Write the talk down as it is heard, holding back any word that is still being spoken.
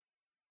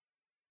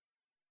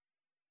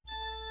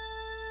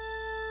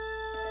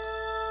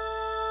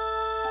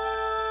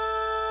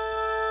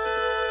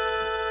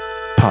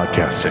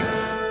Podcasting,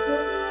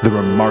 the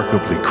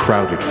remarkably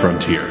crowded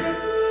frontier.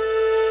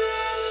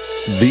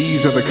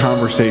 These are the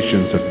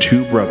conversations of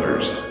two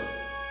brothers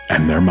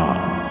and their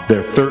mom.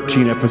 Their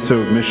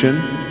 13-episode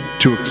mission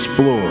to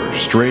explore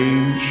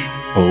strange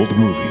old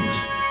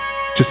movies,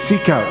 to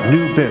seek out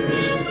new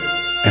bits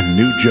and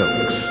new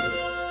jokes,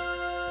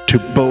 to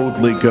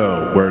boldly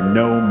go where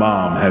no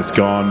mom has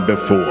gone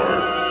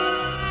before.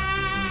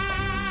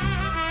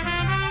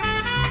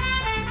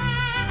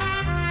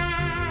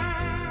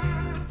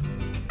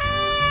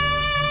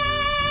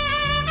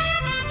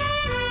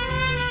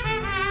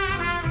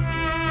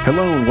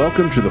 Hello and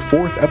welcome to the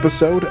fourth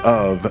episode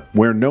of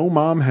Where No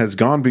Mom Has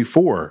Gone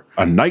Before,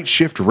 a Night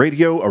Shift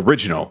Radio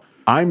original.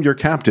 I'm your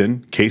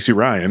captain, Casey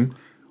Ryan.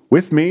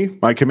 With me,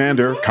 my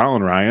commander,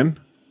 Colin Ryan.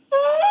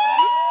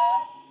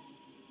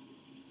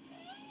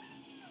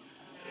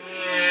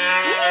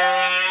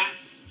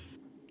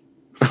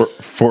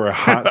 For a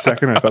hot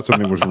second, I thought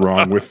something was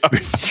wrong with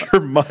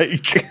your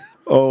mic.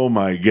 Oh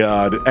my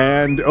God.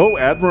 And,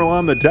 Admiral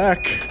on the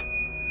deck.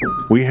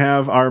 We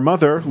have our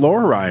mother,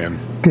 Laura Ryan.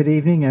 Good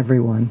evening,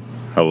 everyone.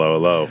 Hello,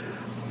 hello.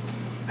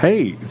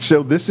 Hey,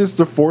 so this is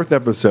the fourth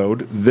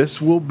episode. This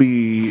will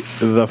be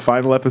the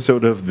final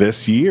episode of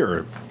this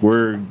year.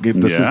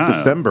 This is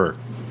December.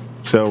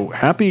 So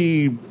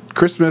happy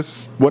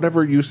Christmas,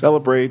 whatever you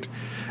celebrate.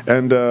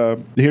 And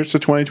here's to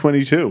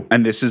 2022.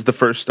 And this is the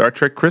first Star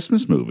Trek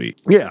Christmas movie.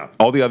 Yeah.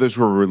 All the others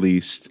were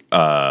released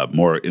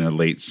more in a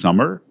late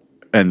summer,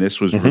 and this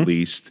was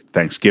released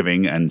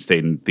Thanksgiving and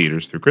stayed in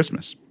theaters through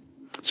Christmas.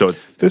 So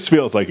this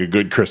feels like a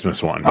good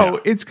Christmas one.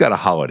 Oh, It's got a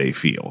holiday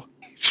feel.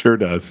 Sure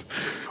does.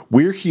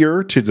 We're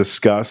here to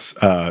discuss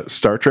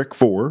Star Trek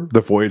IV,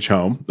 The Voyage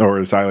Home, or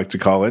as I like to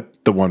call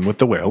it, the one with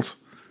the whales.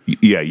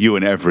 Yeah, you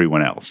and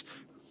everyone else.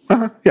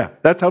 Yeah,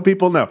 that's how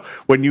people know.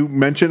 When you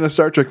mention a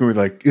Star Trek movie,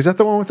 like, is that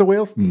the one with the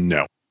whales?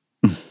 No.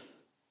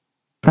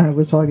 I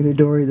was talking to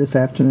Dory this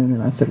afternoon,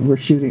 and I said, we're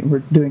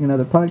doing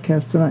another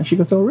podcast tonight. She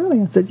goes, oh,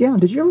 really? I said, yeah.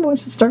 Did you ever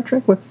watch the Star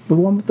Trek with the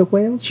one with the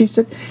whales? She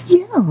said,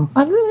 yeah,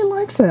 I really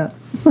like that.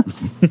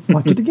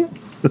 Watch it again.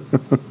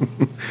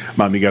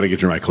 Mom, you got to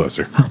get your mic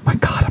closer. Oh, my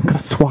God, I'm going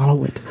to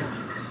swallow it.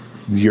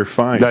 You're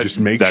fine. Just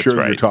make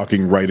sure you're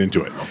talking right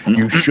into it.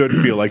 You should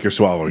feel like you're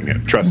swallowing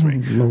it. Trust me.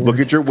 Lord. Look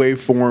at your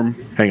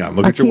waveform. Hang on.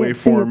 Look at your waveform. I can't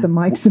see it. The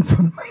mic's in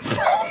front of my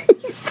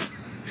face.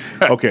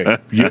 Okay.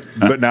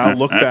 But now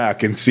look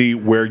back and see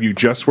where you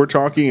just were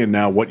talking and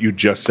now what you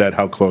just said,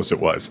 how close it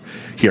was.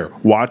 Here,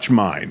 watch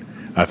mine.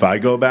 If I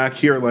go back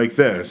here like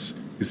this,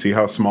 you see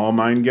how small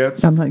mine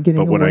gets? I'm not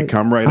getting But when away. I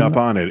come up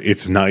on it,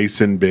 it's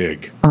nice and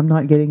big. I'm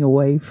not getting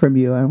away from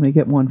you. I only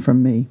get one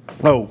from me.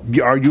 Oh,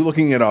 are you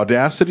looking at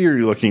Audacity or are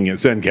you looking at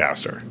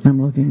Zencaster?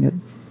 I'm looking at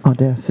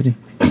Audacity.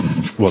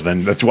 Well,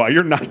 then that's why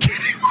you're not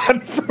getting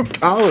one from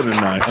Colin and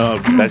I. Oh,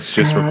 that's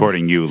just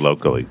recording you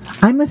locally.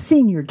 I'm a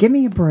senior. Give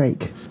me a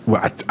break.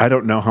 Well, I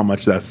don't know how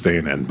much that's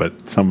staying in,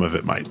 but some of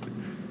it might.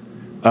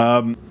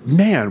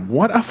 Man,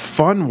 what a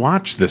fun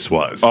watch this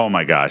was. Oh,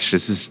 my gosh.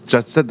 This is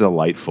just a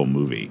delightful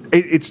movie.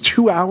 It's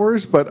 2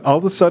 hours, but all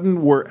of a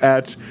sudden we're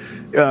at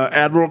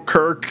Admiral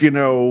Kirk,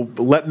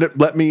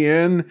 let me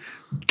in,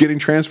 getting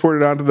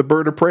transported onto the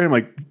Bird of Prey. I'm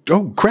like,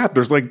 oh, crap,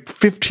 there's like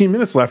 15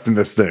 minutes left in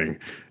this thing.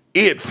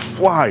 It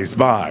flies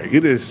by.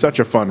 It is such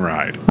a fun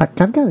ride.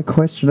 I've got a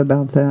question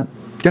about that.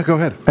 Yeah, go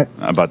ahead.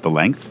 About the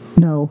length?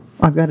 No,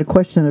 I've got a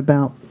question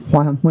about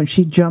when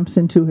she jumps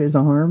into his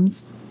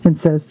arms and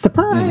says,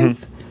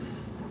 surprise!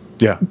 Mm-hmm.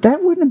 Yeah.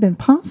 That wouldn't have been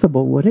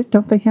possible, would it?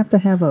 Don't they have to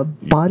have a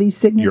body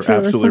signature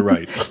You're absolutely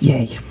or something?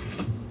 right. Yay.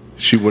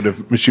 She would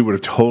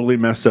have totally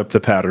messed up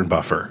the pattern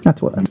buffer.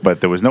 That's what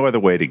But there was no other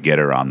way to get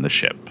her on the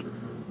ship.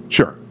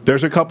 Sure.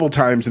 There's a couple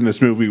times in this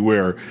movie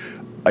where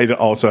it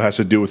also has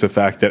to do with the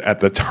fact that at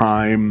the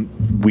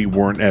time we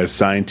weren't as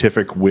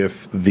scientific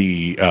with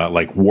the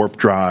warp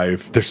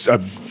drive. There's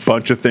a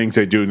bunch of things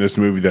they do in this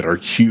movie that are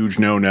huge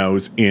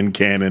no-nos in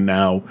canon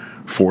now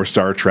for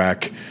Star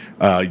Trek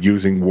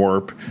using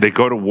warp. They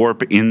go to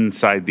warp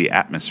inside the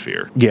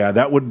atmosphere. Yeah,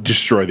 that would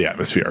destroy the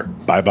atmosphere.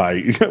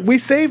 Bye-bye. We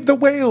saved the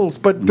whales,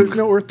 but there's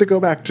no Earth to go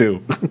back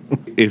to.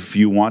 If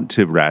you want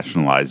to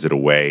rationalize it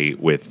away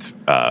with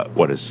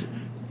what is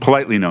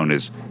politely known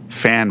as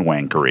fan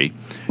wankery,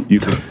 you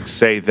could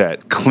say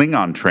that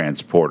Klingon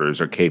transporters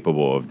are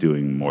capable of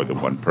doing more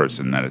than one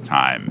person at a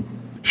time.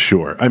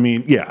 Sure. I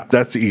mean, yeah,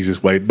 that's the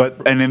easiest way.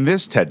 And in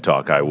this TED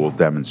Talk, I will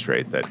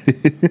demonstrate that.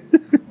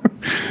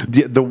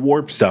 The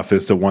warp stuff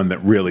is the one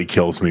that really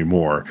kills me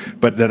more.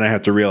 But then I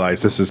have to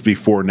realize this is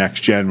before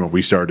Next Gen when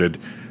we started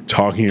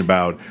talking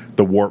about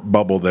the warp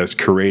bubble that's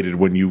created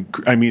when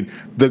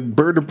the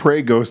Bird of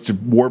Prey goes to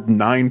warp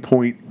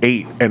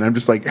 9.8, and I'm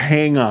just like,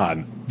 hang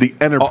on. The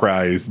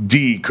Enterprise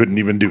D couldn't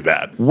even do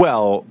that.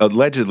 Well,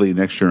 allegedly,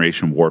 Next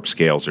Generation warp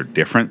scales are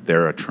different.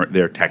 They're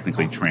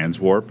technically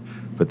transwarp,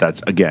 but that's,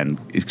 again,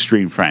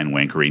 extreme fan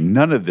wankery.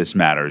 None of this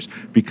matters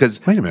because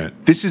wait a minute,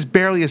 this is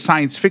barely a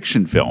science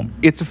fiction film.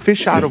 It's a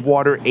fish out of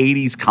water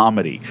 80s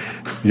comedy.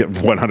 Yeah,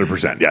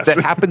 100%, yes.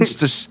 That happens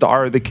to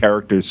star the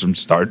characters from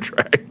Star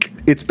Trek.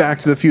 It's Back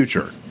to the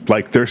Future.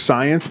 Like, there's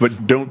science,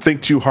 but don't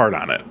think too hard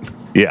on it.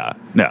 Yeah,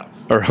 no.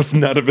 or else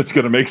none of it's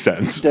going to make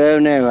sense. Oh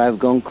no, I've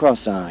gone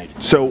cross-eyed.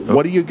 So,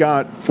 what do you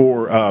got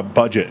for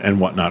budget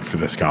and whatnot for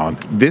this, Colin?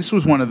 This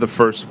was one of the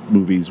first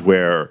movies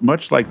where,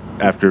 much like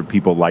after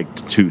people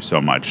liked 2 so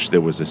much,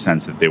 there was a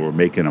sense that they were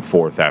making a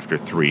 4th after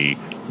 3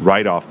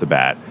 right off the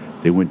bat.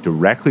 They went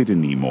directly to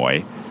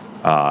Nimoy.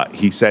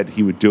 He said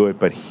he would do it,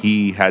 but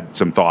he had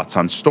some thoughts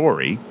on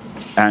story.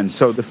 And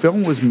so the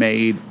film was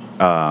made.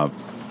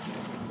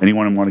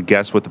 Anyone want to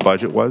guess what the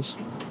budget was?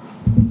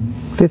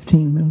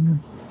 15 million.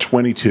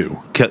 22.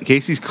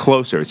 Casey's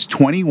closer. It's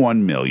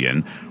 21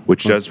 million,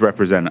 which does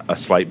represent a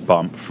slight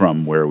bump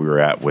from where we were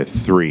at with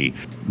 3.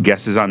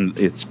 Guesses on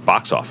its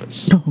box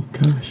office. Oh,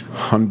 gosh.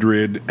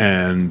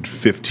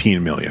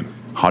 115 million.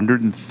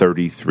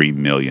 $133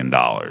 million.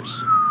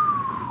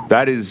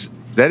 That is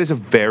a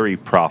very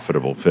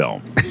profitable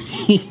film.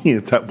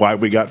 Is that why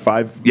we got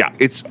 5? Yeah,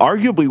 it's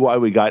arguably why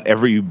we got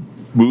every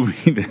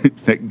movie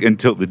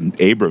until the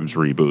Abrams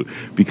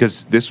reboot,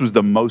 because this was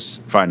the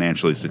most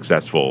financially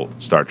successful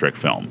Star Trek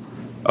film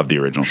of the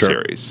original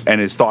series,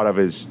 and is thought of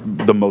as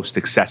the most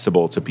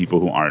accessible to people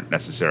who aren't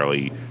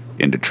necessarily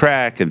into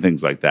Trek and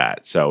things like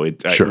that. So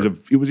it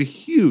was a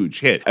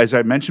huge hit. As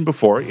I mentioned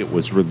before, it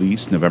was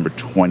released November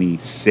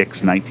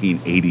 26,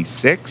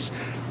 1986.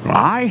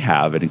 I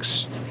have an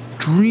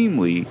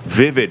extremely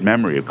vivid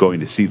memory of going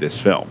to see this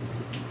film.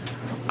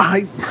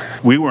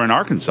 We were in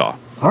Arkansas.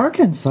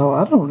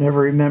 Arkansas? I don't ever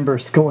remember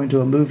going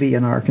to a movie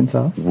in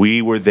Arkansas.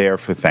 We were there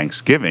for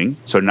Thanksgiving.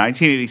 So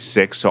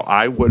 1986, so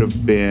I would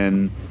have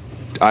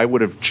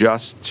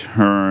just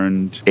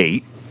turned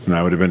 8. And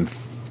I would have been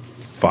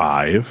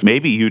 5.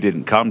 Maybe you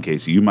didn't come,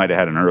 Casey. You might have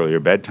had an earlier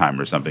bedtime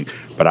or something.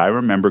 But I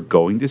remember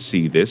going to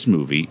see this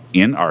movie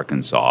in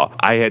Arkansas.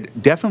 I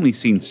had definitely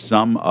seen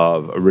some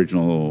of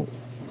original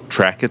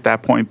Trek at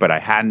that point, but I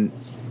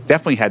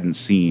definitely hadn't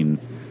seen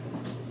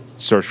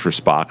Search for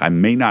Spock. I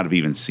may not have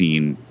even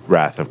seen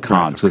Wrath of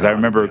Khan, because I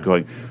remember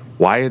going,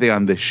 why are they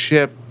on this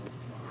ship?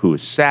 Who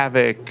is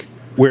Saavik?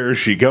 Where is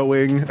she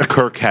going?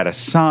 Kirk had a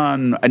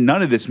son, and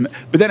none of this.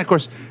 But then, of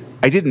course,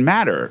 I didn't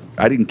matter.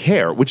 I didn't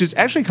care, which is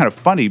actually kind of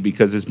funny,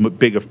 because as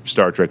big a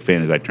Star Trek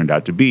fan as I turned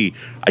out to be,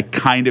 I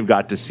kind of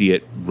got to see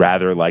it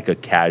rather like a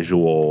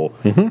casual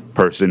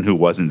person who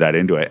wasn't that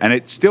into it. And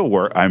it still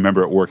worked. I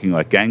remember it working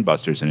like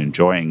gangbusters and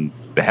enjoying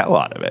the hell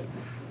out of it.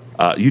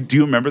 Do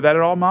you remember that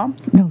at all, Mom?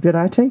 No, did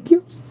I take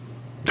you?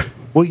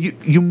 Well,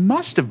 you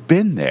must have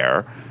been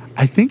there.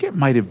 I think it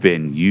might have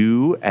been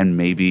you and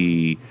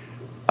maybe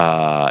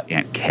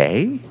Aunt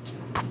Kay.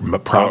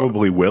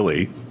 Probably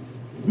Willie.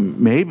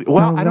 Maybe.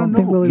 Well, I don't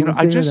know. You know,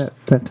 I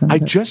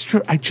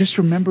just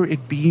remember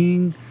it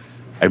being.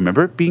 I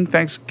remember it being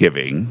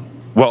Thanksgiving.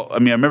 Well, I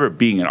mean, I remember it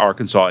being in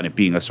Arkansas and it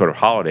being a sort of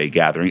holiday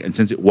gathering. And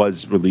since it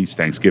was released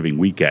Thanksgiving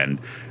weekend,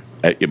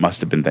 it must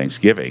have been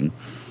Thanksgiving.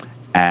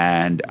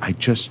 And I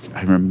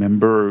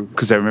remember,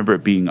 because I remember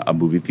it being a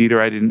movie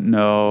theater I didn't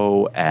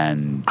know,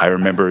 and I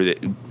remember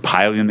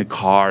piling in the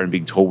car and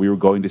being told we were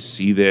going to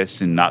see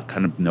this and not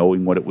kind of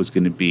knowing what it was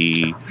going to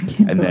be.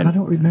 I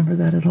don't remember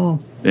that at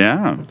all.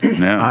 Yeah.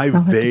 I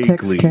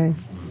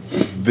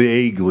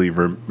vaguely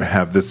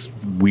have this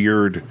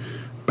weird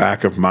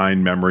back of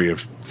mind memory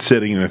of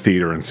sitting in a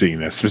theater and seeing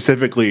this,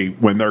 specifically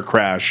when they're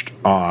crashed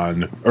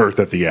on Earth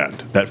at the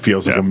end. That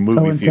feels like a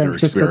movie theater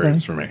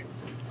experience for me.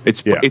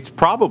 It's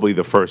probably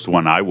the first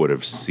one I would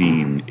have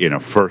seen in a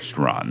first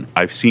run.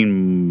 I've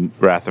seen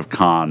Wrath of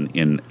Khan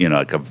in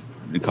like a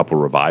couple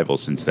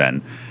revivals since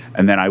then,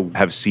 and then I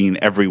have seen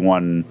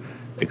everyone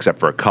except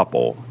for a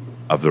couple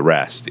of the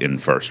rest in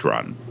first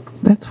run.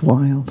 That's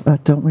wild. I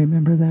don't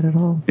remember that at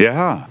all.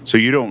 Yeah. So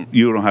you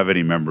don't have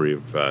any memory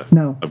of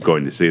of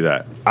going to see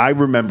that? I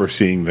remember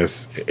seeing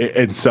this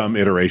in some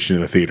iteration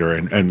in the theater,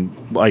 and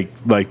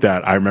like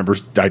that. I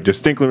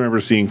distinctly remember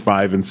seeing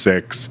 5 and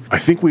 6. I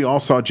think we all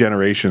saw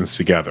Generations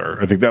together.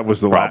 I think that was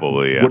the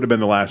would have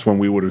been the last one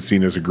we would have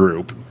seen as a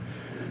group.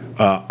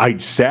 I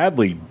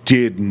sadly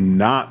did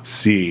not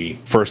see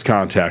First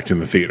Contact in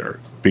the theater,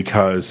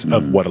 because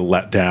of what a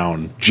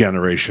letdown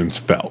Generations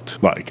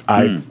felt like.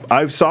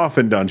 I've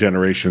softened on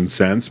Generations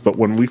since, but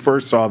when we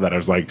first saw that, I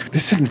was like,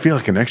 this didn't feel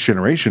like a Next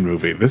Generation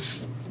movie.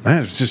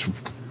 That is just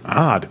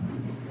odd.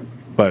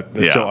 But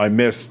so I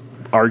missed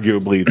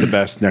arguably the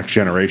best Next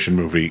Generation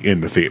movie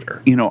in the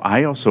theater. You know,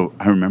 I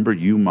remember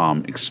you,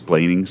 Mom,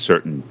 explaining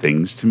certain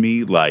things to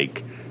me,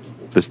 like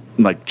this,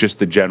 like just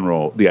the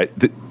general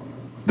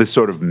the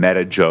sort of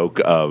meta joke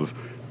of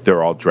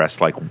they're all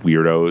dressed like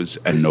weirdos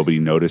and nobody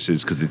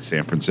notices because it's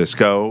San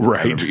Francisco.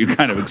 Right. You're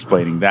kind of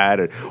explaining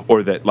that,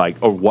 or that, like,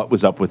 or what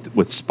was up with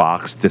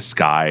Spock's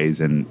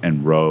disguise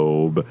and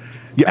robe.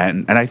 Yeah.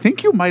 And I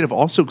think you might have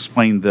also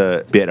explained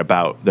the bit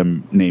about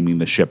them naming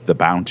the ship the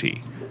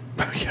Bounty.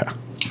 Yeah.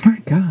 Oh my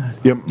God.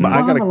 Yeah,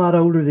 I'm a lot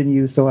older than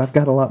you, so I've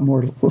got a lot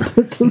more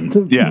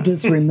to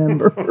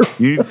disremember.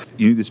 You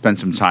need to spend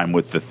some time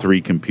with the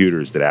 3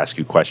 computers that ask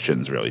you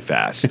questions really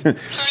fast.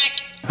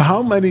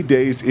 How many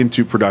days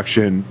into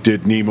production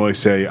did Nimoy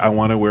say, I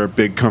want to wear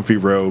big comfy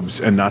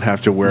robes and not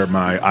have to wear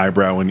my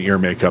eyebrow and ear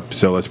makeup,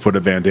 so let's put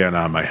a bandana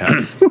on my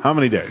head? How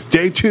many days?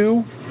 Day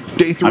 2?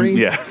 Day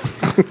 3?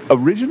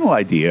 Original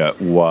idea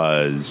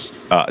was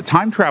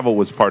time travel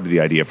was part of the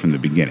idea from the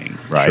beginning,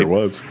 right? Sure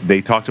was.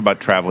 They talked about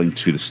traveling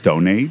to the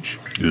Stone Age,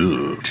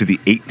 Ugh. to the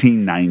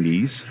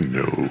 1890s.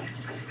 No.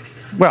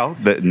 Well,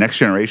 the Next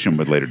Generation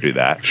would later do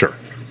that. Sure.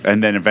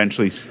 And then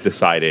eventually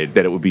decided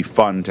that it would be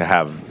fun to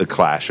have the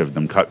clash of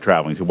them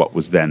traveling to what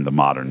was then the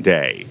modern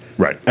day.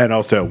 Right. And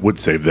also would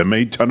save them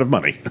a ton of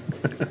money.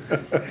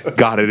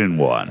 Got it in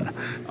one.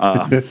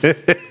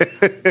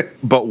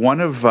 But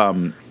one of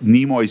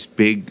Nimoy's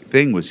big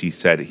thing was he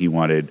said he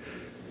wanted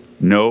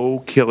no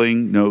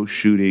killing, no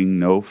shooting,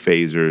 no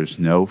phasers,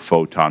 no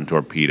photon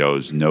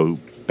torpedoes, no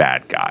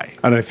bad guy.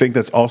 And I think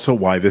that's also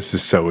why this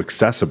is so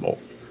accessible.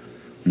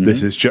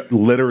 This is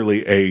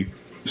literally a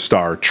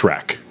Star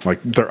Trek. Like,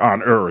 they're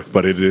on Earth,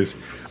 but it is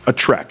a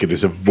trek. It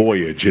is a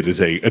voyage. It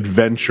is a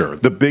adventure.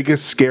 The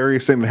biggest,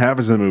 scariest thing that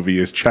happens in the movie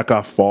is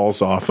Chekhov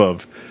falls off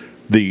of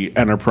the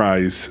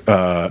Enterprise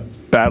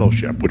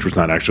battleship, which was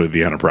not actually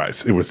the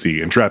Enterprise. It was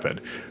the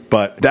Intrepid.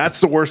 But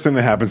that's the worst thing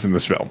that happens in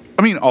this film.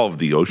 I mean, all of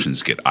the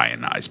oceans get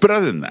ionized, but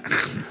other than that,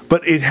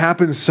 But it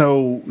happens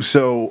so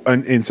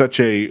in such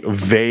a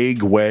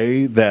vague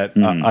way that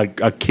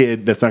a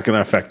kid, that's not going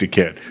to affect a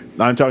kid.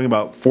 I'm talking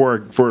about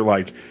for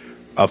like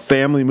a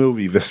family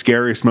movie. The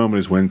scariest moment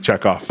is when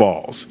Chekhov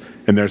falls,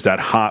 and there's that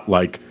hot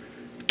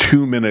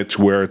 2 minutes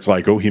where it's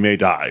like, oh, he may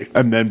die,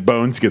 and then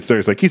Bones gets there.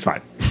 He's like, he's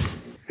fine.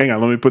 Hang on,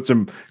 let me put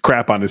some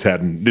crap on his head,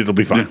 and it'll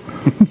be fine.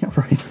 Yeah,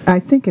 right. I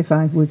think if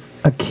I was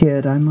a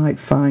kid, I might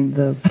find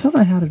I don't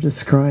know how to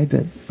describe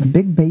it, a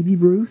big Baby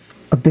Ruth,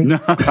 a big.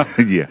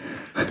 yeah.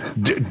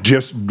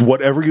 Just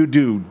whatever you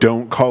do,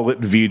 don't call it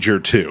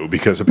V'ger 2,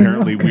 because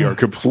apparently we are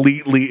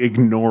completely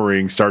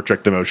ignoring Star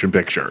Trek: The Motion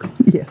Picture.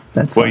 Yes,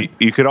 that's Well, fine.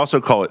 you could also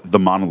call it the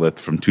Monolith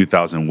from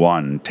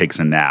 2001 takes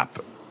a nap.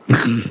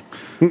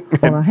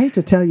 Well, I hate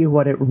to tell you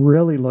what it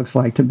really looks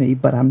like to me,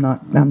 but I'm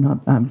not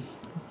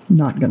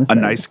going to say A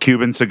nice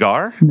Cuban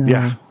cigar? No.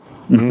 Yeah.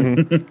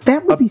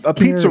 That would be A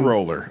scary. pizza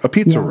roller. A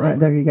pizza Yeah, roller. right,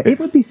 there you go. It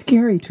would be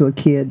scary to a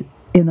kid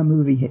in a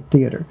movie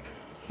theater.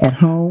 At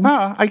home,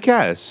 I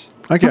guess.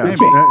 I guess.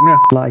 Maybe. Yeah.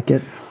 like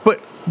it.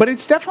 But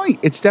it's definitely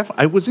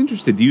I was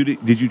interested.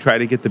 Did you try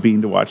to get the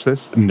Bean to watch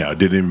this? No,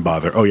 didn't even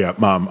bother. Oh, yeah,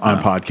 Mom,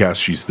 on podcast,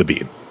 she's the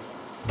Bean.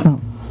 Oh,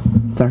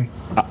 sorry.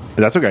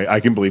 That's okay. I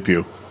can bleep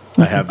you.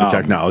 I have the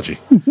technology.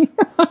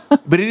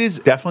 But it is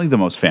definitely the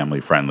most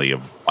family friendly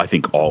of I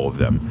think all of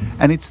them.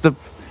 And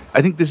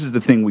I think this is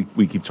the thing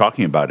we keep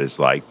talking about is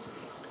like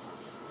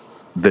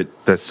the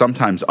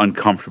sometimes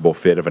uncomfortable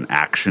fit of an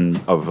action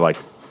of like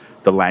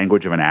the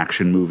language of an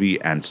action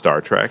movie and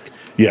Star Trek.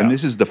 Yeah. And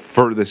this is the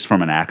furthest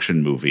from an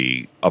action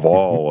movie of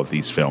all of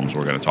these films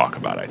we're going to talk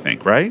about, I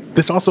think, right?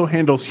 This also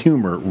handles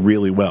humor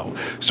really well.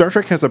 Star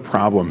Trek has a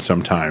problem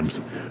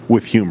sometimes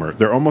with humor.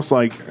 They're almost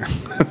like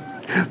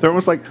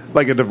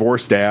like a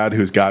divorced dad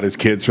who's got his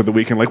kids for the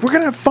weekend. Like, we're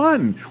gonna have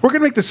fun. We're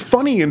gonna make this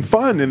funny and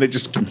fun, and they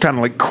just kind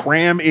of like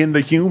cram in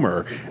the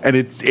humor, and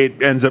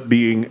it ends up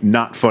being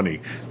not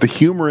funny. The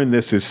humor in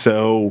this is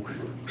so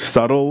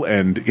subtle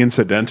and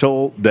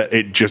incidental that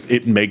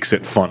it makes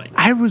it funny.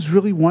 I was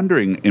really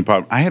wondering,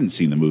 I haven't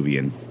seen the movie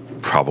in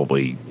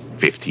probably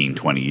 15,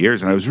 20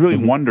 years, and I was really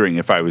wondering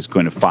if I was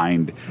going to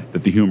find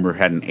that the humor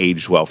hadn't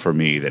aged well for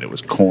me, that it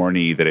was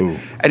corny,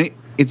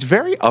 it's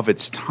very of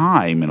its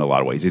time in a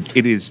lot of ways.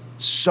 It is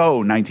so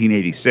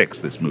 1986,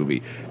 this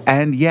movie,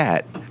 and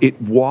yet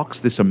it walks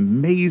this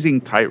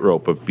amazing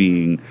tightrope of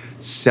being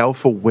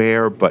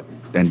self-aware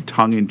and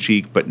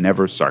tongue-in-cheek, but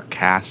never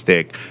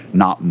sarcastic,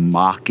 not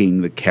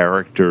mocking the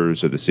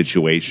characters or the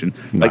situation.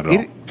 Not at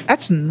all.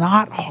 That's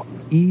not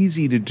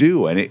easy to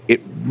do, and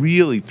it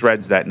really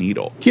threads that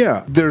needle.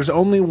 Yeah, there's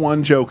only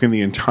one joke in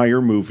the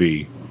entire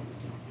movie,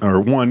 or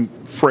one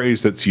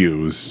phrase that's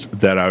used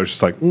that I was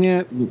just like,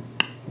 yeah.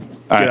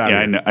 Get out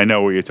of here. I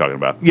know what you're talking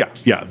about. Yeah.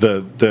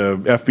 The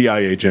FBI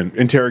agent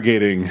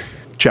interrogating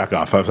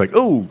Chekhov. I was like,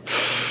 oh,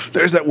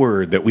 there's that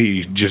word that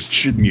we just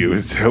shouldn't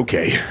use.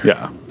 Okay.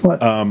 Yeah.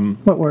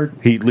 What word?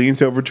 He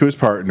leans over to his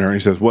partner and he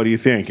says, what do you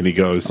think? And he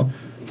goes,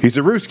 he's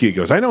a Ruski. He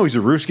goes, I know he's a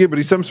Ruski, but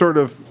he's some sort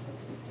of...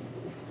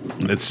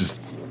 It's just...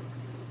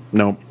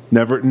 No,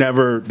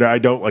 never. I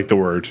don't like the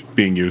word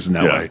being used in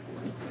that way.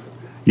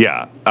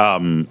 Yeah.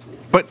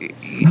 But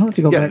I'll have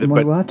to go back and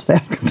watch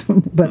that.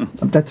 But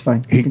that's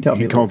fine. You can tell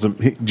me. He calls him...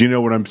 do you know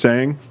what I'm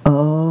saying?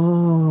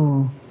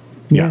 Oh.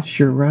 Yeah. Yes,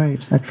 you're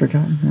right. I'd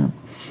forgotten now.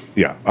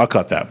 Yeah, I'll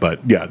cut that. But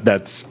yeah,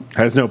 that's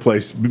has no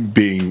place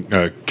being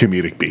a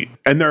comedic beat.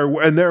 And there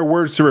are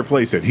words to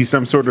replace it. He's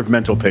some sort of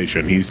mental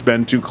patient. He's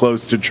been too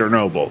close to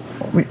Chernobyl.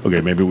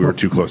 Okay, maybe we were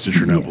too close to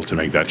Chernobyl to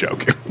make that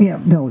joke. Yeah,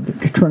 no,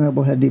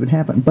 Chernobyl hadn't even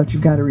happened. But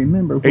you've got to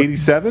remember.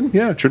 87?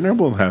 Yeah,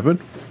 Chernobyl happened.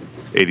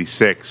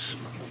 86.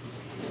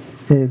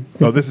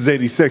 This is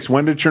 86.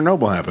 When did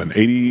Chernobyl happen?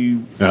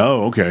 80.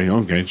 Oh, okay.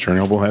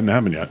 Chernobyl hadn't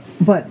happened yet.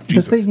 But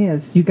Jesus. the thing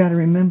is, you got to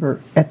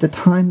remember, at the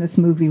time this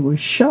movie was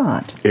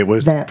shot, It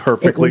was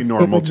perfectly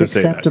normal to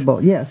say that.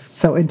 acceptable. Yes.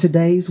 So in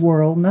today's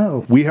world,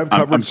 no. We have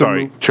covered I'm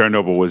sorry.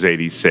 Chernobyl was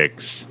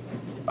 86,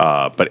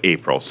 but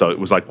April. So it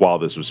was like while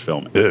this was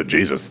filming.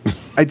 Jesus.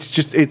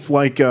 It's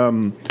like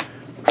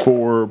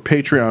for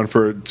Patreon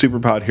for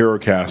Superpod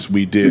HeroCast,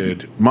 we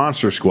did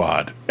Monster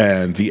Squad,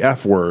 and the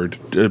F word,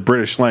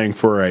 British slang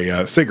for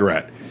a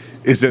cigarette,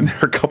 is in there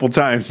a couple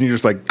times, and you're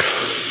just like,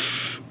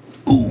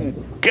 ooh,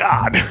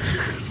 God,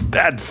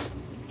 that's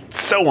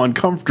so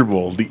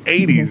uncomfortable. The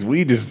 80s,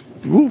 we just,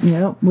 oof.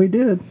 Yeah, we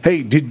did.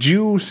 Hey, did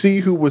you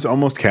see who was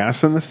almost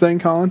cast in this thing,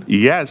 Colin?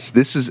 Yes,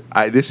 this is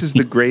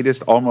the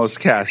greatest almost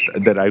cast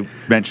that I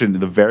mentioned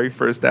in the very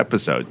first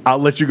episode. I'll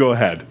let you go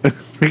ahead.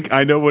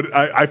 I know what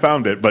I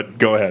found it, but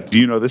go ahead. Do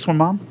you know this one,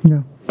 Mom?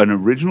 No. An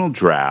original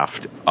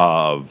draft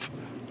of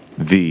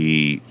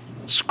the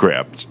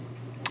script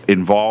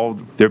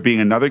involved there being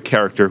another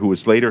character who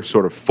was later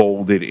sort of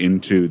folded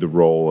into the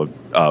role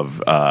of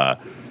Dr.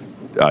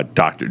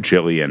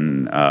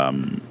 Jillian.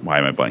 Why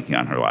am I blanking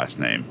on her last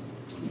name?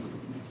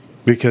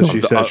 Because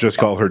she says just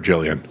call her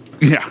Jillian.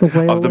 Yeah,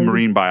 whale of the lady?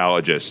 marine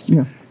biologist.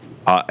 Yeah.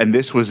 And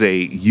this was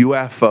a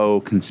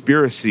UFO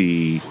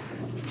conspiracy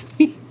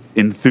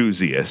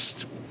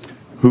enthusiast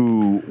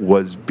who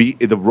was the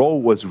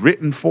role was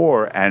written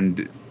for,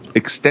 and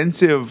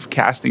extensive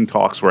casting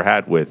talks were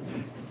had with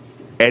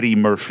Eddie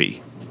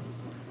Murphy.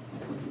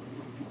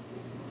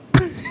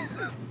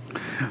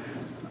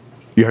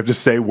 You have to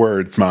say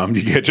words, Mom.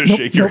 You can't just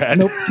shake your head.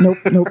 Nope.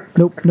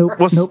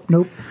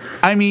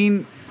 I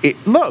mean,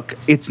 look,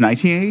 it's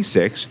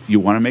 1986.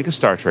 You want to make a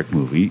Star Trek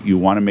movie. You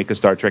want to make a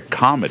Star Trek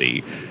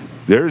comedy.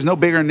 There is no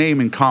bigger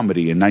name in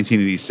comedy in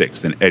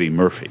 1986 than Eddie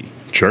Murphy.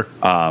 Sure.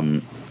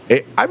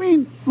 It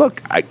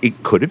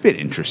could have been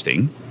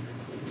interesting.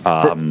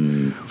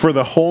 For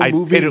the whole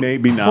movie,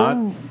 maybe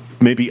not.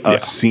 Maybe a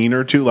scene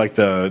or two, like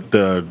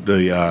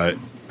the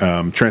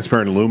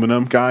transparent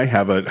aluminum guy.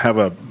 Have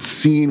a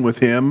scene with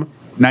him.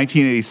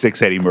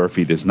 1986 Eddie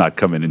Murphy does not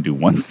come in and do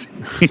one scene.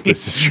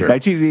 This is true.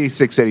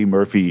 1986 Eddie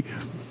Murphy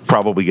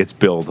probably gets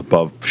billed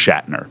above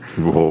Shatner.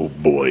 Oh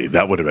boy,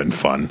 that would have been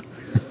fun.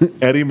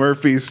 Eddie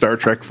Murphy's Star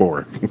Trek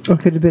 4. Or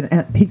could have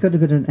been. He could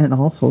have been and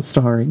also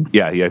starring.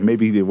 Yeah,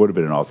 maybe there would have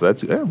been an also.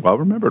 That's well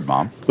remembered,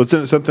 Mom.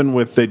 Wasn't it something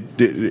with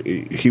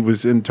he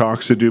was in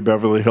talks to do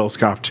Beverly Hills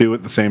Cop 2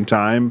 at the same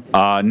time?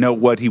 No,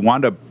 what he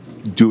wound up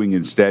doing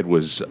instead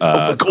was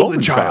the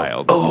Golden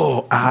Child.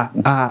 Oh,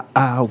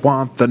 I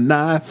want the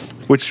knife.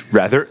 Which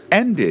rather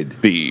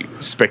ended the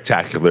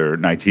spectacular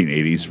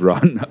 1980s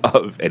run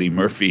of Eddie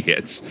Murphy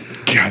hits.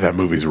 God, that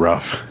movie's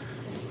rough.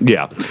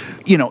 Yeah.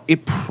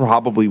 It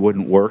probably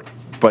wouldn't work,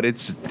 but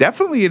it's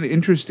definitely an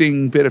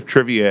interesting bit of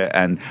trivia.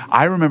 And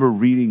I remember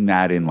reading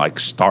that in like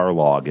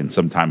Starlog in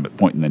some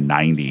point in the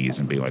 90s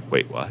and being like,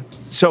 wait, what?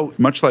 So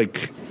much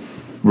like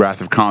Wrath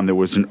of Khan, there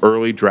was an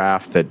early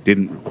draft that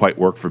didn't quite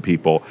work for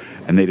people,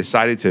 and they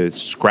decided to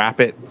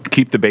scrap it,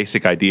 keep the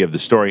basic idea of the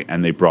story,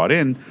 and they brought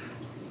in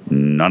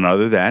none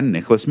other than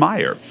Nicholas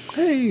Meyer.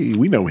 Hey,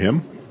 we know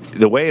him.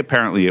 The way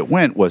apparently it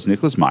went was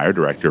Nicholas Meyer,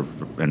 director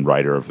and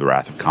writer of The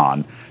Wrath of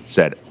Khan,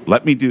 said,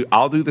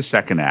 I'll do the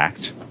second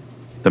act,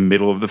 the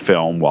middle of the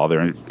film, while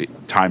they're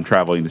time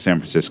traveling to San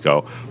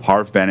Francisco.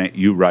 Harv Bennett,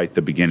 you write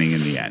the beginning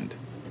and the end.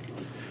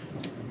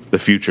 The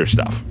future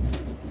stuff.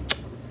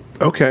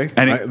 Okay.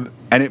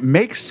 And it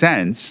makes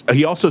sense.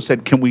 He also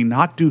said, can we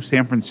not do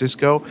San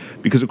Francisco?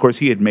 Because, of course,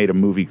 he had made a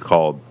movie in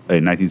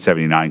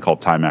 1979 called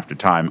Time After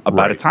Time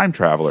about a time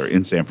traveler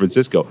in San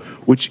Francisco,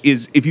 which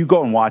is, if you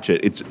go and watch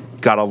it, it's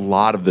got a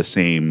lot of the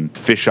same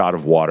fish out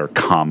of water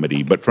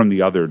comedy, but from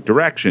the other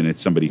direction,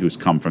 it's somebody who's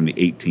come from the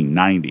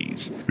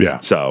 1890s. Yeah.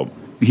 So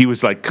he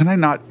was like, can I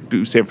not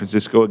do San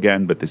Francisco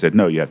again? But they said,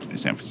 no, you have to do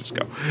San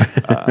Francisco.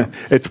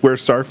 It's where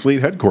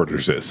Starfleet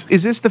headquarters is.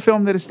 Is this the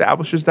film that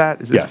establishes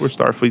that? Is this Yes. where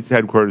Starfleet's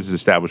headquarters is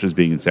established as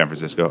being in San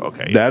Francisco?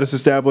 Okay. That is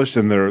established,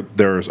 and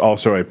there's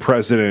also a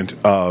president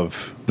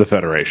of the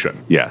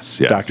Federation. Yes.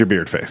 Dr.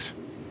 Beardface.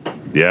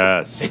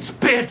 Yes. It's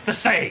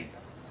Beardface.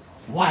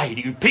 Why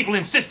do you people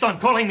insist on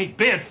calling me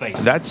Beardface?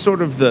 That's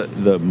sort of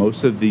the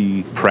most of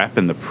the prep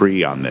and the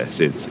pre on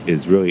this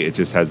is really, it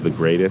just has the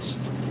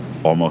greatest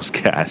almost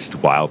cast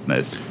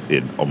wildness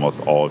in almost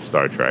all of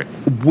Star Trek.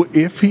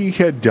 If he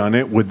had done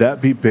it, would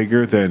that be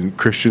bigger than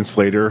Christian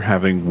Slater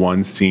having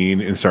one scene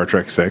in Star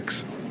Trek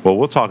 6? Well,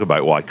 we'll talk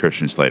about why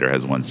Christian Slater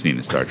has one scene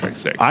in Star Trek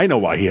 6. I know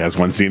why he has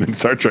one scene in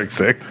Star Trek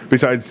 6.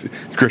 Besides,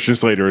 Christian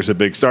Slater is a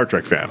big Star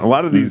Trek fan. A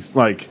lot of these,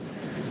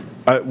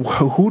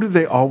 who do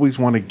they always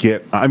want to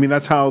get? I mean,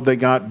 that's how they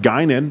got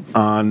Guinan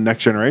on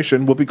Next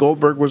Generation. Whoopi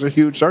Goldberg was a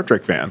huge Star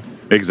Trek fan.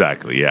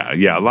 Exactly,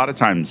 yeah. A lot of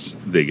times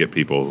they get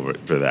people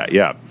for that,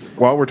 yeah.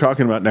 While we're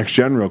talking about Next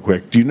Gen real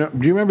quick, do you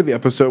remember the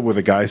episode where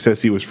the guy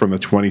says he was from the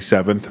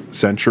 27th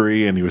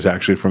century and he was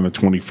actually from the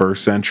 21st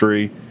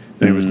century?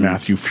 And it was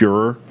Matthew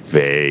Fuhrer?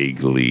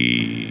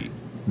 Vaguely.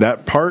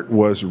 That part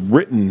was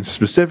written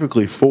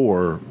specifically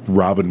for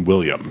Robin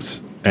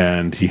Williams,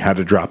 and he had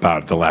to drop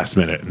out at the last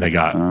minute, and they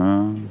got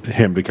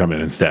him to come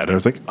in instead. I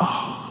was like,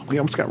 oh, we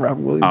almost got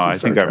Robin Williams. Oh, I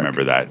think I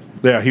remember that.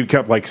 Yeah, he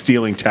kept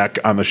stealing tech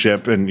on the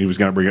ship, and he was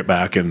going to bring it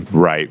back and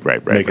Right.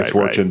 make his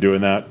fortune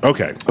doing that.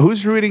 Okay.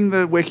 Who's reading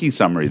the wiki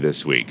summary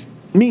this week?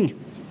 Me.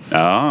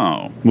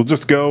 Oh. We'll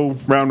just go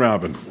round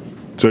robin.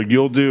 So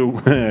you'll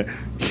do,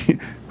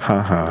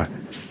 haha,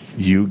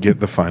 you get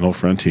the final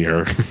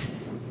frontier.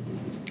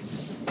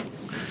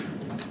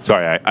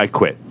 Sorry, I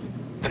quit.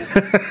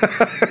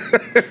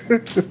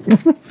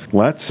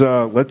 Let's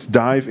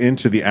dive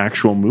into the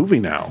actual movie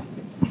now.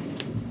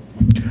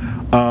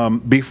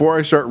 Before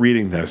I start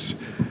reading this,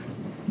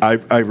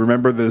 I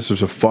remember this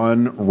was a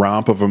fun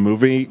romp of a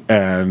movie,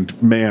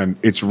 and man,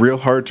 it's real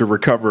hard to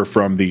recover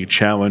from the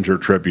Challenger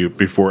tribute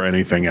before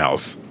anything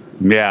else.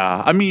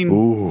 Yeah, I mean,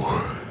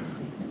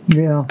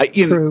 Yeah,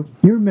 true.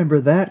 You remember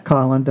that,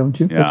 Colin, don't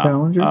you? The Yeah,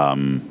 Challenger.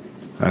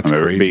 That's I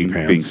remember crazy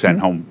being sent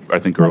home, I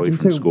think, early do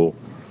from too. school.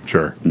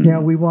 Sure. Yeah,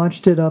 we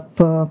watched it up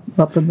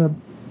in the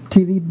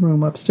TV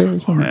room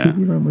upstairs when the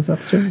TV room was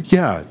upstairs.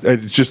 Yeah,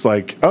 it's just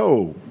like,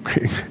 oh,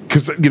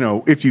 because,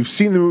 if you've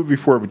seen the movie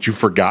before but you've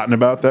forgotten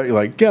about that, you're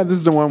like, yeah, this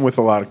is the one with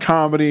a lot of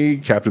comedy,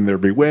 Captain There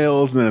Be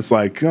Whales, and then it's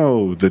like,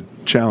 oh, the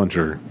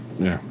Challenger.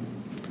 Yeah.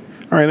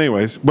 All right,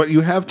 anyways, but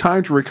you have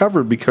time to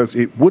recover because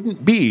it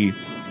wouldn't be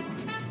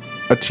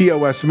a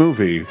TOS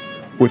movie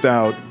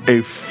without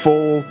a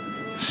full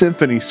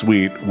symphony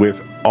suite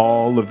with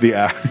all of the,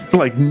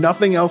 like,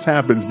 nothing else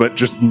happens but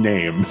just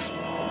names.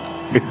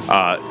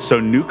 So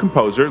new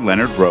composer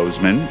Leonard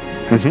Roseman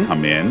has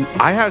come in.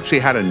 I actually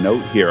had a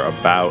note here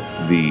about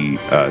the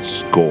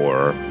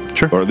score,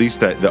 Sure. or at least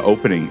the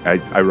opening.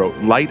 I wrote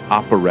light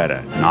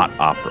operetta, not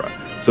opera.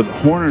 So the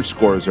Horner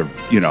scores are,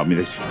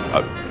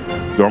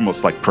 they're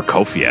almost like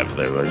Prokofiev.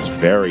 They're just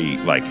very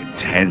like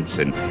intense,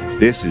 and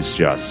this is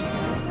just.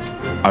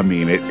 I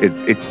mean,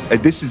 this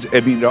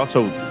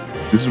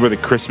is where the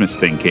Christmas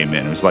thing came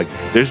in. It was like,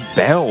 there's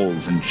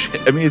bells and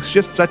shit. I mean, it's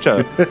just such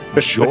a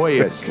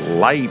joyous,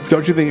 light.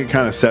 Don't you think it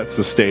kind of sets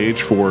the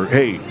stage for,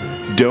 hey,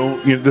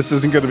 this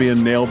isn't going to be a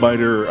nail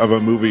biter of a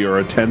movie or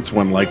a tense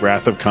one like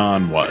Wrath of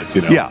Khan was,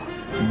 Yeah.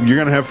 You're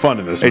going to have fun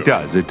in this movie.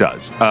 It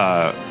does.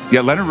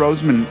 Leonard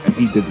Roseman,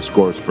 he did the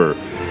scores for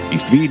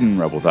East of Eden,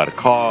 Rebel Without a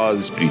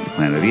Cause, Beneath the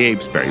Planet of the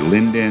Apes, Barry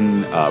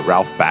Lyndon,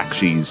 Ralph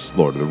Bakshi's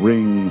Lord of the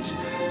Rings.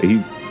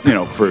 He's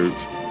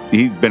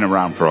been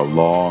around for a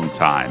long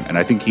time, and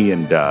I think he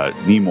and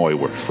Nimoy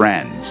were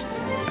friends,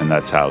 and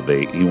that's how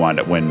he wound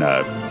up when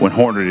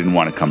Horner didn't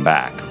want to come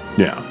back.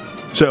 Yeah.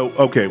 So,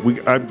 okay,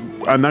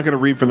 I'm not going to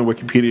read from the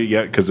Wikipedia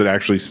yet because it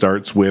actually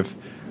starts with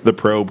the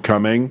probe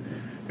coming,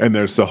 and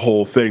there's the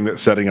whole thing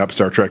that's setting up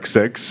Star Trek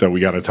VI, so we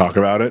got to talk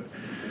about it.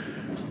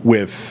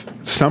 With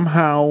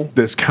somehow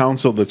this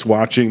council that's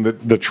watching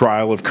the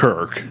trial of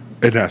Kirk,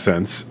 in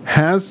essence,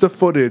 has the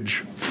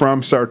footage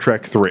from Star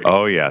Trek 3.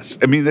 Oh, yes.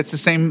 I mean, that's the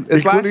same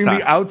as including last time.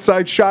 the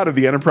outside shot of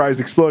the Enterprise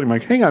exploding. I'm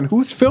like, hang on,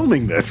 who's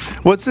filming this?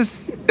 What's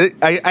this?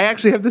 I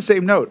actually have the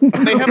same note.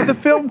 They have the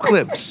film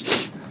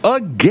clips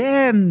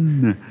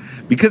again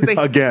because they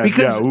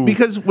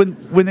because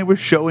when they were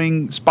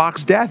showing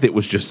Spock's death, it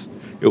was just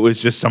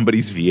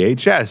somebody's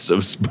VHS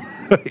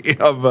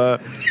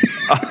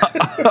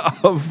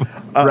of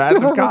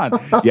Wrath of Khan.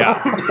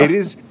 Yeah, it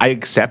is. I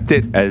accept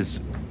it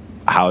as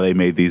how they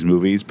made these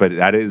movies, but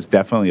that is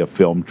definitely a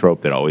film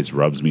trope that always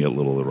rubs me a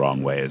little the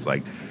wrong way. It's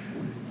like,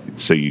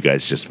 so you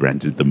guys just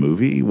rented the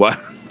movie? What?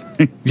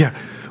 Yeah.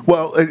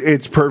 Well,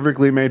 it's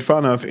perfectly made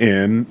fun of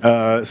in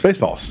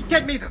Spaceballs.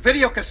 Get me the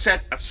video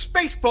cassette of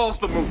Spaceballs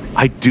the movie.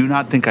 I do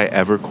not think I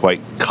ever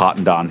quite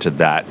cottoned on to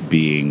that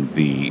being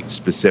the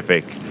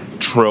specific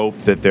trope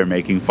that they're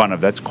making fun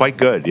of. That's quite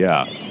good,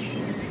 yeah.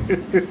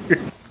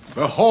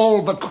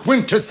 Behold the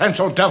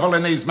quintessential devil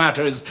in these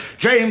matters,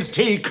 James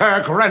T.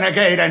 Kirk,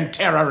 renegade and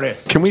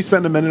terrorist. Can we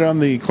spend a minute on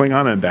the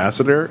Klingon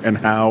ambassador and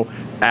how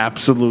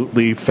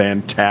absolutely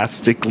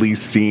fantastically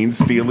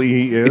scene-steely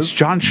he is? It's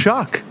John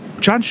Schuck.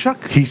 John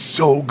Schuck. He's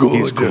so good.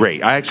 He's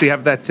great. I actually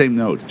have that same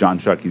note. John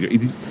Schuck.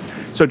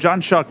 So John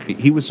Schuck,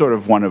 he was sort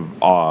of one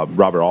of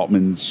Robert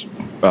Altman's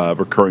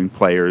recurring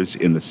players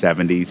in the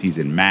 70s. He's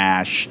in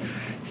MASH.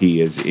 He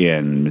is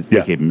in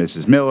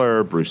Mrs.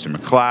 Miller, Brewster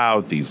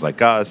McCloud, Thieves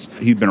Like Us.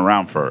 He's been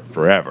around for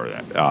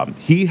forever.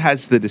 He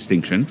has the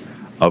distinction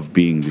of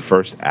being the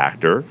first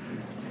actor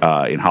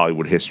in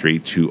Hollywood history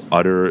to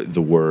utter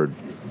the word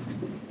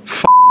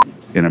 "f***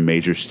 in a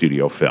major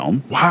studio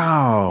film.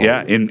 Wow.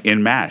 Yeah,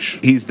 in MASH.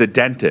 He's the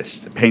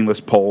dentist, Painless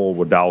Paul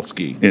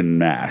Wadowski in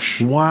MASH.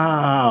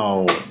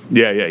 Wow.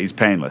 Yeah, he's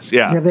painless.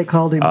 Yeah. Yeah, they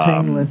called him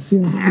Painless.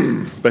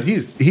 Yeah. But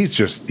he's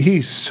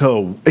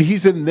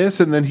in this,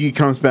 and then he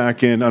comes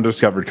back in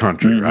Undiscovered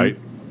Country, right?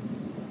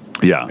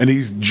 Yeah. And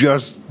he's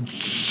just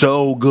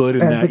so good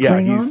in As that. the Yeah,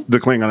 Klingon? he's the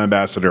Klingon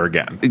ambassador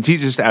again. He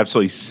just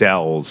absolutely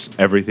sells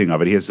everything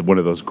of it. He has one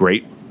of those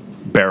great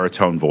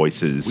baritone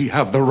voices. We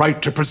have the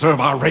right to preserve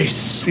our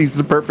race. He's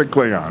the perfect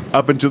Klingon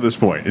up until this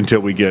point,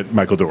 until we get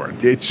Michael Dorn.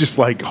 It's just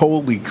like,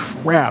 holy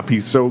crap,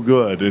 he's so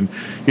good. And,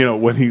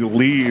 when he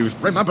leaves.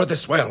 Remember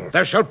this well.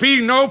 There shall be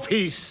no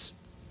peace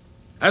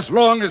as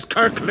long as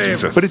Kirk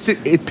lives. But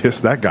it's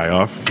pissed that guy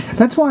off.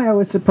 That's why I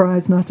was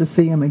surprised not to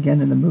see him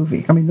again in the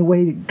movie. I mean, the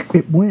way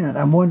it went,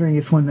 I'm wondering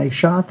if when they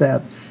shot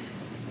that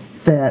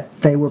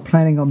they were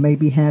planning on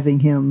maybe having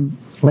him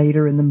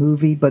later in the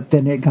movie, but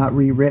then it got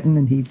rewritten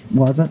and he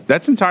wasn't.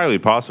 That's entirely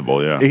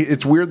possible, yeah.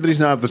 It's weird that he's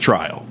not at the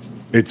trial.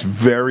 It's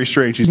very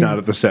strange he's not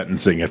at the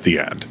sentencing at the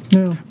end.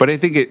 Yeah. But I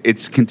think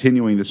it's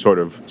continuing to sort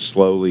of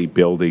slowly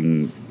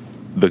building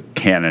the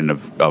canon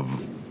of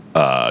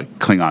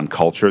Klingon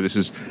culture. This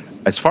is,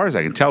 as far as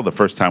I can tell, the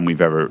first time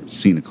we've ever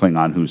seen a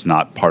Klingon who's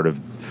not part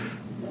of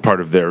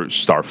their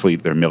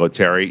Starfleet, their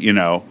military. You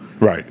know,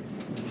 Right.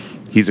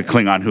 he's a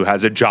Klingon who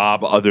has a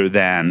job other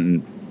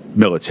than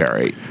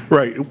military.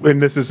 Right,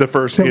 and this is the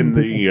first in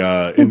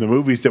the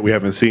movies that we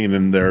haven't seen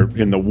in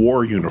the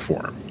war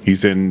uniform.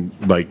 He's in,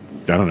 like,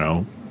 I don't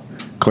know,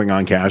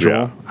 Klingon casual.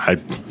 Yeah. I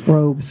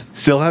Robes.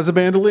 still has a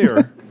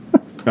bandolier.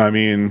 I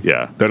mean,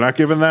 Yeah. they're not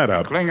giving that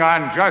up.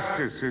 Klingon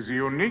justice is a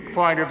unique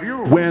point of view.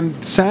 When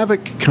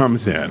Saavik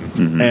comes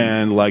in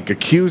and like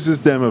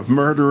accuses them of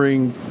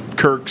murdering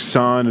Kirk's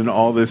son and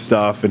all this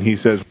stuff, and he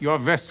says, Your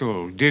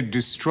vessel did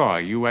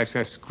destroy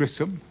USS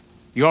Grissom.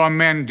 Your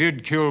men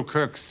did kill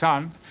Kirk's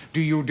son. Do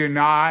you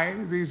deny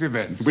these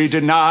events? We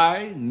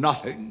deny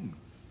nothing.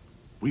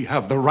 We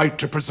have the right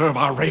to preserve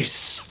our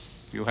race.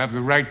 You have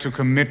the right to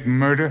commit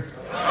murder?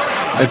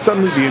 and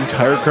suddenly the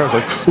entire crowd's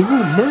like, ooh,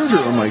 murder.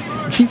 I'm like,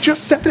 he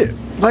just said it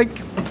like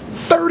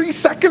 30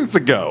 seconds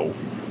ago.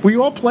 Were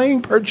you all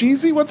playing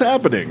Parcheesi? What's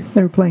happening?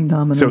 They were playing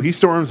dominoes. So he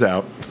storms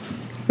out.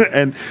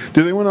 And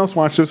did anyone else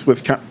watch this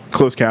with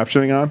closed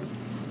captioning on?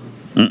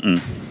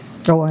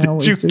 Oh, I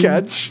always Did you do.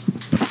 catch?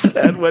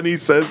 And when he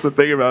says the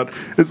thing about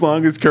as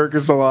long as Kirk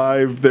is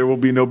alive, there will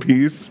be no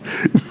peace.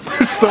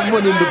 There's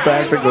someone in the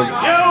back that goes,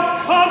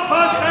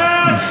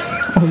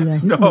 Oh, yeah.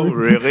 No,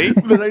 really?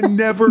 that I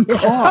never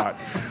caught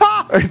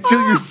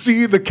until you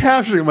see the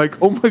captioning. I'm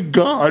like, oh my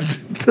God,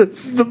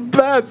 that's the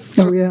best.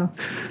 Oh, yeah.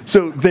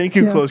 So thank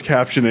you, Yeah. closed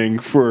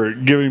captioning, for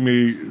giving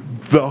me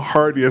the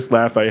heartiest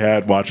laugh I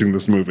had watching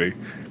this movie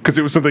because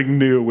it was something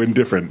new and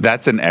different.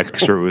 That's an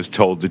extra who was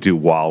told to do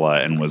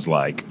Walla and was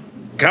like,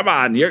 come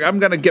on, I'm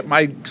going to get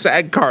my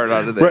SAG card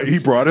out of this. Right, he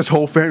brought his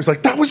whole family. He's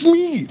like, that was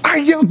me. I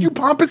yelled, you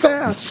pompous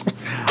ass.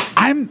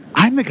 I'm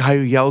the guy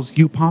who yells,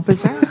 you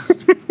pompous ass.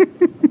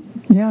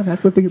 Yeah,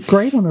 that would be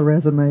great on a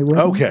resume. wouldn't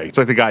it? Okay. It's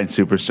like the guy in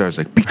Superstar is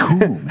like, be cool,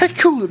 man. Hey,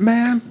 cool it,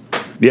 man.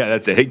 Yeah,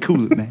 that's it. Hey,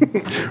 cool it, man.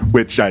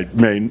 Which I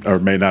may or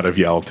may not have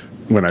yelled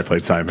when I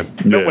played Simon.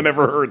 No Yeah. one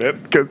ever heard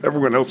it because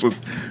everyone else was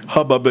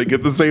hubbubbing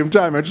at the same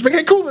time. I just like,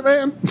 hey, cool it,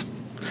 man.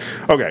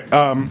 Okay.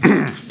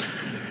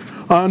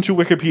 On to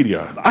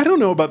Wikipedia. I don't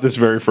know about this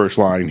very first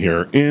line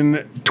here.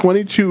 In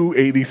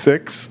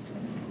 2286,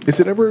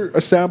 is it ever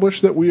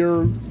established that we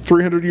are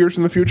 300 years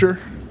in the future?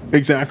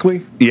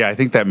 Exactly. Yeah, I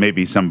think that may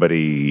be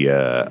somebody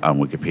on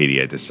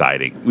Wikipedia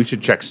deciding. We should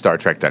check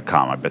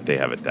StarTrek.com. I bet they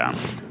have it down.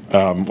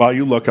 While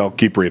you look, I'll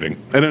keep reading.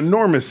 An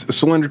enormous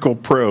cylindrical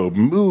probe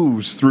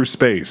moves through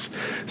space,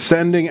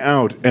 sending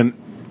out an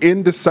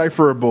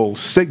indecipherable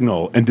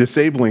signal and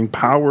disabling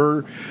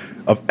power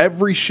of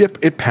every ship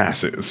it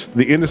passes.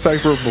 The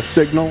indecipherable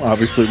signal,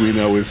 obviously we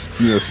know, is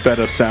sped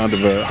up sound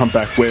of a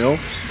humpback whale.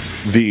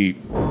 The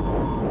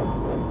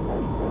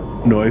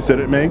noise that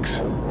it makes,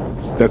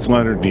 that's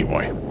Leonard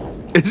Nimoy.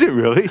 Is it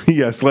really?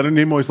 Yes, Leonard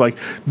Nimoy's like,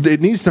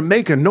 it needs to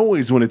make a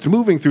noise when it's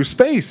moving through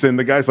space. And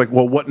the guy's like,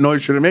 well, what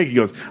noise should it make? He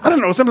goes, I don't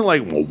know, something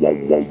like, whoa, whoa,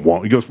 whoa,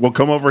 whoa. He goes, well,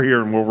 come over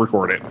here and we'll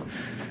record it.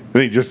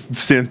 And he just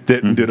synthed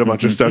it and did a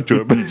bunch of stuff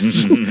to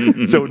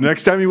it. So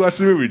next time you watch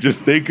the movie,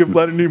 just think of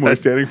Leonard Nimoy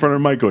standing in front of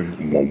a mic going,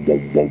 whoa, whoa,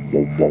 whoa,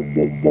 whoa, whoa,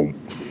 whoa, whoa.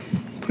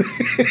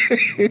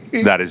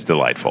 That is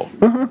delightful.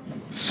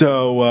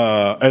 So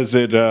as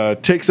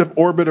it takes up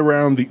orbit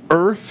around the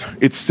Earth,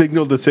 its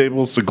signal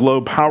disables the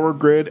globe power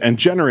grid and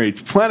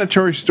generates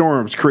planetary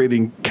storms,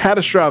 creating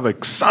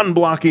catastrophic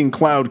sun-blocking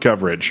cloud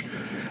coverage.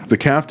 The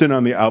captain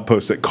on the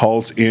outpost that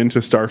calls into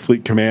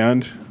Starfleet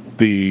Command,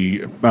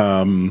 the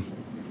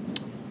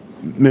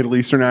Middle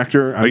Eastern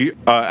actor,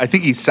 I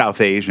think he's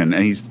South Asian,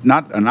 and he's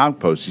not an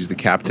outpost. He's the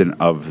captain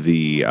of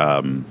the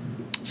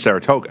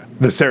Saratoga.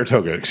 the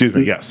Saratoga, excuse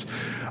me, yes.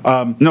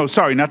 No,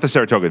 sorry, not the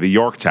Saratoga. The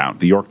Yorktown.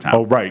 The Yorktown.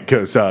 Oh, right,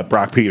 because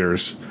Brock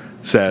Peters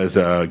says,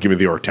 give me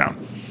the Yorktown.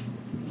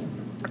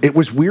 It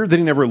was weird that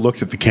he never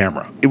looked at the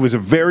camera. It was a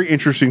very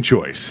interesting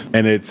choice,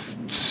 and it's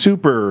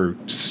super,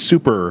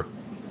 super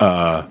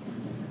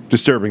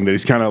disturbing that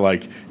he's kind of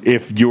like,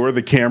 if you're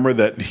the camera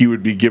that he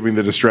would be giving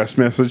the distress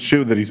message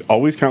to, that he's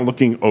always kind of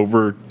looking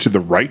over to the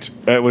right.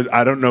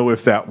 I don't know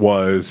if that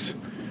was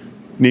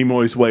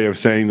Nimoy's way of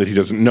saying that he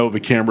doesn't know the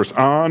camera's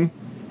on,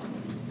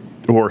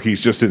 or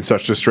he's just in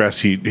such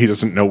distress he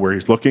doesn't know where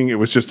he's looking. It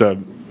was just a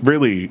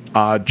really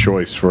odd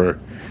choice for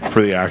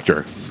the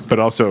actor, but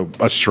also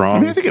a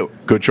strong, I think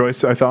good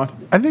choice, I thought.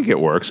 I think it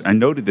works. I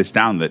noted this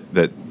down that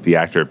the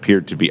actor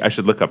appeared to be, I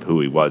should look up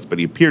who he was, but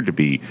he appeared to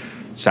be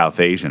South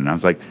Asian. And I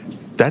was like,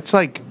 that's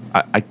like,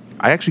 I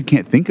actually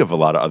can't think of a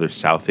lot of other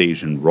South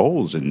Asian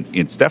roles, and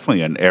it's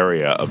definitely an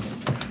area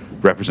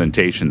of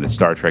representation that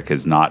Star Trek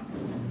has not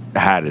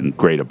had in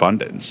great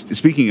abundance.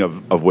 Speaking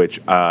of which,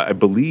 I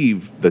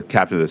believe the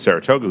captain of the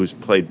Saratoga, who's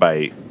played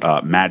by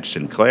Madge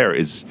Sinclair,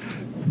 is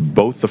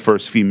both the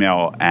first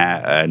female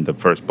and the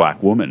first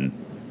black woman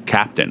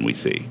captain we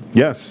see.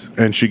 Yes,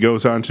 and she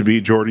goes on to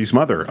be Geordi's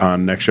mother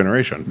on Next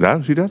Generation.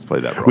 She does play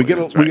that role. We get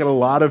That's we right. get a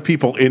lot of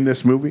people in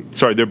this movie.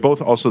 Sorry, they're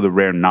both also the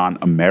rare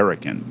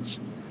non-Americans.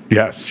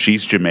 Yes,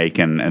 She's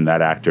Jamaican, and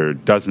that actor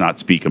does not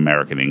speak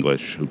American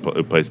English, who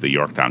plays the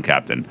Yorktown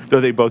captain. Though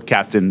they both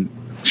captain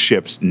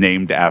ships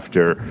named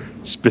after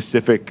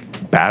specific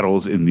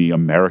battles in the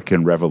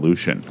American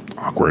Revolution.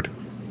 Awkward.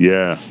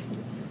 Yeah.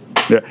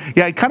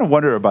 Yeah, I kind of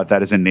wonder about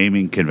that as a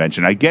naming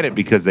convention. I get it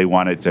because they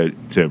wanted to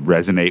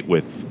resonate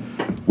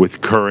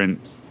with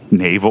current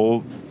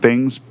naval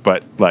things,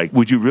 but like,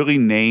 would you really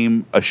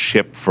name a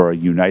ship for a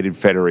United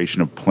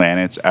Federation of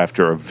Planets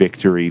after a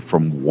victory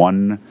from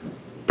one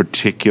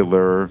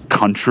particular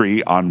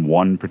country on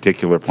one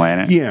particular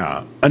planet?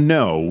 Yeah.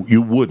 No,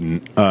 you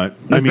wouldn't. I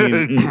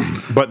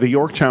mean, but the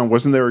Yorktown,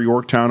 wasn't there a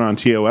Yorktown on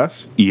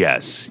TOS?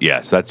 Yes,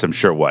 that's I'm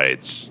sure why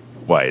it's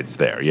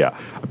there. Yeah,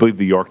 I believe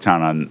the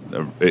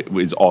Yorktown it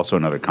is also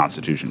another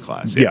Constitution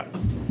class. Yeah.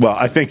 Well,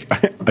 I think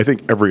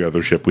every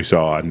other ship we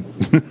saw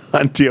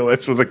on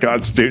TOS was a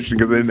Constitution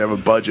because they didn't have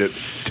a budget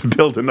to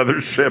build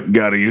another ship.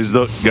 Gotta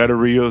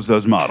reuse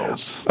those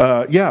models.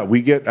 Yeah,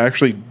 we get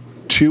actually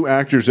 2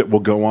 actors that will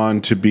go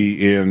on to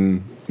be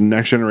in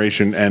Next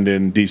Generation and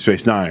in Deep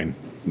Space Nine.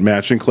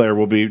 Matt Sinclair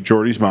will be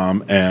Geordi's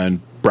mom,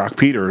 and Brock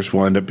Peters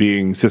will end up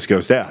being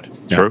Sisko's dad.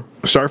 True.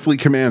 Starfleet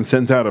Command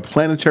sends out a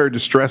planetary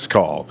distress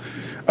call.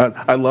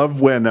 I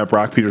love when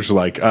Brock Peters is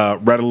like,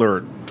 red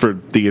alert for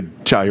the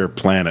entire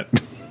planet.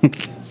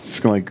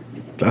 It's like,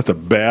 that's a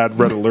bad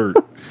red alert.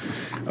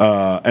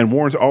 And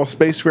warns all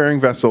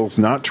spacefaring vessels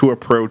not to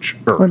approach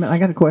Earth. Wait a minute, I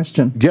got a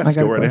question. Yes,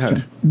 go right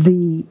ahead.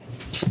 The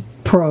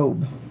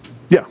probe,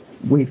 Yeah.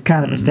 we've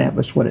kind of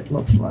established what it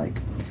looks like.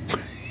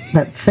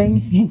 That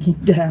thing hanging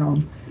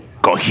down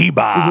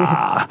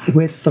Cohiba.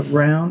 with the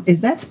round,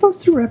 is that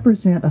supposed to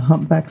represent a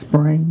humpback's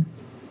brain?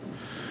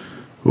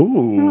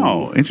 Ooh.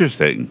 Oh,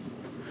 interesting.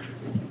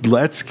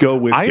 Let's go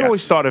with I yes.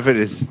 always thought of it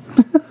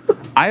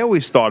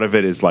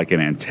as like an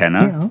antenna.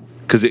 Yeah.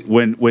 Because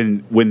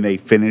when they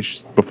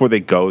finish, before they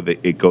go,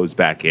 it goes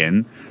back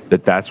in.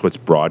 That's what's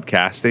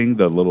broadcasting,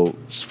 the little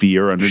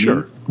sphere underneath.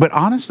 Sure. But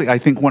honestly, I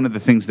think one of the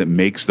things that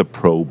makes the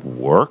probe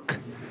work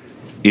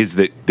is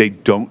that they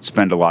don't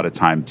spend a lot of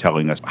time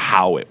telling us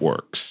how it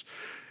works.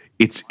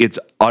 It's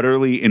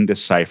utterly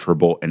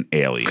indecipherable and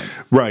alien.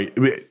 Right.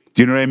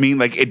 Do you know what I mean?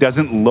 Like, it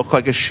doesn't look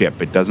like a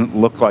ship. It doesn't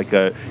even look like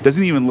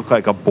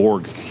a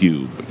Borg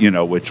cube,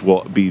 which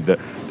will be the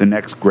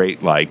next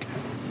great, like,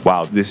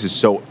 wow, this is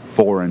so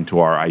foreign to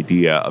our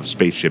idea of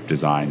spaceship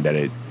design that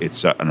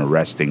it's an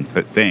arresting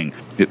thing.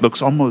 It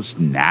looks almost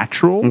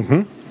natural.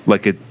 Mm-hmm.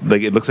 Like it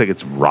looks like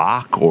it's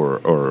rock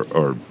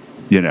or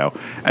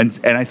and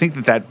I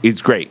think that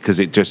is great because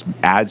it just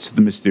adds to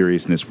the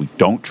mysteriousness. We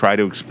don't try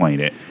to explain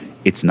it.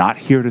 It's not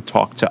here to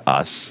talk to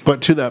us.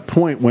 But to that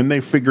point, when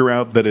they figure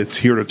out that it's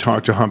here to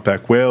talk to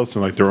humpback whales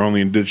and like they're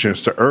only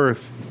indigenous to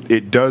Earth,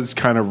 it does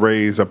kind of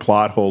raise a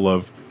plot hole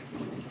of,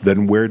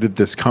 then where did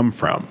this come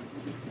from?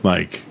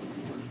 Like,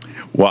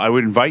 well, I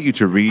would invite you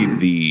to read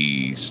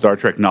the Star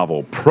Trek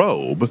novel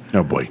Probe.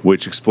 Oh, boy.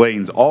 Which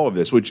explains all of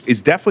this, which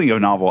is definitely a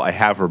novel I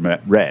have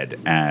read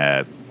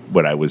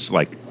when I was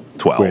like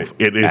 12.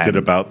 wait, is it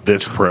about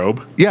this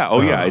probe? Yeah. Oh,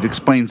 yeah. It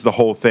explains the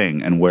whole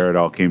thing and where it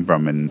all came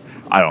from, and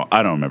I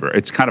don't remember.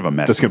 It's kind of a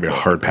mess. That's going to be a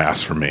hard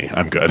pass for me.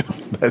 I'm good.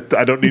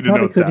 I don't need to know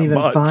Probably that couldn't even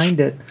much. find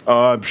it.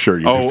 I'm sure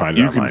you can find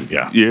it online.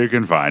 Yeah. You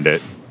can find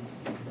it.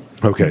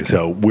 Okay,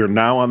 so we're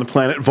now on the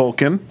planet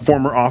Vulcan.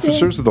 Former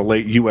officers of the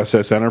late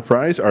USS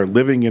Enterprise are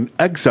living in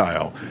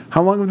exile.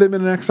 How long have they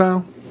been in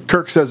exile?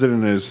 Kirk says it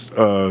in his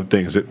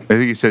thing. Is it I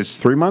think he says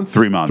 3 months?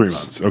 3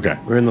 months. 3 months, okay.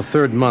 We're in the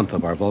 3rd month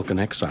of our Vulcan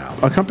exile.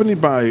 Accompanied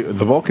by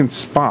the Vulcan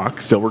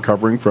Spock, still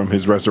recovering from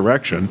his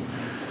resurrection.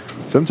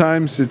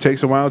 Sometimes it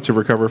takes a while to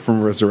recover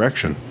from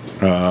resurrection.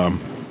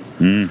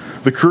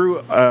 The crew,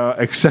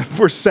 except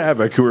for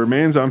Saavik, who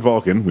remains on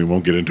Vulcan. We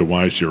won't get into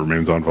why she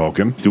remains on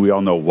Vulcan. Do we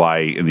all know why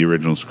in the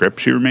original script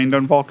she remained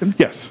on Vulcan?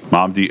 Yes.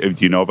 Mom, do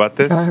you know about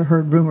this? I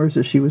heard rumors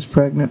that she was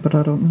pregnant, but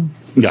I don't know.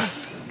 Yeah.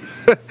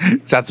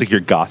 It sounds like you're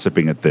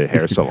gossiping at the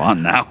hair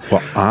salon now.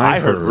 Well, I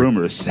heard heard-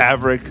 rumors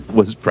Saavik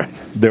was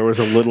pregnant. There was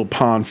a little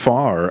Pon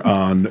farr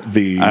on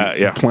the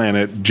Yeah.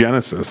 planet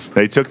Genesis.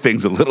 They took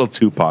things a little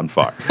too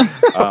far.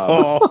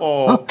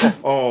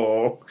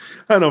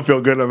 I don't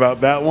feel good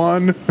about that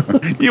one.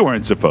 You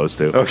weren't supposed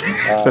to. Okay,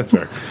 that's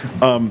fair.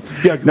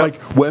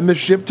 Like when the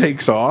ship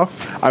takes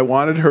off, I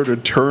wanted her to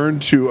turn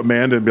to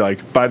Amanda and be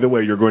like, by the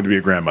way, you're going to be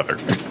a grandmother.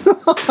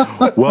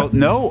 Well,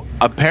 no.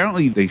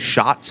 Apparently, they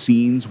shot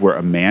scenes where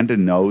Amanda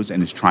knows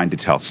and is trying to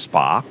tell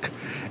Spock,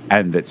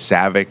 and that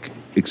Saavik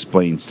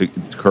explains to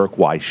Kirk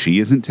why she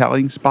isn't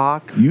telling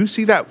Spock. You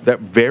see that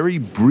very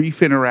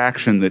brief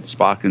interaction that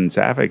Spock and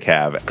Saavik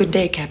have. Good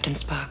day, Captain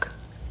Spock.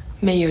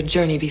 May your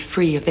journey be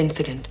free of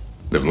incident.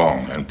 Live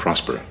long and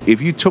prosper.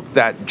 If you took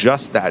that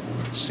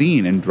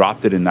scene and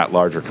dropped it in that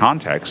larger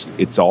context,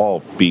 it's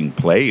all being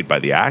played by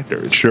the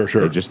actors. Sure.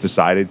 They just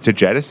decided to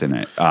jettison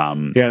it.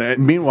 And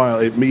meanwhile,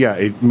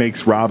 it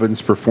makes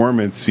Robin's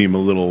performance seem a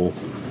little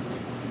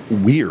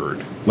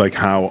weird, like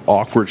how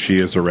awkward she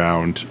is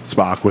around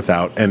Spock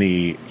without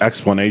any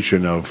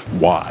explanation of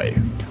why.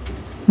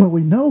 Well,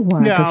 we know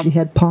why, because Yeah. she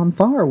had Pon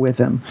farr with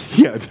him.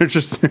 Yeah, they're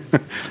just,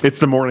 it's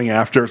the morning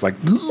after. It's like,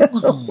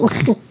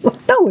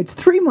 No, it's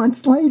 3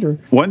 months later.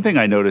 One thing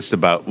I noticed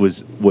about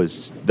was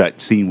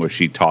that scene where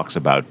she talks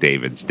about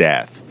David's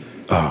death.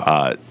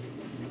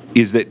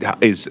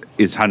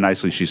 is how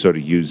nicely she sort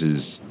of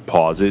uses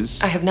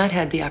pauses. I have not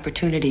had the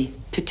opportunity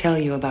to tell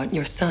you about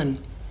your son.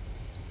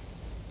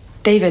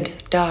 David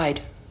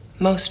died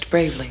most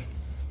bravely.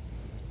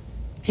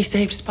 He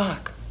saved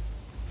Spock.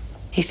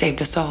 He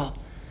saved us all.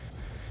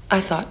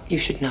 I thought you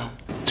should know.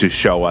 To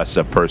show us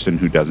a person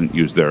who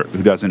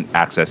doesn't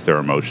access their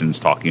emotions,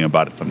 talking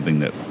about something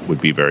that would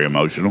be very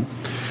emotional.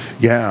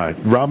 Yeah,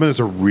 Robin does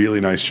a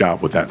really nice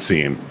job with that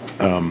scene.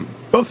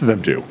 Both of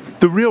them do.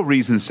 The real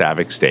reason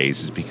Saavik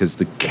stays is because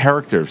the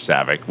character of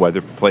Saavik,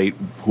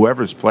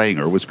 whoever's playing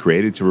her, was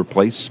created to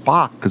replace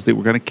Spock because they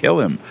were going to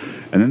kill him,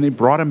 and then they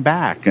brought him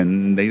back,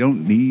 and they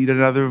don't need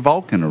another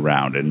Vulcan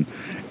around,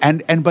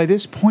 and by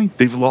this point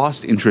they've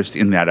lost interest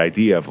in that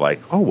idea of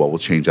like, oh well, we'll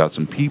change out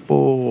some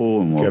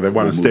people. And they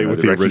want to stay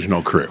with the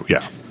original crew.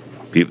 Yeah,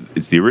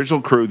 it's the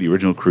original crew. The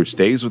original crew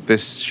stays with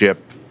this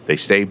ship. They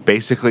stay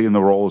basically in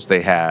the roles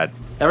they had.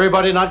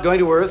 Everybody not going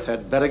to Earth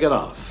had better get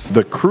off.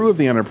 The crew of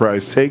the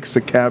Enterprise takes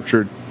the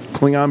captured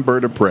Klingon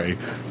bird of prey,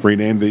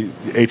 renamed the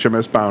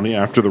HMS Bounty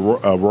after the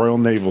Royal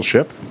Naval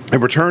ship,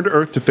 and return to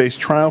Earth to face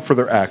trial for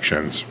their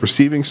actions.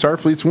 Receiving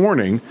Starfleet's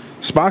warning,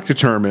 Spock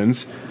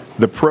determines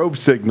the probe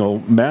signal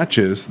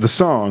matches the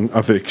song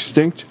of an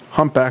extinct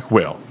humpback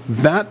whale.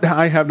 That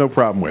I have no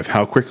problem with,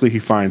 how quickly he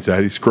finds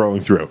that. He's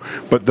scrolling through.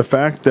 But the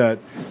fact that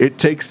it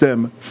takes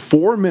them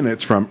 4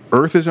 minutes from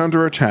Earth is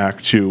under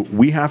attack to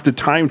we have to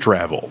time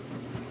travel.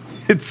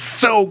 It's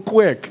so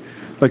quick.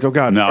 Like, oh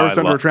God, Earth's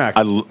under attack.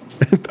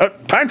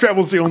 Time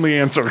travel's the only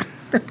answer.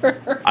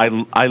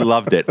 I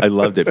loved it. I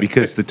loved it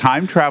because the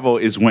time travel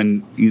is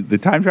when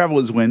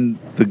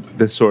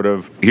the sort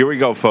of, here we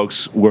go,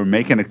 folks. We're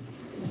making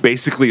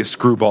basically a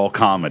screwball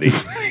comedy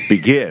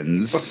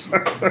begins,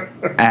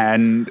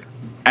 and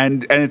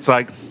it's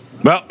like,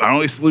 well, our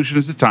only solution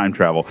is the time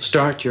travel.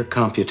 Start your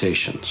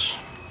computations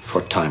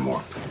for time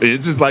warp.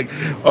 It's just like,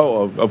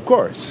 oh, of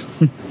course.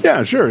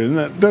 Yeah, sure. And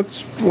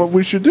that's what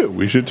we should do.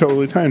 We should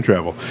totally time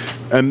travel.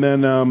 And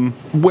then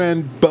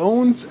when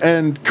Bones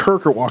and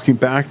Kirk are walking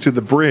back to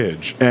the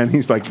bridge, and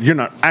he's like, you're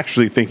not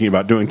actually thinking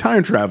about doing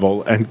time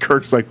travel. And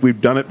Kirk's like,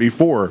 we've done it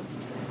before.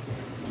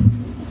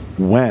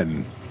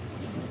 When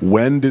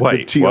did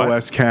the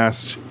TOS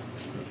cast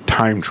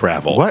time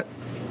travel? What?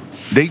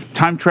 They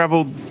time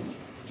traveled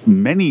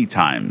many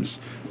times.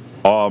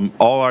 All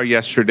our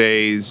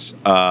yesterdays.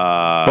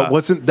 But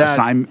wasn't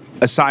that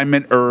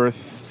Assignment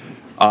Earth?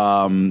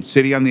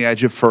 City on the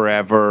Edge of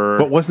Forever.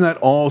 But wasn't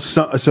that all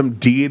some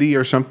deity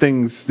or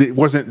something? It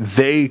wasn't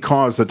they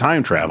caused the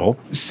time travel.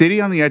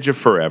 City on the Edge of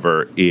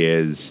Forever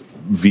is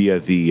via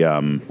the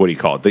what do you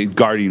call it? The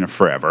Guardian of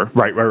Forever.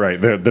 Right.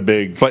 The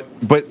big. But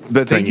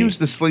they use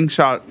the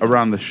slingshot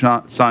around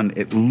the sun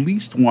at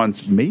least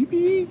once,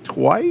 maybe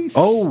twice.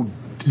 Oh,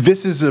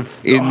 this is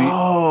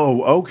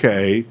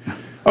okay.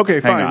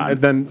 Okay, fine.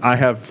 And then I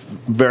have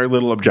very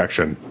little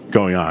objection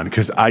going on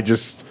because I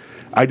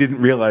didn't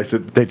realize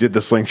that they did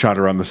the slingshot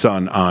around the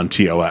sun on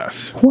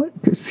TOS. What?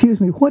 Excuse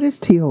me. What is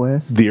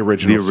TOS? The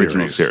original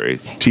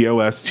series.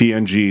 TOS,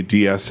 TNG,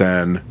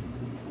 DSN,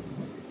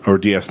 or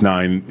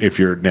DS9 if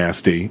you're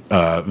nasty.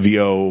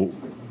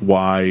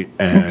 VOY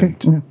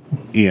and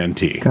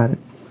ENT. Got it.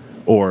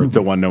 Or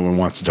the one no one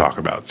wants to talk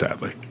about,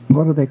 sadly.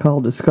 What are they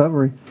called?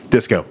 Discovery.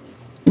 Disco.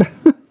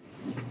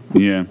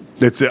 Yeah.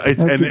 It's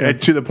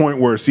and to the point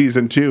where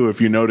season 2,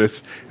 if you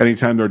notice,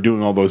 anytime they're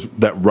doing all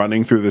that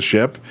running through the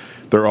ship,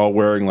 they're all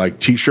wearing like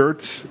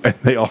T-shirts and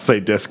they all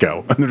say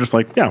disco, and they're just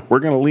like, yeah, we're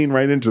going to lean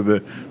right into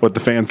what the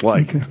fans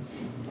like.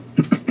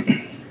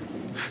 Okay.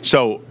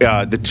 So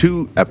the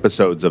 2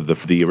 episodes of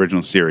the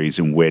original series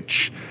in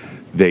which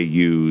they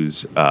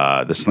use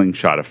the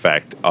slingshot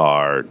effect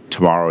are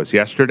Tomorrow is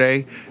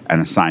Yesterday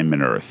and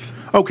Assignment Earth.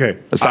 Okay.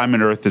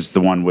 Assignment Earth is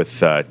the one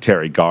with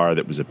Terry Garr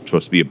that was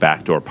supposed to be a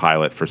backdoor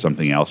pilot for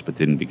something else but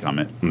didn't become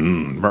it.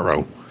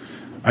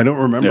 I don't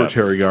remember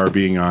Terry Garr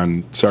being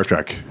on Star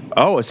Trek.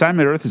 Oh,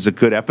 Assignment Earth is a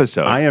good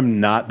episode. I am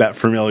not that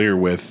familiar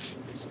with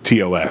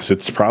TOS.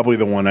 It's probably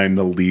the one I'm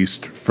the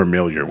least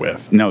familiar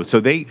with. No,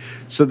 so the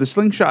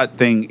slingshot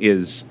thing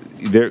is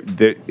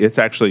it's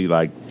actually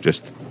like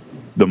just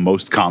the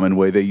most common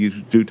way they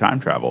do time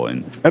travel.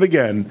 And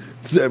again,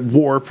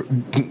 warp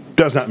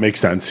does not make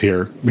sense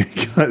here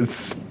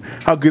because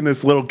how can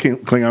this little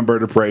Klingon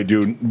bird of prey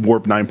do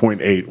warp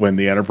 9.8 when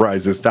the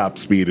Enterprise's top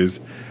speed is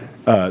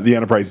the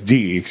Enterprise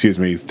D,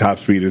 top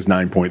speed is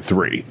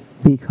 9.3?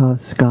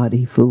 Because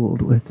Scotty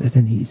fooled with it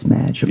and he's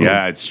magical.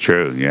 Yeah, it's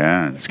true.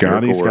 Yeah.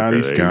 Scotty.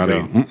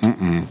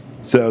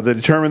 So they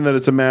determine that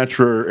it's a match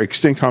for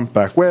extinct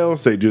humpback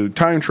whales. They do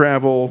time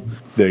travel.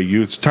 They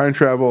use time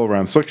travel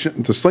around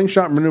the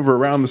slingshot maneuver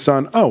around the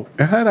sun. Oh,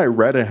 had I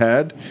read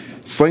ahead,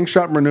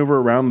 slingshot maneuver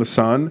around the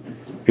sun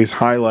is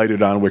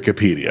highlighted on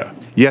Wikipedia.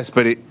 Yes,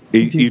 but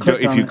if you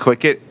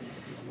click it,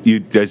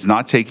 it does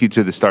not take you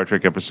to the Star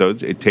Trek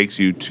episodes. It takes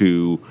you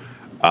to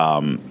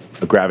a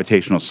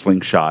gravitational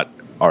slingshot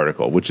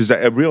article, which is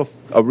a real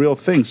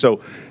thing.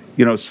 So,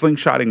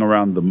 slingshotting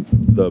around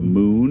the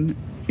moon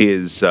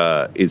was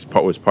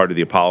part of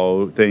the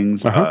Apollo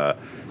things.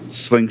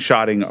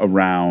 slingshotting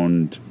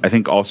around, I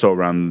think also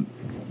around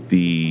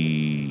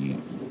the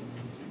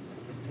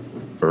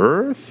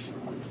Earth?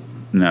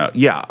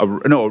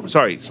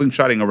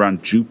 Slingshotting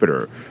around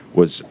Jupiter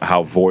was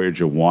how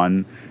Voyager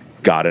 1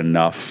 got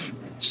enough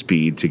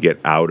speed to get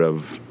out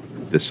of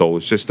the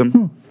solar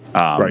system.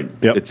 Right.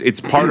 Yep.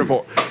 It's part of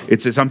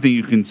it's something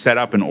you can set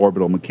up in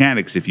orbital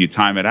mechanics if you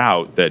time it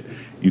out, that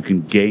you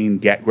can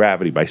get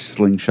gravity by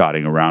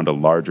slingshotting around a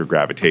larger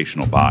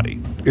gravitational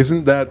body.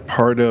 Isn't that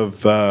part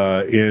of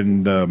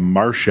in The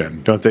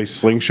Martian? Don't they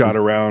slingshot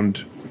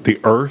around the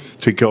Earth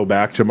to go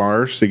back to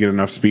Mars to get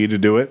enough speed to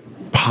do it?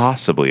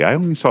 Possibly. I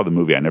only saw the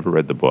movie. I never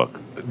read the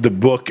book. The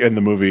book and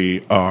the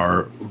movie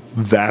are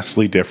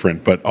vastly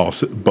different, but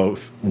also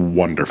both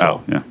wonderful.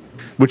 Oh, yeah.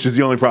 Which is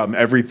the only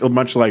problem.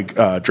 Much like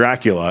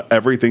Dracula,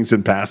 everything's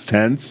in past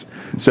tense,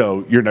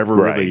 so you're never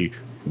really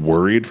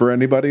worried for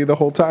anybody the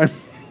whole time.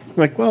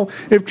 Like, well,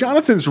 if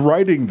Jonathan's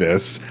writing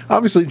this,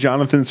 obviously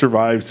Jonathan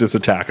survives this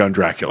attack on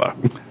Dracula.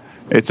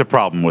 It's a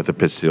problem with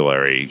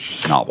epistolary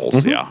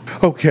novels, yeah.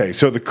 Okay,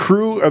 so the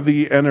crew of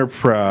the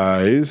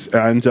Enterprise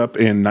ends up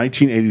in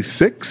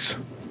 1986.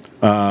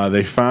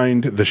 They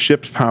find the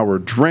ship's power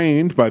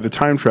drained by the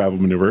time travel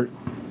maneuver.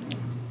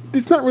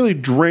 It's not really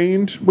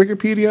drained,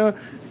 Wikipedia.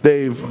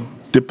 They've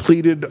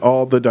depleted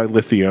all the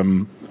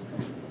dilithium,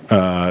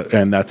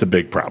 and that's a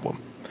big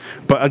problem.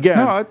 But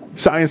again,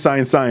 science.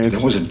 There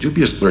was a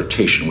dubious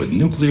flirtation with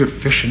nuclear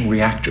fission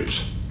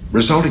reactors,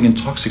 resulting in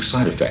toxic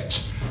side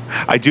effects.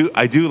 I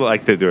do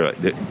like that there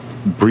the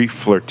brief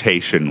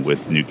flirtation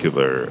with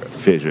nuclear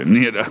fission.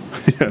 You know.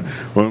 Yeah.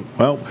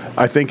 Well,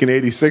 I think in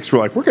 '86 we're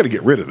like, we're going to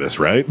get rid of this,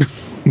 right?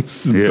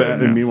 This is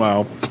bad. And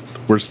meanwhile,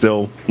 we're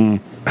still.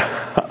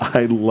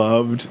 I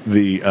loved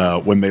the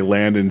when they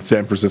land in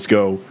San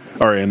Francisco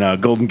or in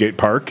Golden Gate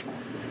Park.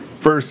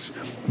 First,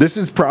 this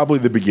is probably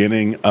the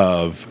beginning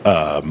of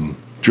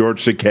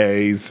George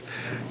Takei's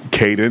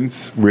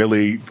cadence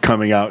really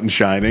coming out and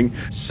shining.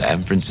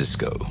 San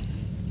Francisco.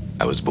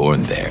 I was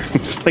born there.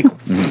 It's like,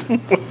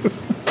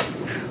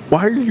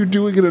 why are you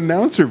doing an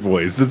announcer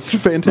voice? It's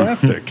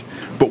fantastic.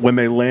 But when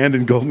they land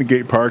in Golden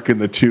Gate Park and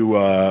the two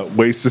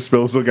waste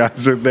disposal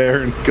guys are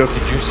there, and he goes,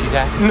 "Did you see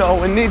that?"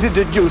 No, and neither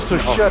did you, so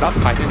shut up.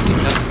 I didn't see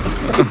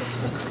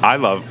that. I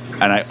love,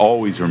 and I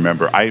always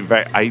remember,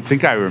 I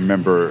think I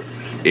remember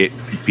it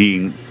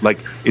being, like,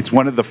 it's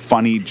one of the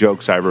funny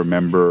jokes I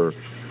remember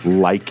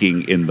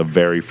liking in the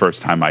very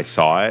first time I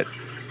saw it.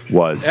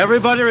 Was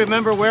everybody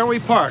remember where we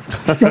parked?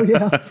 Oh,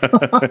 yeah.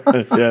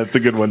 Yeah, it's a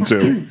good one,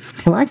 too.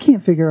 Well, I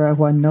can't figure out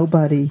why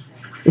nobody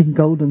in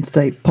Golden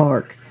State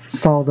Park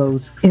saw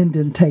those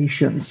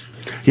indentations.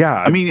 Yeah,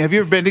 I mean, have you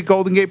ever been to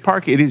Golden Gate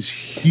Park? It is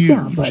huge.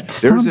 Yeah, but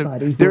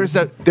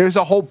there's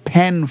a whole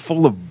pen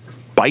full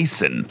of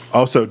bison.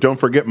 Also, don't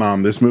forget,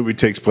 Mom, this movie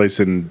takes place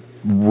in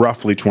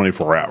roughly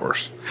 24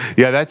 hours.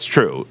 Yeah, that's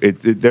true.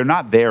 They're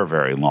not there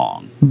very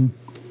long.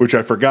 Which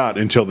I forgot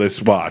until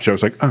this watch. I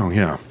was like, oh,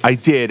 yeah. I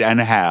did and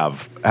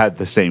have had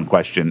the same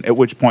question, at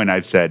which point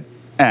I've said,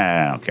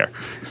 I don't care.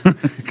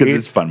 Because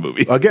it's a fun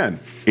movie. Again,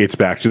 it's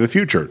Back to the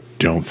Future.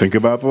 Don't think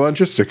about the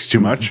logistics too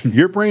much.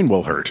 Your brain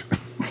will hurt.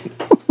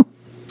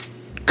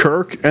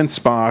 Kirk and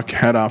Spock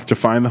head off to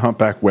find the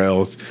humpback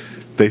whales.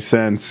 They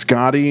send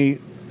Scotty,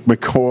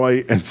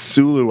 McCoy, and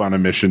Sulu on a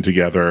mission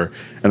together.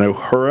 And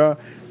Uhura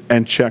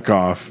and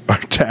Chekhov are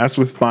tasked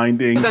with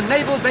finding the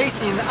naval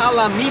base in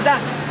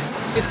Alameda.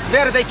 It's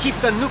where they keep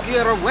the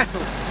nuclear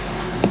vessels.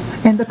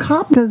 And the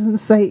cop doesn't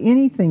say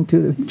anything to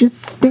them. He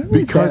just stares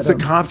because at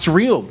the cop's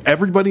real.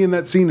 Everybody in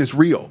that scene is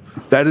real.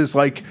 That is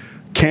like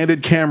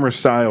candid camera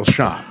style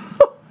shot.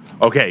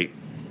 Okay,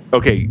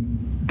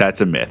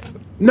 that's a myth.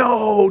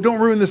 No,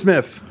 don't ruin this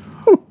myth.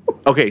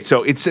 Okay,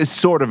 so it's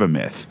sort of a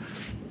myth.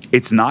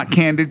 It's not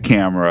candid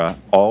camera.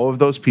 All of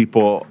those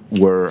people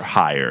were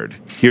hired.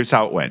 Here's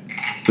how it went.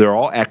 They're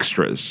all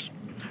extras.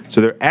 So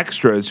they're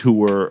extras who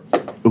were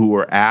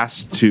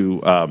asked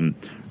to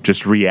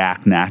just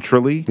react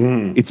naturally.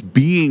 It's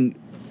being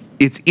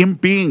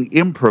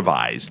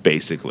improvised,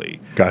 basically.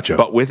 Gotcha.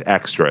 But with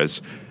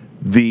extras.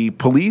 The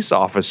police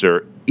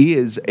officer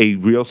is a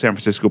real San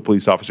Francisco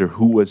police officer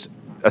who was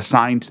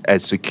assigned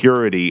as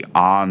security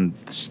on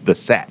the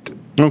set.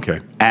 Okay.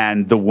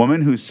 And the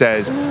woman who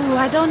says, "Ooh,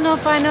 I don't know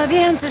if I know the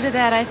answer to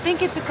that. I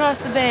think it's across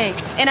the bay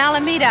in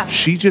Alameda."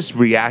 She just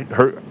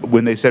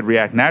when they said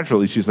react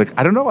naturally, she's like,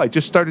 I don't know, I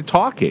just started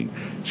talking.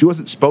 She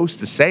wasn't supposed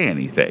to say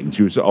anything.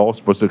 She was all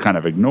supposed to kind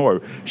of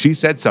ignore. She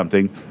said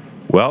something.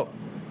 Well,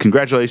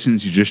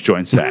 congratulations, you just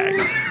joined SAG.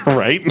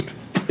 Right?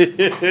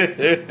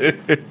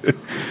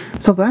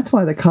 So that's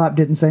why the cop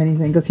didn't say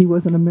anything, because he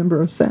wasn't a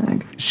member of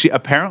SAG.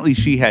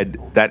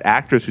 That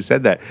actress who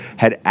said that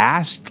had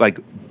asked,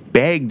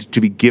 begged to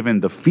be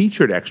given the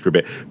featured extra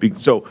bit.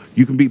 So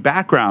you can be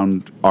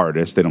background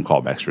artists. They don't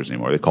call them extras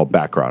anymore. They call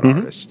background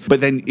artists.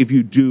 But then if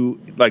you do,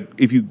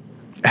 if you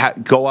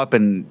go up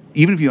and,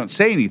 even if you don't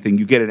say anything,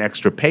 you get an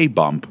extra pay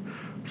bump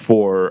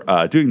for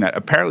doing that.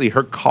 Apparently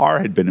her car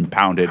had been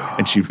impounded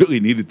and she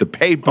really needed the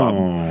pay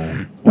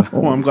bump.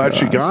 Well, I'm glad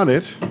she got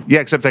it.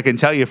 Yeah, except I can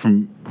tell you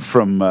from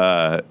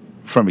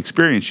from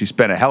experience, she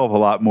spent a hell of a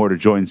lot more to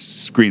join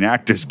Screen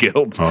Actors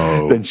Guild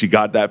than she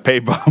got that pay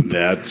bump.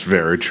 That's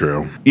very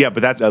true. Yeah,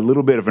 but that's a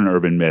little bit of an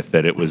urban myth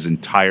that it was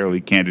entirely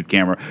candid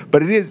camera.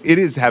 But it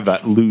is have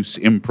that loose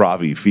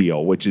improv-y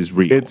feel, which is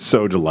real. It's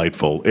so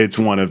delightful. It's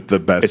one of the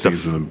best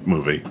scenes in the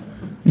movie.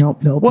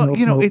 Nope. Well,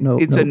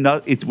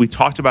 we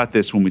talked about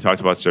this when we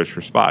talked about Search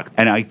for Spock,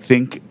 and I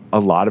think a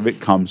lot of it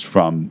comes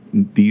from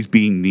these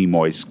being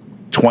Nimoy's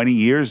 20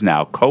 years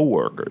now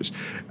co-workers,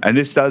 and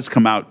this does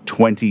come out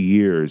 20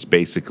 years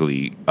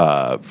basically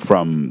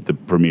from the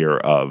premiere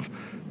of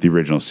the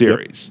original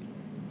series,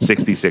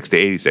 66 to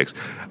 86.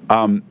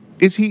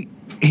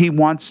 He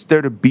wants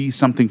there to be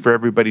something for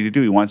everybody to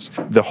do. He wants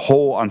the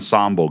whole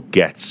ensemble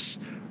gets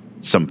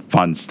some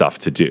fun stuff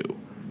to do.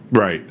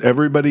 Right.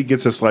 Everybody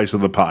gets a slice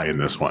of the pie in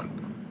this one.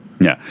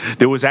 Yeah.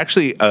 There was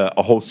actually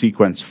a whole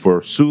sequence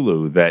for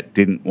Sulu that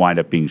didn't wind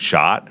up being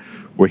shot,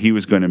 where he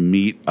was going to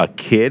meet a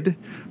kid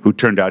who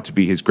turned out to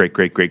be his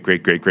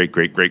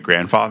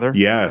great-great-great-great-great-great-great-great-grandfather.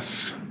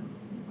 Yes.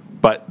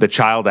 But the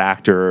child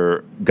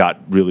actor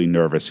got really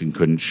nervous and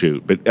couldn't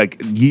shoot. But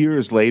like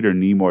years later,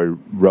 Nimoy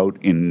wrote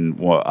in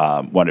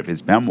one of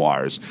his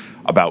memoirs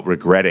about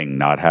regretting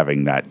not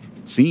having that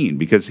scene,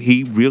 because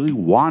he really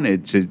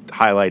wanted to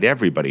highlight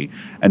everybody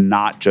and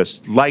not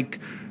just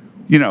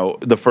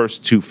the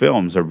first two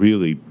films are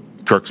really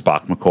Kirk,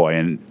 Spock,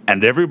 McCoy,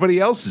 and everybody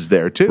else is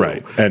there too.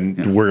 Right.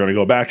 And we're going to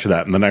go back to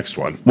that in the next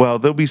one. Well,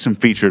 there'll be some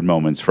featured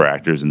moments for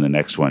actors in the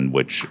next one,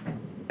 which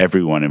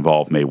everyone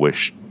involved may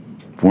wish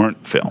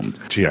weren't filmed.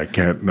 Gee, I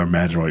can't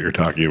imagine what you're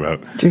talking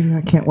about. Gee,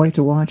 I can't wait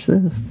to watch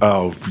this.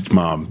 Oh,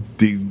 Mom,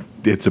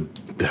 it's a...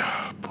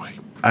 boy.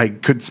 I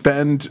could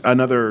spend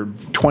another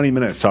 20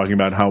 minutes talking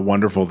about how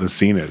wonderful this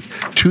scene is,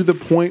 to the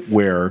point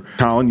where,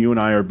 Colin, you and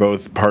I are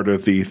both part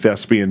of the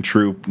Thespian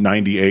Troupe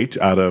 98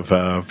 out of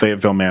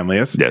Fayetteville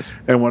Manlius. Yes.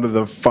 And one of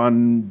the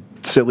fun,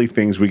 silly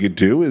things we could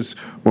do is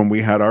when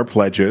we had our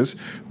pledges,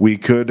 we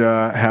could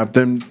have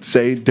them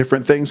say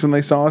different things when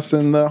they saw us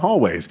in the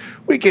hallways.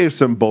 We gave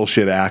some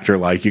bullshit actor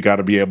like, you got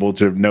to be able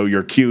to know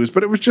your cues,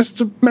 but it was just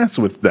to mess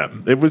with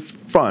them. It was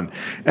fun.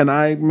 And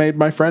I made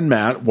my friend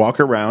Matt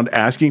walk around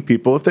asking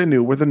people if they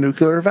knew where the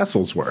nuclear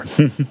vessels were.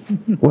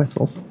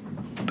 Whistles.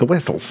 The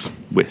whistles.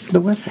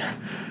 The whistles.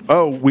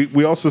 Oh,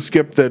 we also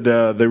skipped that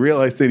they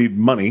realized they need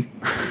money.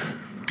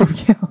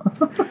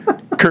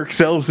 Kirk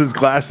sells his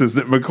glasses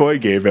that McCoy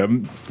gave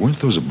him. Weren't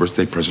those a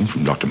birthday present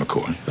from Dr.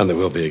 McCoy? And they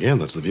will be again.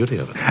 That's the beauty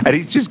of it. And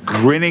he's just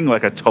grinning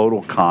like a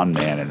total con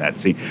man in that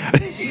scene.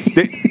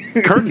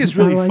 Kirk is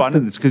really fun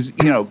in this because,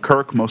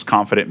 Kirk, most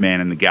confident man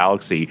in the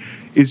galaxy,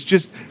 is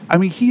just,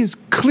 he is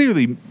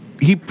clearly...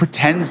 He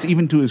pretends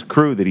even to his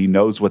crew that he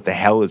knows what the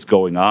hell is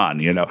going on.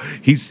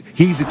 He's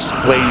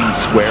explaining,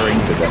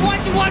 swearing to them.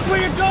 Why'd you watch where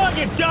you're going,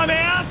 you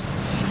dumbass?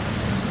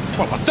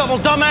 Well, a double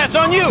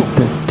dumbass on you.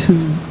 There's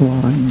two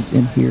lines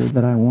in here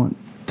that I want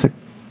to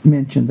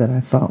mention that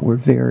I thought were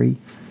very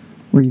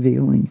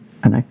revealing,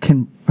 and I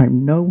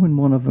know when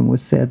one of them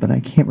was said, but I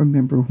can't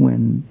remember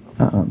when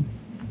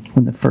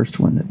the first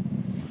one that.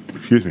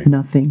 Excuse me.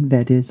 Nothing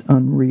that is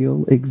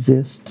unreal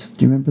exists.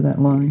 Do you remember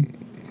that line?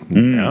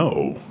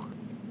 No.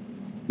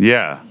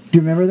 Yeah. Do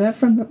you remember that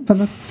from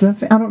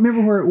the I don't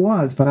remember where it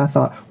was, but I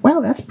thought,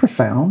 wow, that's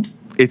profound.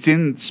 It's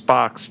in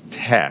Spock's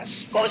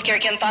test. What was Gary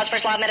Kim Thaw's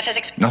first law of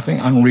metaphysics? Nothing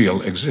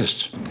unreal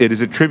exists. It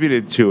is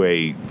attributed to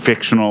a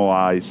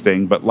fictionalized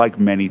thing, but like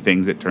many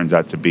things, it turns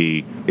out to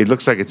be. It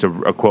looks like it's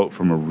a quote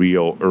from a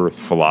real Earth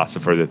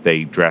philosopher that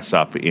they dress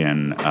up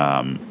in.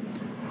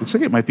 Looks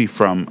like it might be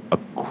from A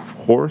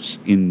Course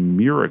in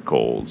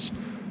Miracles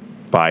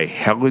by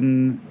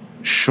Helen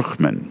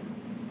Schuchman.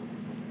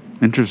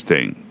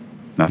 Interesting.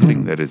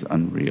 Nothing that is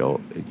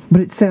unreal.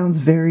 But it sounds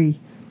very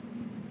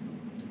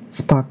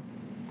Spockish?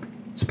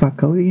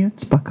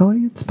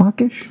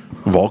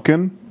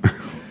 Vulcan?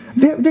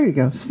 There you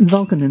go.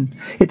 Vulcan. And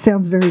it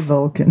sounds very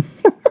Vulcan.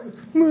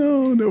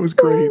 No, that was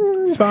great.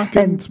 Spock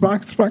in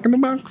the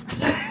box.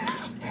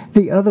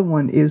 The other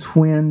one is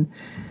when,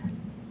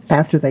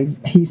 after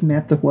he's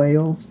met the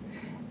whales,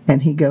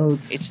 and he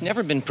goes... It's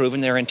never been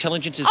proven their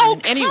intelligence is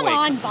in any way... come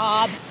on,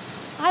 Bob.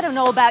 I don't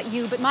know about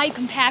you, but my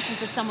compassion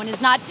for someone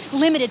is not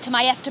limited to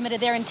my estimate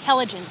of their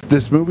intelligence.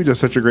 This movie does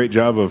such a great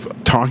job of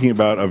talking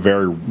about a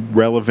very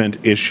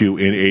relevant issue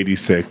in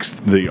 86,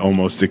 the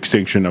almost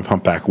extinction of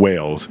humpback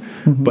whales,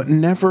 but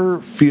never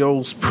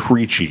feels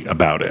preachy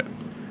about it.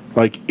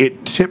 Like,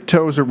 it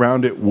tiptoes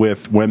around it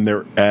with when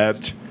they're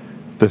at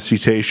the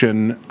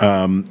Cetacean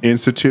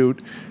Institute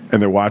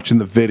and they're watching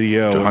the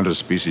video. To hunt a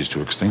species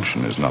to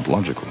extinction is not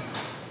logical.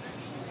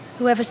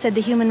 Whoever said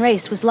the human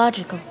race was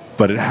logical?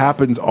 But it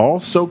happens all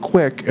so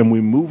quick and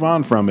we move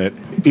on from it.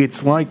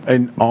 It's like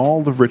in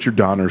all the Richard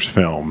Donner's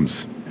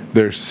films,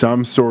 there's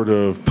some sort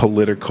of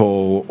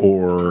political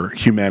or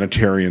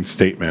humanitarian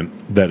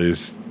statement that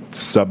is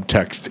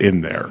subtext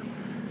in there.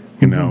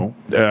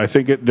 I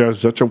think it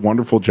does such a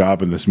wonderful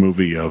job in this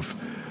movie of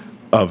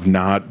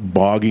not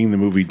bogging the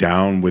movie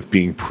down with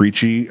being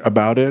preachy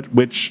about it,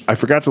 which I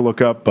forgot to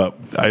look up, but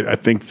I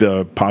think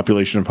the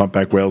population of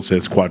humpback whales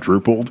has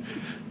quadrupled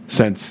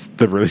since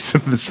the release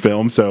of this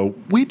film. So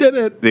we did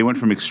it. They went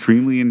from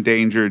extremely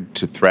endangered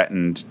to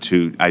threatened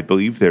to, I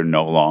believe they're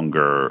no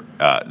longer,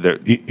 they're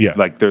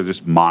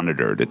just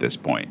monitored at this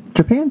point.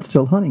 Japan's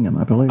still hunting them,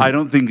 I believe. I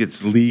don't think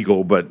it's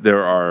legal, but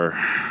there are,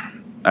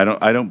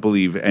 I don't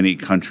believe any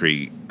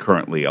country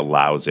currently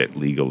allows it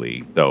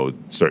legally, though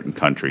certain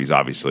countries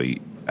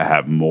obviously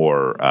have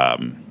more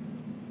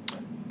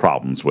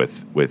problems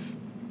with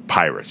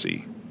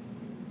piracy.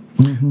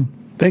 Mm-hmm.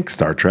 Thanks,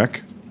 Star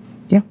Trek.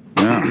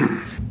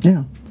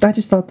 Yeah. I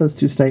just thought those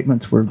two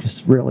statements were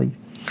just really,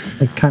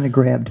 they kind of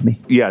grabbed me.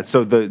 Yeah,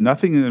 so the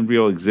Nothing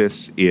Unreal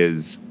Exists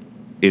is,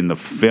 in the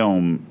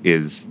film,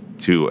 is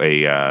to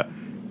a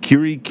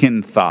Kiri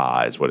Kin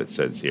Tha is what it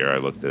says here. I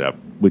looked it up,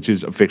 which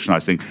is a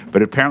fictionalized thing.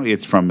 But apparently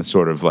it's from a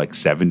sort of like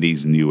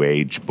 70s New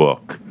Age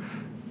book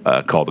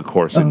called A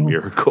Course in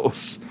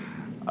Miracles.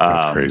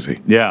 That's crazy.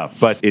 Yeah,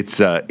 but it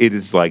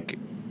is like,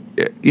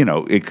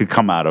 it could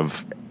come out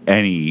of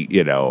any,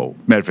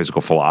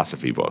 metaphysical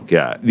philosophy book.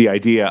 Yeah. The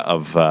idea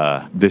of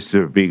this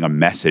being a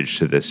message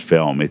to this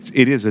film, it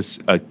is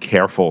a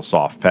careful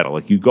soft pedal.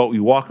 Like you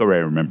walk away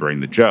remembering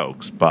the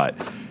jokes, but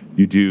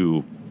you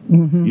do,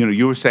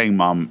 you were saying,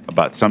 Mom,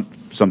 about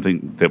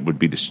something that would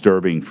be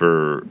disturbing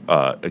for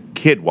a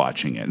kid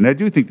watching it. And I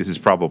do think this is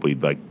probably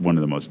like one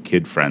of the most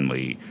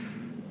kid-friendly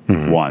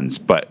ones,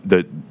 but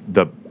the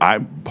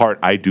part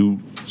I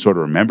do sort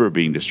of remember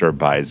being disturbed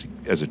by as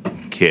a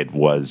kid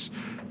was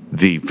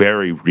the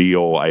very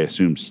real, I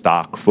assume,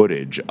 stock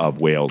footage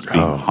of whales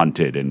being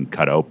hunted and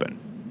cut open.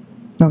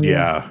 Oh,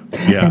 yeah.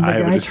 And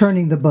the guy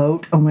turning the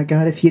boat, oh my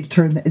God, if he'd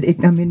turned that, it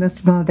must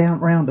have gone down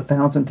around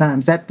 1,000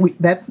 times. That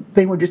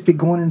thing would just be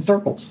going in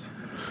circles.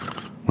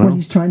 When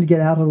he's trying to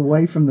get out of the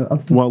way from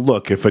the... Well,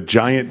 look, if a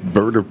giant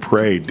bird of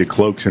prey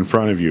decloaks in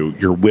front of you,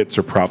 your wits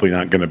are probably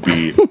not going to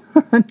be...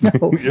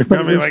 No, You're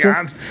going to be like,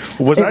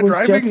 was I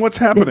driving? What's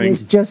happening? It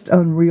was just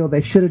unreal.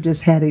 They should have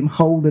just had him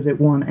hold it at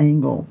one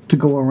angle to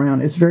go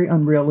around. It's very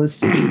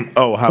unrealistic.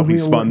 How he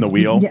spun the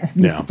wheel? Yeah,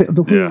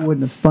 the wheel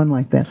wouldn't have spun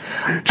like that.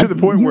 To the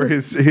point where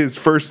his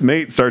first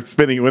mate starts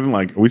spinning it with him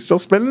like, are we still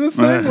spinning this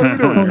thing? What are we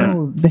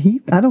doing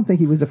here? I don't think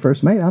he was the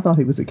first mate. I thought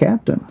he was the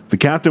captain. The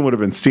captain would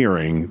have been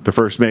steering. The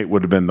first mate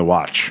would have been the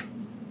watch.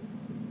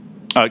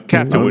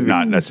 Captain would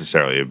not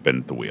necessarily have been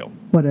at the wheel.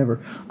 Whatever.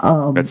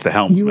 That's the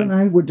helmsman. You and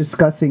I were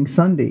discussing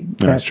Sunday.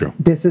 That's true.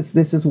 This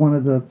is one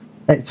of the,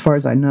 as far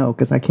as I know,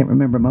 because I can't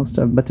remember most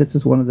of them, but this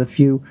is one of the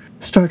few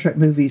Star Trek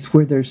movies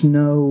where there's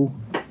no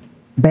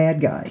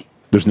bad guy.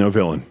 There's no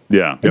villain.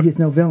 Yeah. There's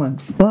no villain,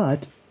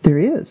 but there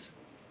is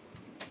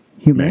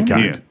humanity.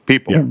 Mankind.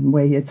 People. And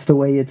it's the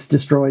way it's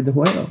destroyed the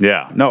whales.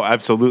 Yeah. No,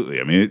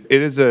 absolutely. I mean,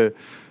 it is a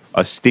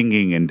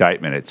stinging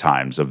indictment at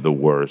times of the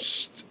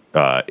worst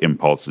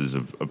impulses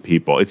of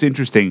people. It's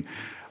interesting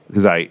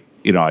because I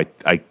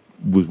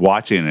was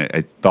watching it.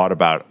 I thought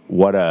about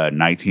what a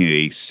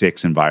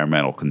 1986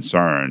 environmental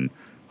concern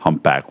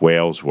humpback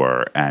whales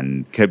were,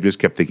 and kept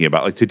thinking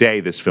about, like,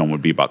 today this film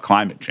would be about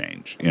climate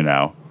change,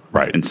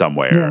 right, in some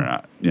way or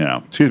not,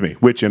 Excuse me.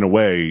 Which in a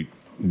way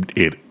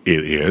it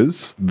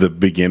is. The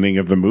beginning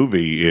of the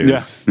movie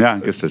is yeah, I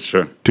guess that's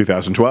true.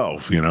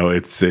 2012.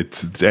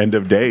 It's end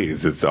of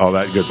days. It's all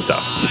that good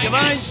stuff. You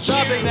mind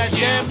stopping that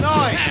damn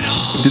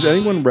noise? Did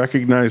anyone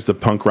recognize the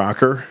punk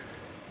rocker?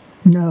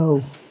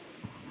 No.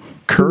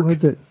 Kirk Who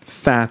was it?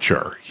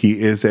 Thatcher. He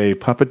is a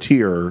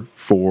puppeteer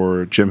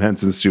for Jim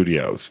Henson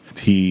Studios.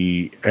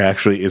 He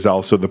actually is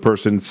also the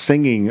person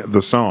singing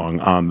the song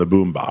on the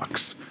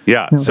boombox.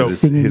 Yeah, No, so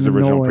his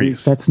original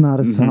piece. That's not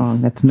a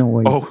song. That's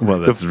noise. Oh, well,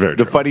 that's very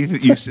true.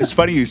 It's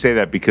funny you say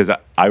that because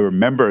I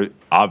remember,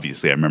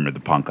 obviously, I remember the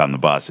punk on the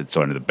bus. It's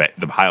one of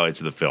the highlights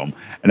of the film,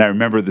 and I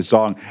remember the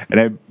song, and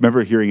I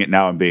remember hearing it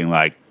now and being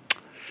like,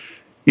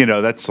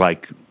 that's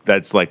like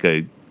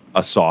a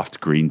soft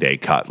Green Day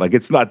cut. Like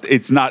it's not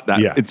it's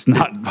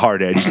not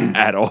hard edged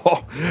at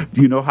all.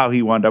 Do you know how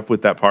he wound up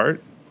with that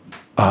part?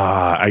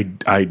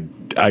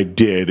 I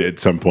did at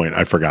some point.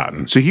 I've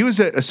forgotten. So he was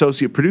an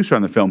associate producer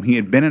on the film. He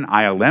had been an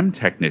ILM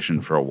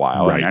technician for a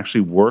while and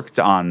actually worked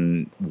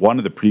on one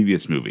of the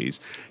previous movies.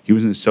 He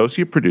was an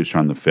associate producer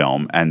on the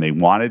film, and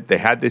they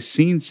had this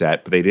scene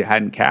set, but they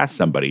hadn't cast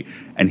somebody.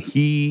 And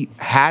he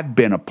had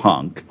been a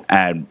punk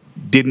and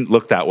didn't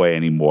look that way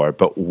anymore,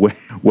 but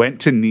went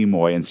to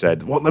Nimoy and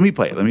said, "Well, let me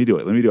play it. Let me do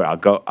it. I'll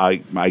go.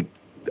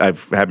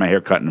 I've had my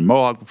hair cut in a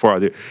mohawk before. I'll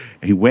do it."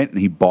 And he went and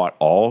he bought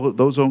all of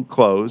those own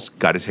clothes,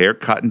 got his hair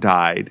cut and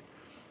dyed,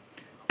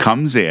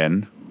 comes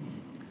in.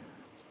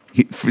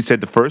 He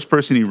said the first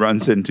person he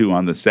runs into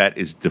on the set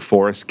is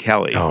DeForest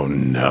Kelley. Oh,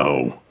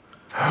 no.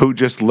 Who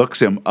just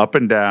looks him up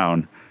and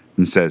down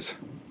and says,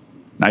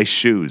 "Nice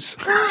shoes."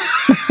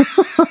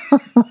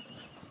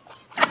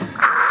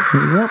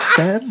 Yep,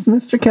 that's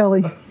Mr.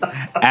 Kelley.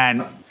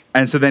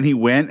 And so then he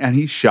went and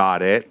he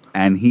shot it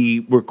and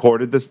he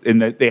recorded this. And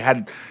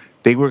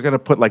they were going to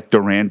put like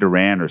Duran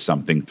Duran or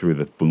something through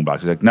the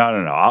boombox. He's like,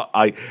 no.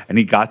 And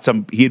he got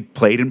he had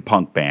played in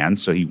punk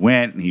bands. So he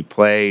went and he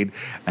played,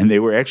 and they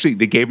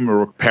gave him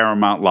a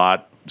Paramount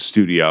lot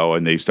studio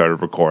and they started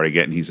recording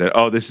it, and he said,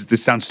 "Oh, this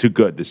sounds too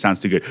good. This sounds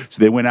too good." So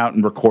they went out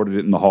and recorded it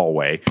in the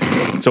hallway,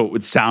 so it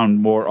would sound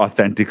more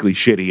authentically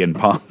shitty and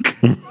punk.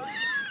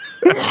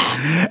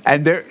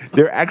 And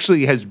there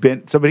actually has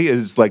been somebody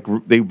is like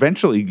they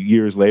eventually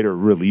years later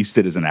released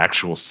it as an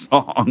actual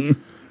song.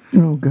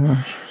 Oh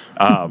gosh,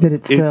 did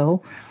it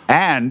sell?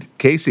 And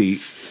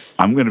Casey,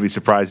 I'm going to be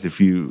surprised if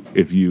you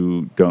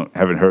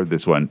haven't heard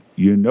this one.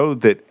 You know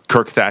that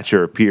Kirk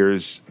Thatcher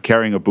appears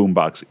carrying a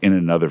boombox in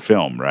another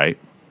film, right?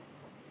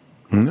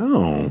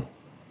 No.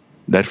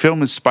 That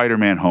film is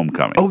Spider-Man: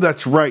 Homecoming. Oh,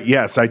 that's right.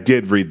 Yes, I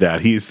did read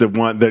that. He's the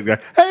one that guy.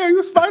 Hey, are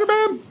you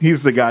Spider-Man?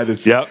 He's the guy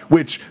that's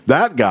Which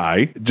that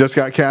guy just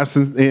got cast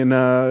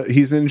in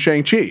he's in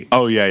Shang-Chi.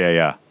 Oh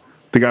yeah.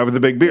 The guy with the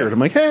big beard. I'm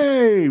like,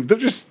 hey, they're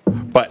just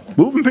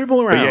moving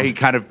people around. But yeah, he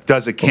kind of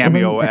does a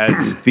cameo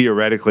as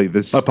theoretically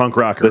a punk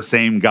rocker, the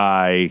same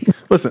guy.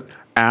 Listen,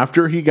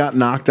 after he got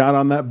knocked out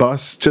on that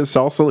bus to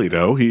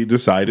Sausalito, he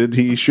decided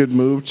he should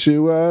move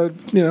to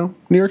New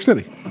York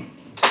City.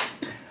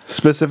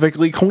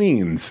 Specifically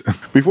Queens.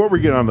 Before we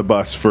get on the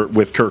bus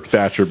with Kirk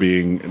Thatcher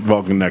being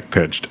Vulcan neck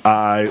pinched,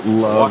 I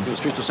love... Walking the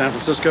streets of San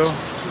Francisco,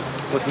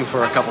 looking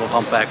for a couple of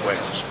humpback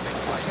whales.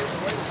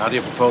 How do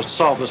you propose to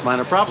solve this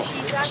minor problem?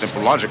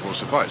 Simple logic will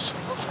suffice.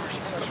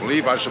 I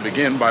believe I shall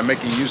begin by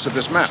making use of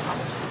this map.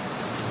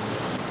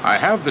 I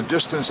have the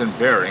distance and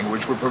bearing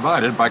which were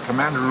provided by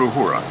Commander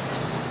Uhura.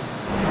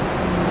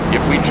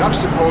 If we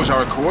juxtapose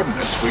our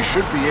coordinates, we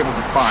should be able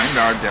to find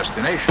our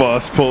destination.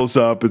 Bus pulls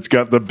up. It's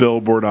got the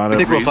billboard on it. I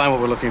think we'll find what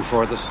we're looking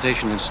for at the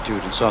Station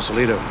Institute in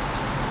Sausalito.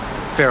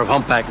 A pair of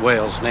humpback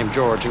whales named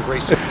George and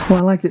Gracie. Well,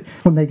 I liked it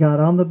when they got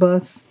on the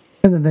bus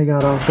and then they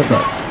got off the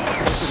bus.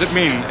 Does it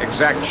mean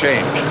exact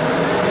change?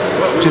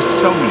 Just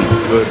so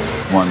many good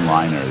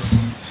one-liners.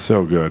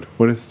 So good.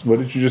 What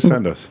did you just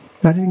send us?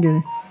 I didn't get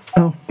it.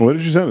 Oh. What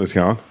did you send us,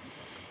 Colin?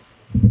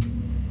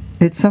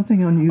 It's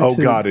something on YouTube. Oh,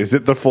 God. Is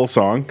it the full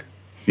song?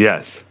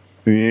 Yes.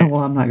 Yeah. Oh,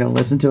 well, I'm not going to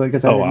listen to it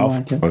because I didn't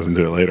like it. Listen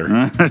to it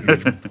later.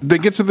 They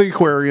get to the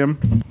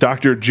aquarium.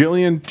 Dr.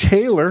 Jillian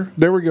Taylor,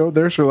 there we go.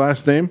 There's her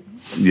last name.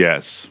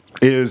 Yes.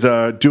 Is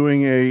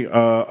doing a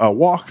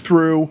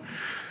walkthrough.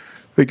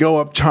 They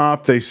go up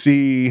top. They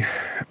see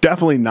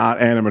definitely not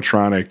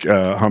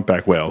animatronic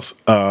humpback whales.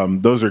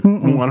 Those are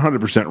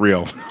 100%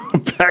 real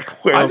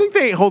humpback whales. I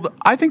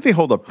think they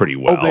hold up pretty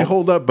well. Oh, they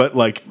hold up, but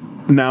like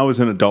now as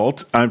an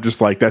adult, I'm just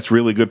like, that's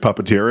really good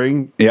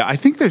puppeteering. Yeah, I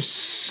think there's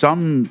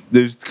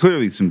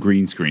clearly some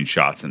green screen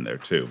shots in there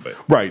too. But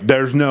right,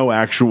 there's no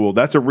actual.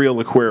 That's a real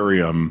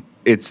aquarium.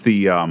 It's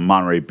the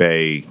Monterey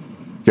Bay.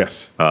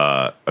 Yes.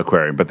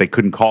 Aquarium, but they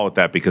couldn't call it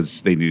that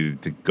because they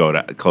needed to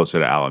go closer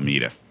to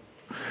Alameda.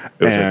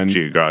 It was a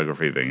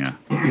geography thing,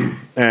 yeah.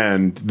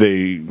 And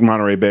the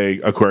Monterey Bay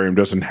Aquarium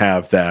doesn't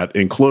have that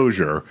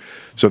enclosure,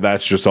 so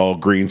that's just all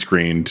green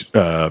screened,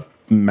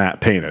 matte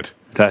painted.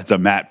 That's a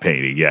matte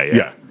painting,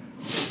 yeah.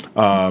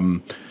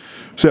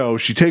 So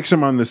she takes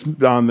them on this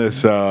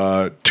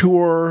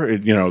tour.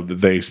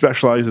 They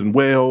specialize in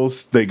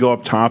whales. They go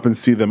up top and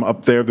see them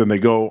up there. Then they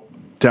go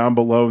down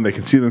below and they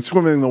can see them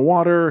swimming in the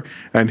water.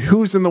 And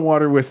who's in the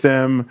water with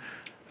them?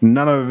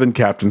 None other than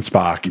Captain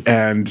Spock.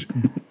 And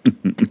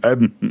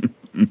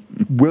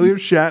William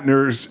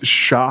Shatner's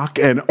shock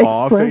and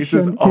awe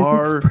faces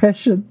are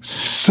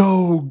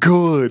so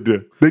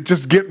good. They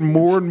just get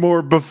more and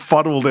more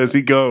befuddled as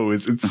he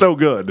goes. It's so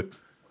good.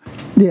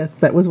 Yes,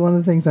 that was one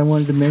of the things I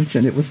wanted to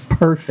mention. It was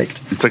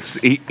perfect. It's like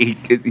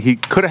he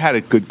could have had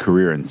a good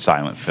career in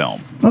silent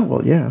film. Oh,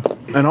 well, yeah.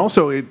 And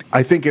also,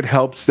 I think it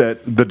helps that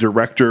the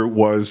director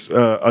was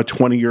a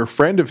 20-year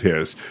friend of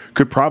his,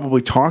 could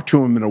probably talk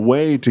to him in a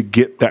way to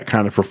get that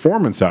kind of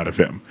performance out of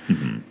him.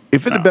 Mm-hmm.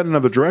 If it had been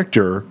another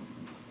director,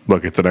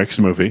 look at the next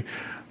movie,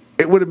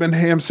 it would have been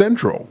Ham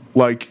Central.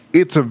 Like,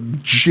 it's a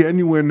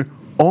genuine...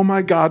 Oh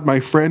my God, my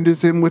friend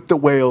is in with the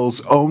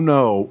whales. Oh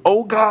no.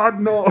 Oh God,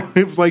 no.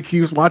 It was like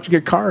he was watching a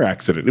car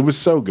accident. It was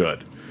so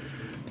good.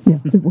 Yeah,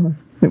 it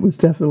was. It was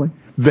definitely.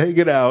 They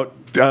get out.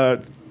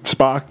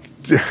 Spock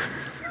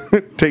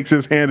takes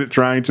his hand at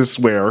trying to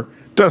swear.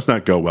 Does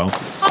not go well.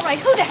 All right,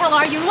 who the hell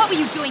are you? What were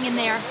you doing in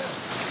there?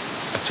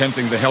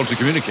 Attempting the hell to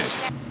communicate.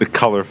 The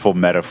colorful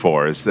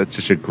metaphors. That's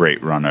such a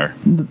great runner.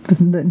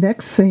 The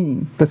next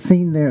scene, the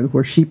scene there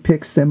where she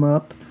picks them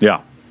up.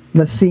 Yeah.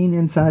 The scene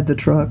inside the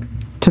truck.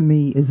 To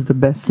me, is the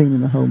best scene in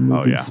the whole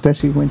movie,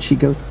 especially when she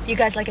goes. You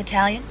guys like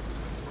Italian?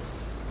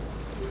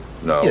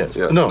 No. Yes.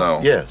 Yeah,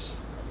 no. Yes.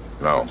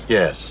 No.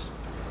 Yes.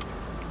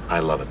 I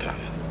love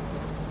Italian.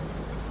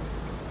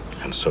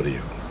 And so do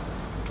you.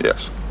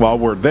 Yes. While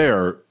we're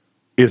there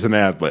is an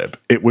ad lib.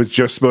 It was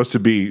just supposed to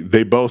be,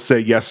 they both say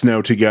yes,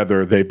 no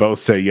together. They both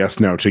say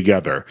yes, no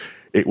together.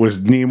 It was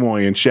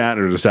Nimoy and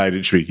Shatner decided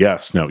it should be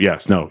yes, no,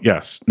 yes, no,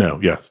 yes, no,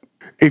 yes.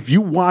 If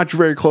you watch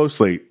very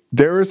closely,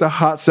 there is a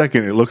hot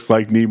second it looks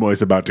like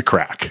Nimoy's about to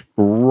crack.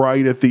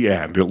 Right at the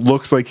end. It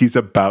looks like he's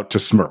about to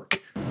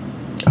smirk.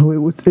 Oh, it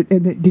was.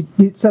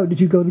 Did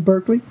you go to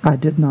Berkeley? I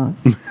did not.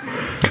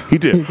 He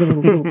did. He has a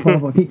little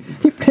problem. He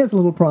has a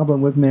little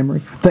problem with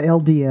memory. The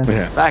LDS.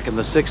 Yeah. Back in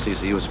the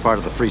 60s, he was part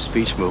of the free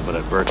speech movement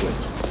at Berkeley.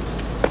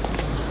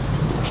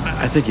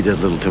 I think you did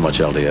a little too much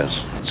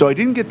LDS. So I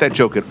didn't get that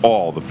joke at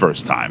all the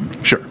first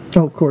time. Sure.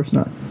 Oh, of course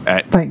not.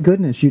 Thank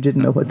goodness you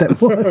didn't know what that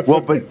was.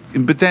 Well,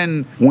 but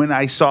then when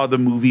I saw the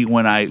movie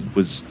when I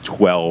was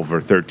 12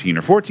 or 13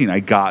 or 14, I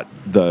got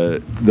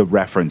the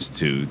reference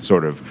to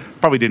sort of,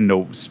 probably didn't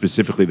know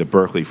specifically the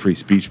Berkeley free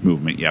speech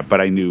movement yet, but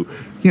I knew,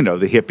 the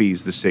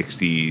hippies, the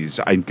 60s.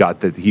 I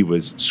got that he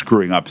was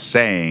screwing up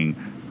saying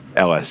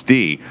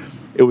LSD.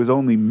 It was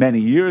only many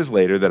years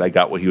later that I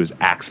got what he was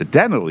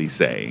accidentally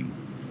saying,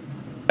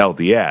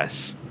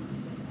 LDS.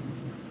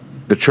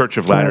 The Church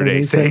of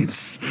Latter-day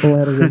Saints.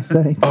 Latter-day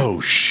Saints. Oh,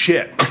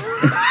 shit.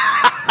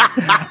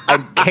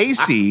 And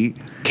Casey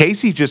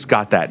just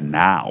got that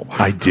now.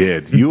 I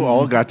did. You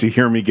all got to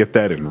hear me get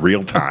that in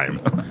real time.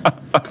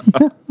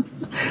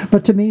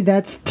 But to me,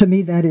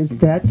 that is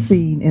that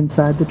scene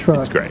inside the truck.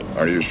 It's great.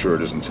 Are you sure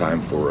it isn't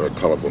time for a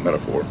colorful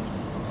metaphor?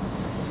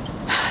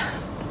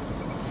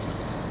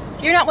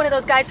 You're not one of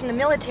those guys from the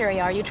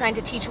military, are you? Trying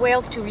to teach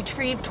whales to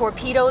retrieve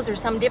torpedoes or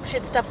some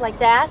dipshit stuff like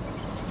that?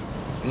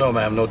 No,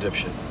 ma'am, no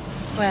dipshit.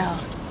 Well,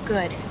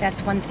 good.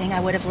 That's one thing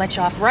I would have let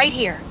you off right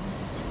here.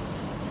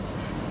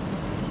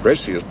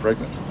 Gracie is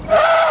pregnant.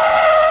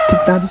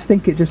 I just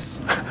think it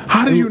just...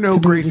 How do you know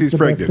Gracie's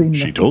pregnant?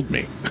 She told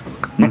me.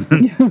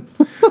 He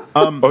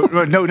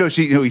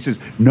says,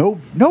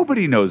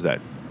 nobody knows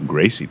that.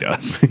 Gracie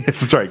does.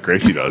 That's right,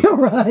 Gracie does.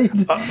 Right.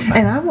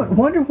 And I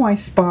wonder why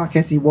Spock,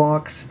 as he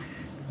walks,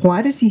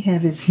 why does he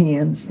have his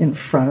hands in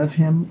front of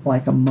him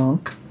like a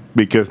monk?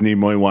 Because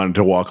Nimoy wanted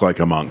to walk like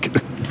a monk.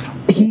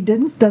 He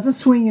doesn't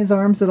swing his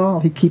arms at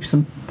all. He keeps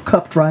them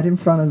cupped right in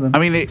front of him. I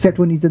mean, except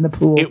when he's in the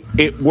pool.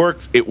 It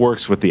works. It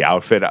works with the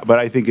outfit, but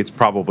I think it's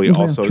probably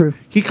also true.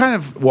 He kind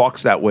of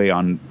walks that way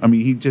on. I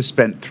mean, he just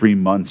spent 3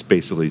 months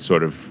basically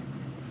sort of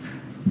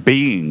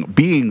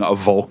being a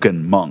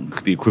Vulcan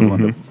monk, the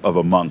equivalent of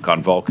a monk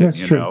on Vulcan.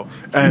 That's true.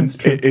 And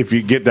if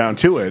you get down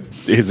to it,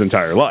 his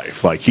entire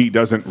life, like he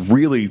doesn't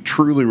really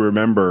truly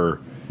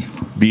remember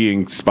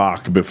being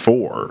Spock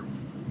before.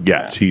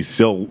 Yet he's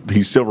still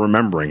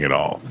remembering it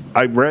all.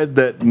 I read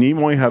that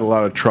Nimoy had a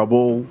lot of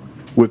trouble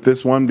with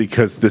this one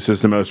because this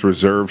is the most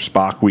reserved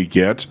Spock we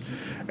get,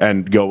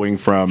 and going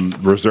from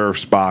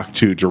reserved Spock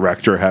to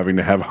director having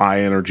to have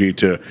high energy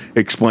to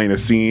explain a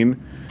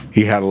scene,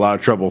 he had a lot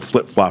of trouble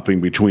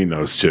flip-flopping between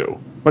those two.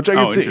 Which I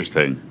can see.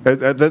 Interesting.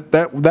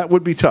 That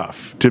would be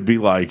tough to be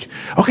like,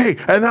 okay,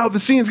 and now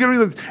the scene's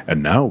gonna be,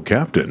 and now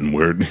Captain,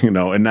 we're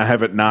and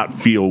have it not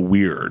feel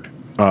weird.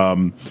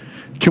 Can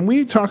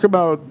we talk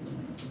about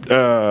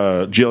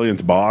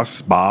Jillian's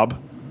boss, Bob,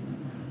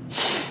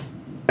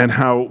 and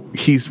how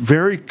he's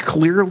very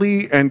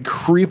clearly and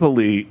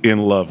creepily in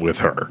love with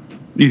her?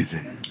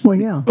 Well,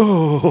 yeah.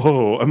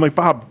 Oh, I'm like,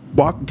 Bob,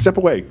 step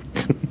away.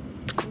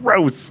 It's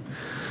gross.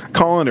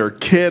 Calling her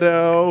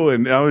kiddo,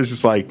 and I was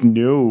just like,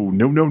 no,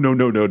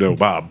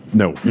 Bob,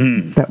 no.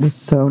 That was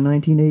so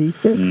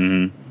 1986.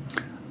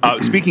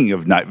 Mm-hmm. Speaking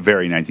of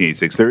very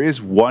 1986, there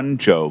is one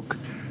joke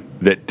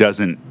that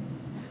doesn't.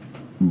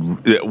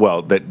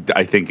 Well, that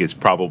I think is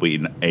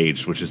probably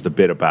aged, which is the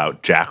bit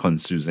about Jacqueline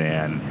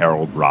Suzanne and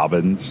Harold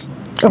Robbins.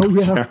 Oh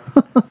yeah.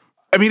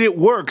 I mean, it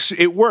works.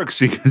 It works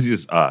because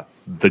he's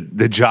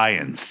the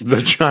Giants.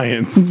 The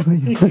Giants.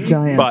 The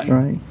Giants,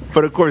 right.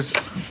 But of course,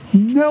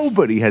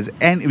 nobody has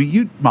any. I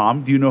mean,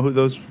 Mom, do you know who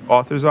those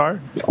authors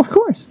are? Of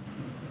course.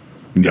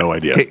 No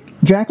idea.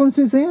 Jacqueline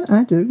Suzanne?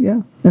 I do,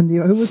 yeah. And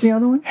who was the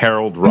other one?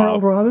 Harold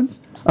Robbins?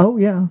 Oh,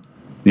 yeah.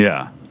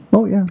 Yeah.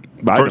 Oh, yeah.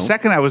 For a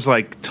second, I was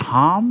like,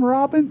 Tom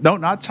Robbins? No,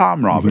 not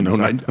Tom Robbins.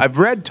 No. I've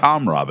read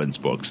Tom Robbins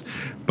books,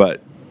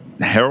 but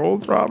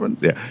Harold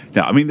Robbins? Yeah.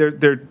 No, I mean,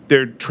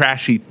 they're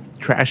trashy,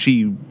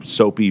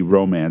 soapy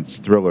romance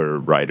thriller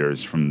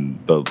writers from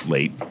the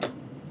late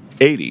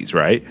 80s,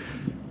 right?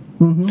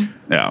 Mm-hmm.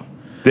 Yeah.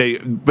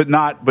 But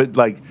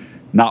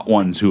not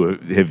ones who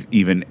have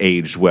even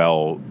aged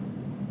well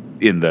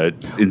in the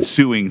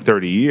ensuing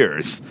 30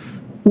 years.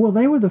 Well,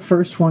 they were the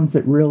first ones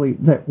that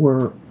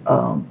were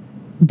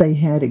they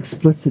had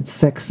explicit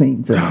sex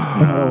scenes and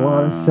had a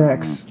lot of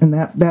sex, and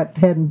that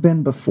hadn't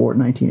been before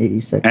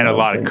 1986. And a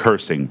lot of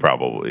cursing,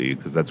 probably,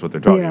 because that's what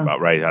they're talking about,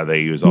 right? How they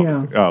use all.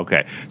 Yeah.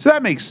 Okay, so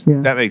that makes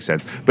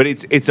sense. But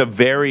it's a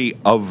very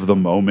of the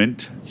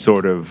moment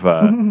sort of,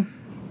 and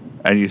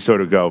you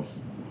sort of go,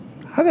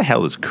 how the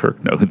hell does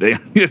Kirk know who they are?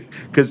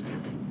 Because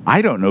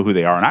I don't know who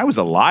they are, and I was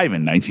alive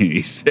in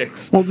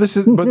 1986. Well, this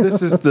is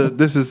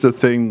the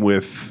thing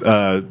with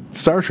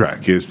Star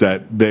Trek, is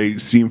that they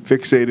seem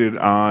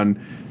fixated on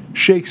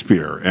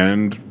Shakespeare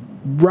and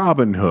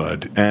Robin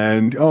Hood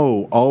and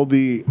all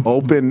the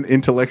open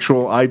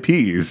intellectual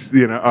IPs,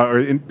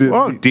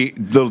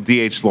 little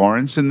D.H.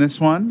 Lawrence in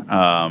this one,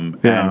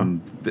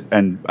 and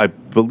I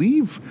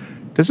believe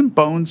doesn't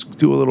Bones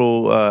do a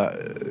little?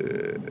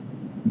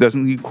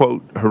 Doesn't he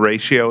quote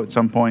Horatio at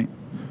some point?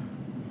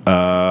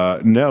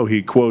 No,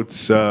 he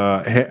quotes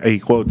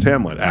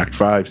Hamlet,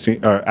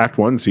 Act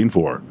 1, Scene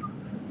 4.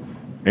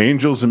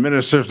 Angels and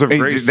ministers of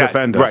grace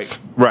defend us.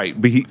 Right.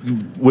 But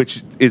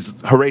which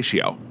is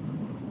Horatio.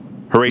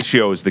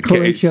 Horatio is the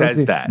case.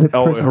 Says that.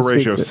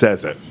 Horatio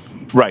says it.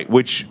 Right.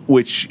 Which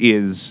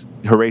is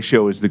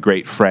Horatio is the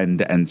great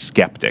friend and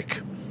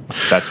skeptic.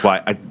 That's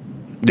why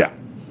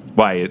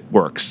why it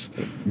works.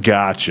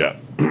 Gotcha.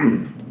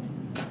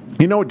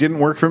 You know what didn't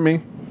work for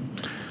me?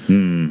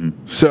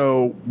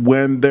 So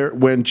when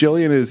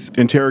Jillian is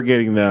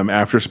interrogating them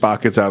after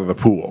Spock gets out of the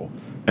pool,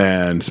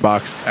 and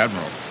Spock's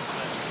Admiral,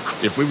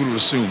 if we were to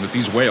assume that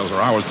these whales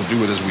are ours to do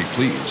with as we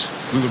please,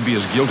 we would be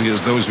as guilty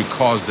as those who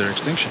caused their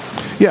extinction.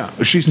 Yeah,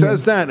 she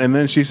says that, and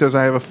then she says,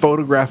 "I have a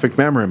photographic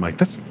memory." I'm like,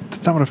 "That's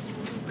not what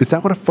is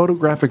that what a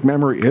photographic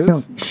memory is?"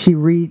 No,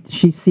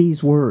 she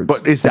sees words.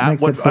 But is that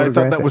what I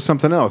thought that was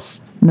something else?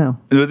 No,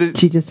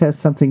 she just has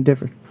something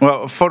different.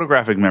 Well,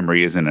 photographic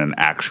memory isn't an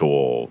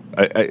actual.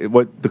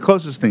 What the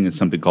closest thing is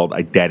something called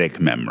eidetic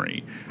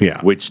memory.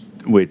 Yeah, which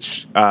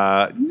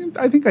I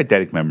think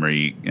eidetic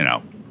memory,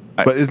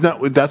 But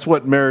isn't that's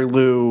what Mary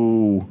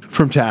Lou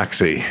from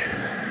Taxi,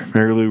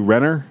 Mary Lou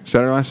Renner, is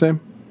that her last name?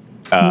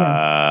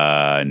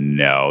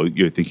 No,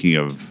 you're thinking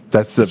of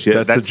that's the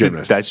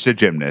gymnast. That's the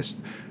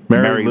gymnast.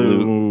 Mary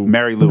Lou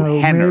No,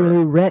 Henner. Mary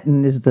Lou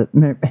Retton is the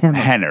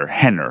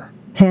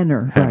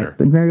Henner, right?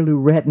 But Mary Lou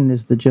Retton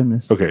is the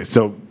gymnast. Okay,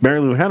 so Mary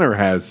Lou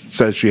Henner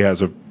says she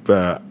has a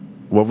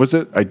what was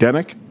it?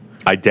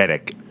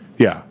 Eidetic.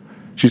 Yeah,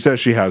 she says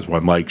she has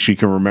one. Like she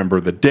can remember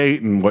the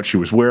date and what she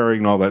was wearing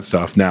and all that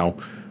stuff. Now,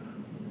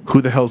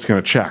 who the hell's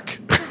going to check?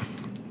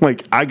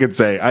 Like I could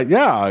say,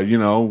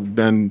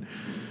 then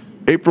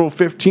April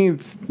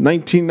 15th,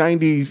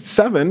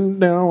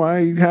 1997,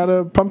 I had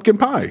a pumpkin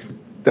pie.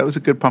 That was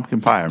a good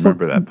pumpkin pie. I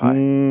remember that pie.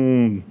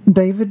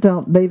 David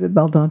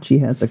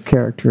Baldacci has a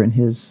character in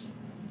his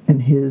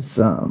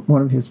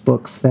one of his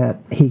books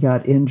that he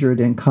got injured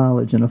in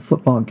college in a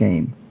football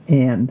game,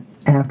 and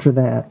after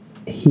that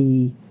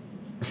he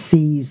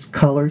sees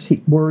colors.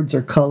 Words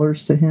are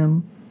colors to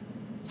him,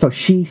 so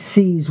she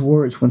sees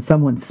words when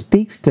someone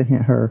speaks to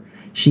her.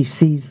 She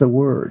sees the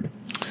word.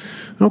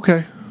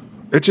 Okay.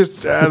 It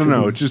just, I don't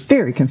know. It's just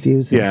very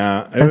confusing.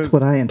 Yeah. That's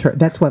what I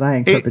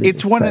interpreted.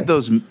 It's one of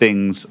those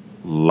things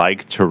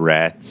like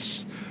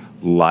Tourette's,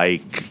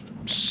 like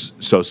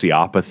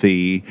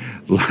sociopathy,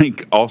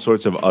 like all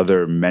sorts of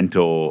other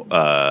mental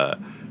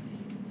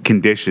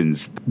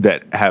conditions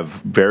that have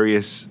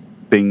various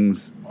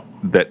things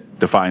that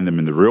define them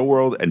in the real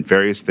world and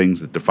various things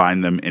that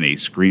define them in a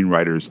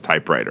screenwriter's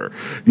typewriter.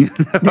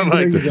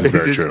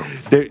 Very true.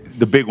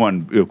 The big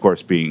one, of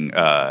course, being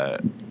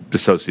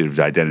dissociative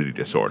identity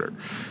disorder,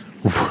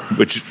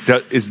 which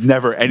is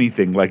never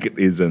anything like it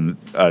is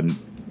on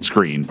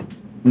screen.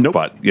 Nope.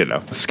 But,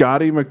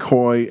 Scotty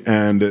McCoy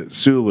and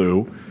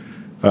Sulu,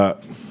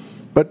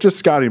 but just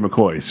Scotty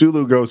McCoy.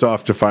 Sulu goes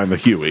off to find the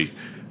Huey.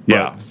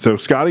 Yeah. So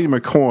Scotty and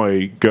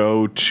McCoy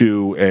go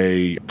to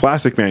a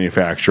plastic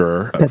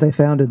manufacturer that they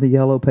found in the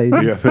Yellow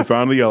Pages. Yeah, they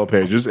found the Yellow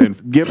Pages and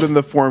give them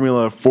the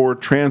formula for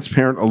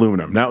transparent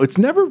aluminum. Now, it's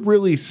never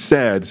really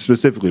said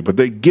specifically, but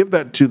they give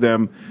that to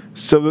them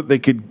so that they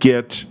could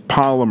get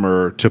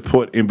polymer to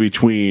put in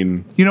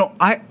between.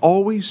 I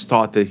always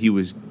thought that he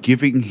was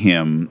giving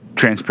him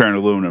transparent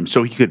aluminum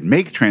so he could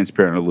make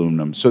transparent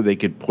aluminum so they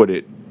could put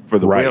it for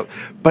the whale.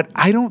 But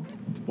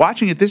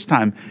watching it this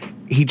time,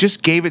 he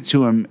just gave it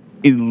to him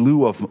in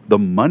lieu of the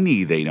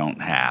money they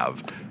don't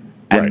have.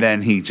 And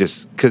then he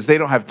because they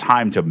don't have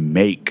time to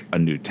make a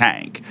new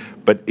tank,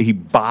 but he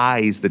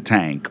buys the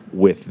tank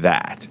with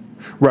that.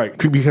 Right,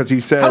 because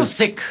he says... How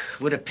thick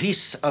would a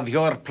piece of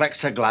your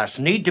plexiglass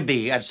need to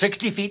be at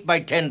 60 feet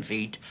by 10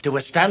 feet to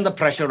withstand the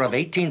pressure of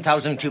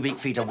 18,000 cubic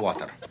feet of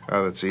water?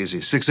 Oh, that's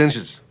easy. 6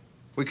 inches.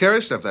 We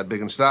carry stuff that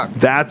big in stock.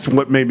 That's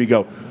what made me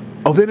go,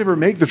 oh, they never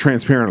make the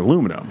transparent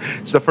aluminum.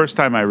 It's the first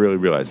time I really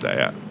realized that,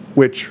 yeah.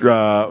 Which,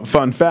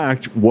 fun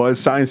fact, was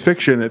science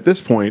fiction at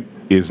this point,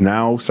 is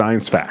now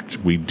science fact.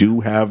 We do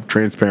have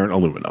transparent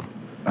aluminum.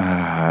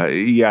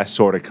 Yeah,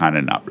 sort of, kind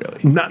of, not really.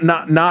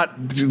 Not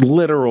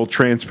literal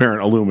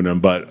transparent aluminum,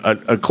 but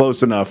a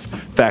close enough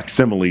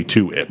facsimile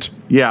to it.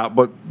 Yeah,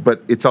 but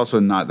it's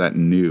also not that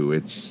new.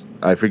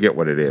 I forget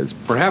what it is.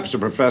 Perhaps a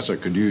professor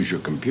could use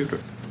your computer.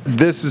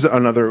 This is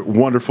another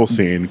wonderful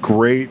scene.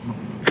 Great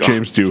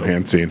James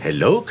Doohan scene.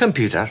 Hello,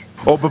 computer.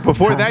 Oh, but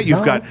before that,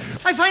 you've got...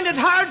 I find it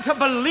hard to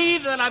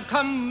believe that I've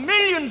come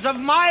millions of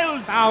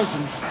miles.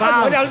 Thousands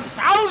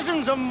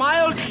of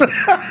miles.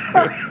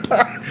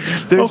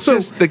 There's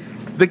just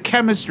the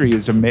chemistry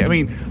is amazing. I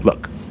mean,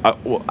 look,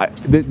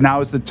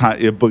 now is the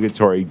time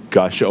obligatory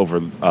gush over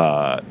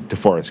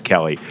DeForest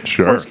Kelley.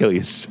 Sure. DeForest Kelley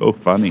is so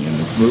funny in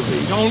this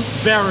movie. Don't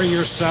bury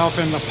yourself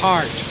in the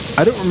part.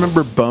 I don't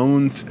remember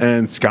Bones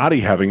and Scotty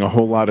having a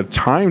whole lot of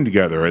time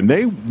together, and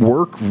they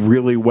work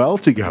really well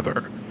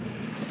together.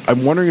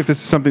 I'm wondering if this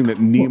is something that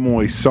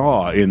Nimoy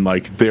saw in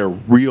like their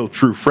real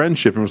true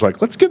friendship and was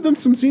like, let's give them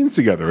some scenes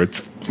together. It's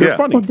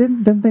funny. Well,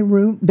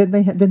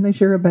 didn't they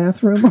share a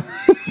bathroom?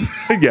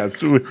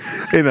 Yes,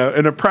 in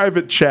a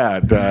private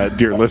chat,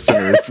 dear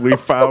listeners, we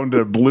found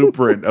a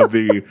blueprint of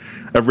the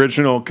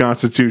original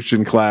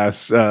Constitution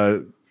class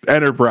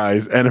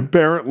Enterprise, and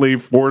apparently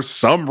for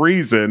some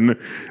reason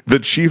the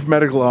chief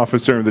medical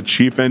officer and the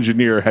chief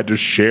engineer had to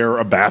share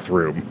a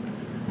bathroom.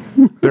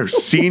 They're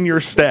senior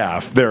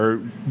staff. They're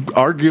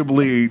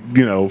arguably,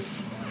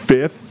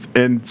 fifth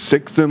and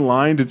sixth in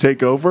line to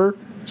take over.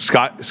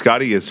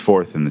 Scotty is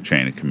fourth in the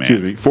chain of command.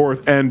 Excuse me,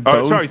 fourth and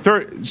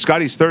third.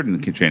 Scotty's third in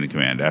the chain of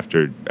command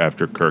after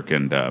Kirk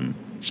and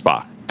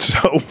Spock.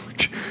 So,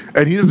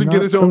 and he doesn't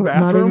get his own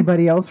bathroom. Not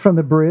anybody else from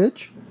the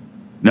bridge.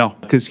 No,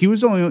 because he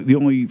was the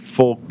only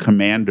full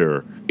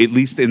commander, at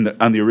least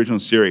on the original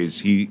series.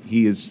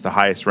 He is the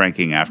highest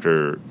ranking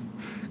after,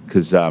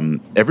 because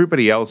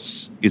everybody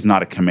else is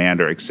not a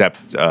commander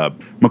except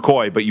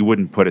McCoy, but you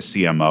wouldn't put a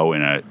CMO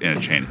in a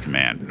chain of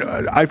command.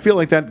 I feel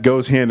like that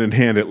goes hand in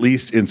hand, at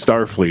least in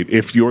Starfleet.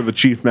 If you're the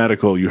chief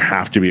medical, you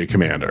have to be a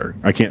commander.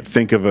 I can't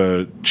think of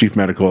a chief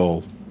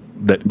medical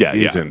that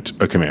isn't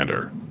a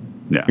commander.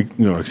 Yeah,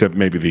 except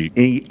maybe the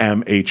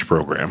AMH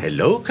program.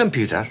 Hello,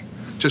 computer.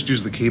 Just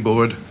use the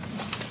keyboard.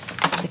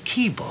 The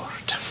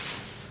keyboard.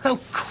 How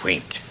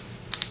quaint.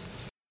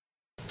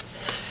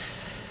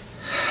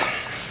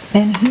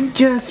 And he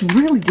just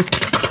really just.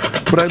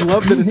 But I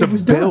love that it's a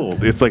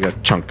build. It's like a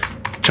chunk.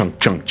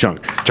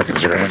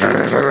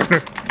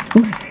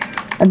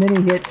 And then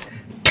he hits.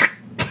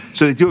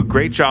 So they do a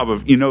great job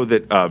of,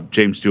 that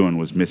James Doohan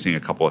was missing a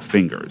couple of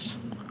fingers.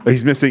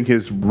 He's missing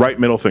his right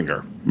middle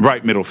finger.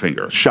 Right middle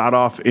finger. Shot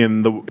off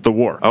in the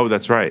war. Oh,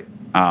 that's right.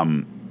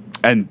 And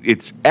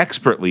it's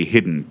expertly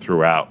hidden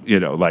throughout.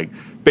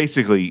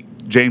 Basically,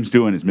 James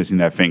Doohan is missing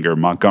that finger.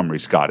 Montgomery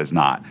Scott is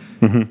not.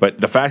 Mm-hmm. But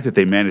the fact that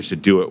they managed to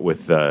do it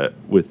with the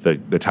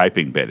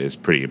typing bit is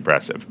pretty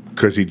impressive.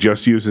 Because he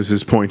just uses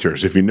his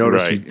pointers. If you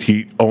notice, Right.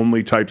 he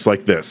only types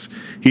like this.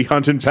 He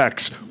hunt and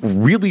pecks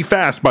really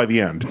fast by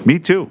the end. Me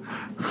too.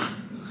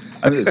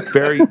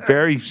 Very,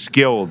 very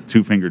skilled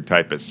two-fingered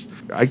typist.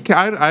 I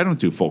don't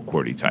do full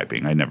QWERTY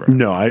typing. I never.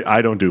 No,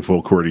 I don't do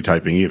full QWERTY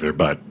typing either.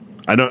 But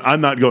I'm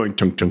not going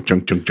chung chung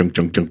chung chung chung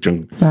chung chung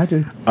chung. I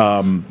do.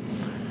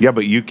 Yeah,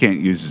 but you can't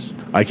use.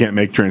 I can't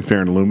make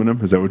transparent aluminum.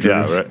 Is that what you're?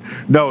 Yeah, right.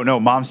 No.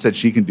 Mom said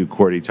she can do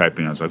QWERTY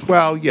typing. I was like,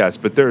 well, yes,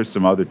 but there are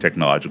some other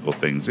technological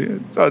things. Your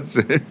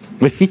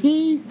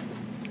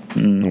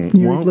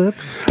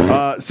lips.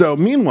 So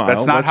meanwhile,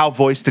 that's not how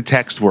voice to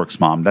text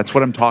works, Mom. That's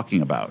what I'm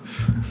talking about.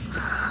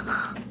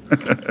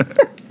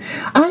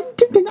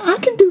 I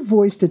can do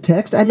voice to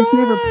text. I just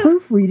never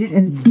proofread it,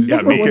 and it's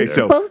never what it's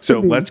supposed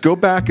to be. Let's go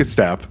back a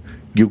step.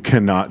 You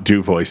cannot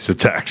do voice to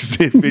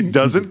text. If it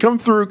doesn't come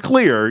through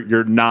clear,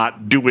 you're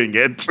not doing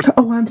it.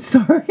 Oh, I'm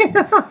sorry.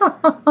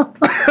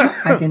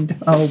 I can.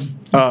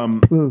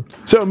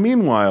 So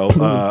meanwhile,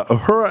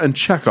 Uhura and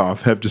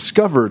Chekhov have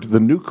discovered the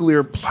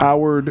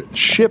nuclear-powered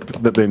ship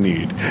that they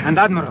need. And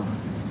Admiral,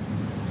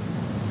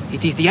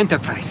 it is the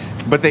Enterprise.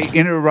 But they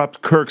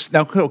interrupt Kirk's.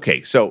 Now,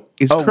 okay, so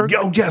is Kirk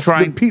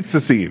the pizza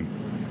scene.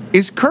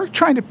 Is Kirk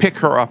trying to pick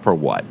her up or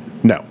what?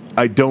 No,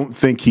 I don't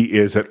think he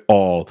is at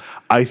all.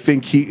 I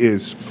think he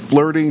is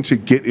flirting to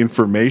get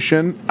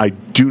information. I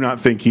do not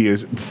think he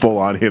is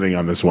full-on hitting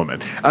on this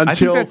woman.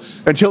 Until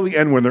the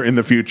end when they're in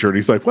the future and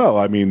he's like, well,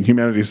 I mean,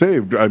 humanity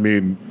saved. I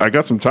mean, I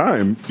got some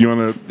time. You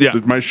want to... Yeah.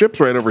 My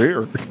ship's right over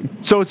here.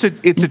 So it's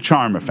a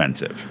charm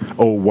offensive.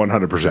 Oh,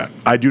 100%.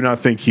 I do not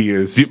think he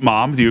is...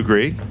 Mom, do you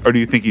agree? Or do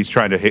you think he's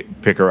trying to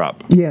pick her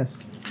up?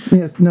 Yes.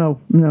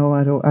 No,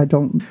 I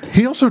don't.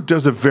 He also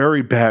does a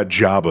very bad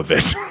job of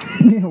it.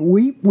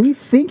 We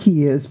think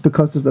he is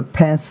because of the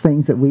past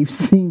things that we've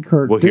seen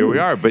Kirk do. Well, here we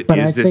are. But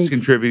is this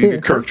contributing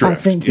to Kirk drift?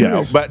 I think he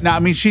is. But no, I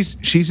mean, she's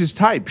his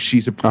type.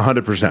 She's a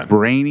 100%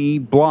 brainy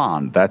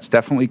blonde. That's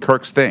definitely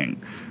Kirk's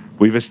thing.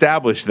 We've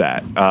established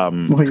that.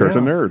 Kirk's a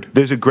nerd.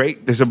 There's a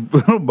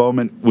little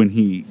moment when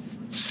he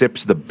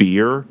sips the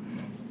beer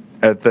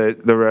at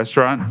the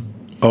restaurant.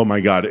 Oh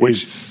my God!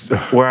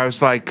 Where I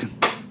was like,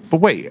 but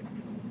wait.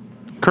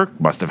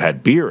 Kirk must have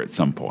had beer at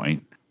some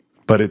point.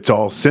 But it's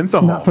all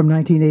synthahol. Not from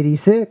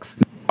 1986.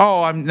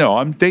 Oh,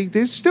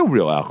 there's still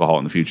real alcohol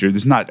in the future.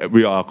 There's not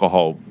real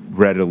alcohol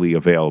readily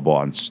available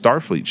on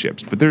Starfleet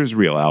ships, but there's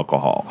real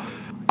alcohol.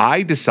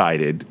 I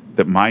decided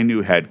that my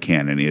new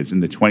headcanon is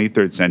in the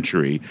 23rd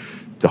century,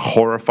 the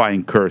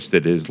horrifying curse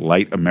that is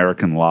light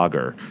American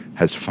lager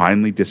has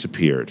finally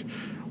disappeared.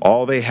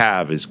 All they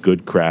have is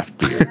good craft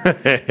beer.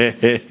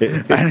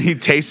 And he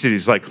tasted it.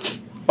 He's like,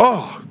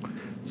 oh,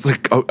 it's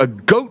like a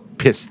goat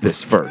pissed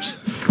this first.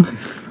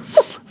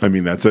 I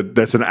mean, that's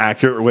an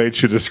accurate way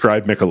to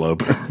describe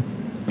Michelob.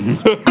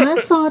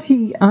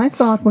 I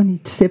thought when he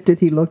sipped it,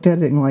 he looked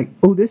at it and like,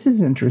 oh, this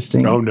is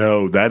interesting. Oh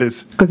no, that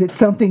is because it's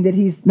something that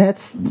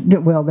that's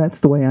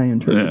the way I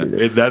interpreted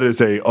it. That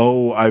is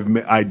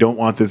I don't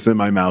want this in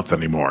my mouth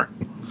anymore.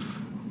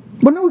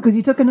 Well, no, because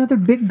he took another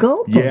big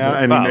gulp. Yeah,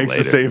 and he makes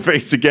the same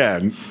face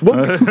again.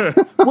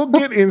 We'll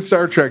get in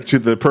Star Trek to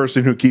the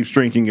person who keeps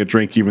drinking a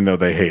drink even though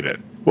they hate it.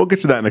 We'll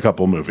get to that in a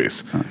couple of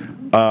movies.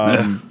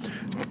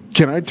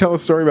 Can I tell a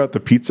story about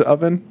the pizza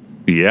oven?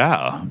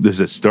 Yeah,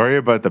 there's a story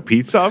about the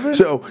pizza oven?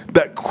 So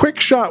that quick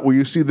shot where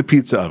you see the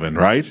pizza oven,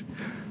 right?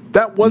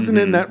 That wasn't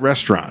in that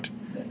restaurant.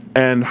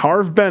 And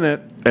Harve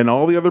Bennett and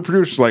all the other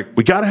producers were like,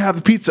 we got to have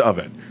the pizza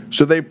oven.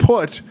 So they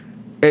put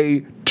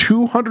a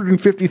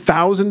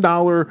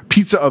 $250,000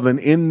 pizza oven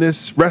in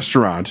this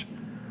restaurant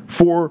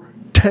for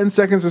 10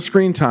 seconds of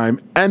screen time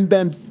and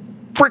then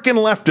freaking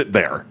left it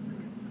there.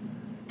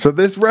 So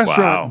this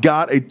restaurant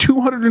got a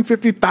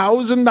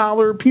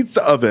 $250,000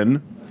 pizza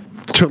oven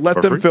to let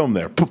them film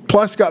there.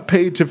 Plus got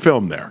paid to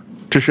film there,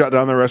 to shut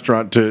down the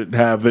restaurant, to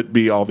have it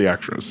be all the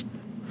extras.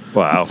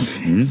 Wow.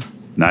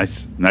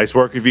 Nice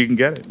work if you can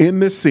get it.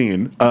 In this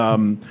scene,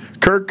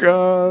 Kirk,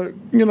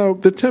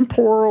 the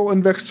temporal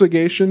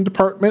investigation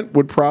department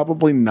would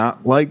probably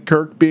not like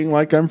Kirk being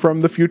like, I'm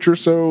from the future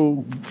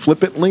so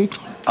flippantly.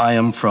 I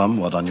am from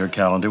what on your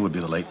calendar would be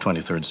the late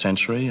 23rd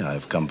century.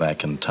 I've come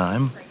back in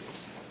time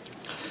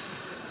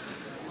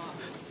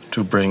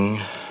to bring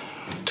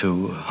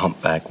 2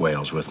 humpback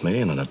whales with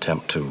me in an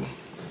attempt to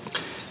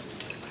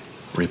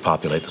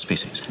repopulate the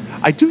species.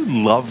 I do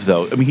love,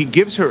 though, I mean, he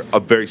gives her a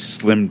very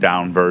slimmed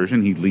down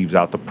version. He leaves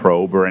out the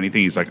probe or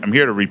anything. He's like, I'm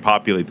here to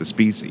repopulate the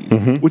species,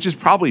 which is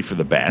probably for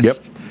the best.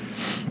 Yep.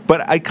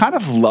 But I kind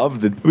of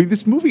love that. I mean,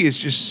 this movie is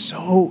just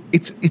so,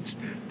 it's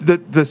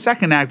the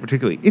second act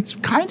particularly, it's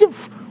kind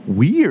of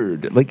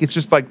weird. Like, it's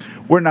just like,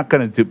 we're not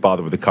going to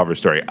bother with the cover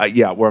story.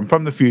 Where I'm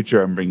from the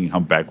future, I'm bringing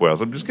humpback whales.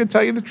 I'm just going to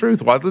tell you the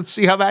truth. Well, let's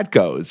see how that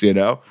goes, you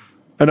know?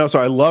 And also,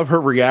 I love her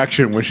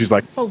reaction when she's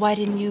like, Well, why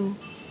didn't you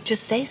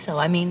just say so?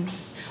 I mean,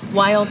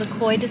 why all the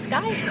coy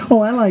disguises? Oh,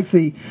 I like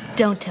the...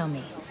 Don't tell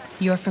me.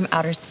 You're from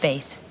outer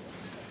space.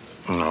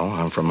 No,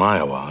 I'm from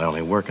Iowa. I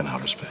only work in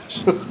outer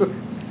space.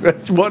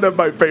 That's one of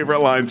my favorite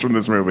lines from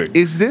this movie.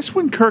 Is this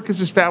when Kirk is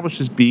established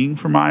as being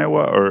from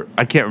Iowa? Or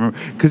I can't remember.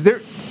 Because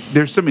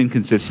there's some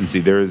inconsistency.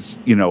 There's,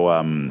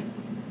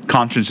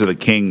 Conscience of the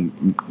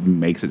King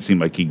makes it seem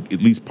like he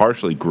at least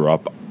partially grew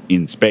up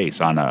in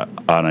space on a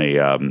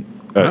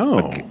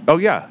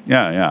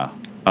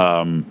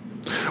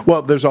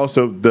well, there's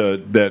also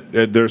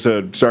there's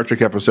a Star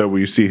Trek episode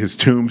where you see his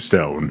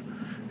tombstone,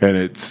 and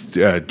it's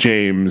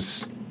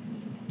James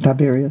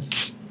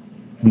Tiberius.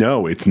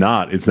 No, it's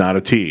not. It's not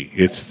a T.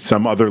 It's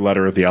some other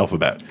letter of the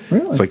alphabet.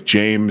 Really? It's like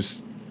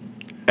James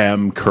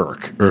M.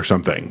 Kirk or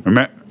something.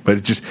 But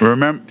it just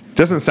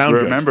doesn't sound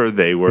good. Remember,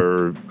 they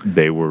were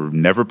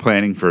never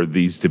planning for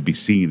these to be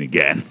seen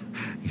again.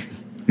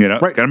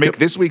 Got to make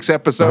this week's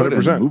episode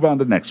 100%. And move on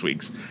to next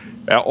week's.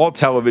 All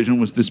television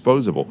was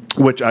disposable.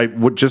 Which I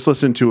would just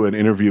listen to an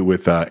interview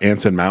with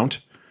Anson Mount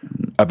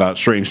about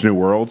Strange New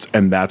Worlds,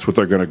 and that's what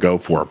they're going to go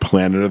for: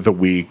 Planet of the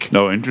Week.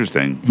 Oh,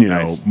 interesting.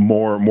 Nice.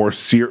 More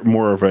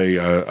of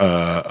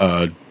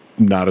a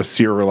not a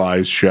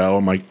serialized show.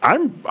 I'm like,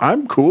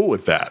 I'm cool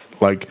with that.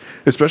 Like,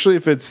 especially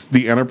if it's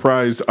the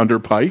Enterprise under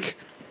Pike.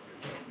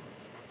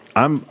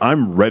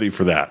 I'm ready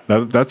for that.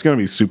 That's going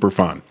to be super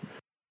fun.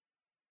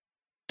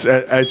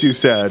 As you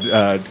said,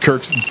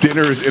 Kirk's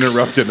dinner is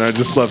interrupted, and I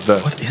just love the...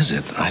 What is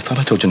it? I thought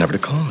I told you never to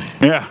call me.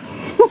 Yeah.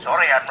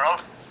 Sorry, Admiral.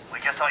 We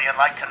just thought you'd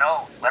like to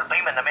know. We're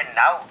beaming them in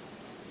now.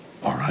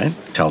 All right.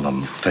 Tell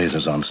them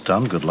phasers on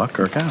stun. Good luck,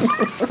 Kirk out.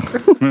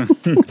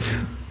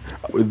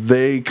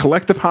 They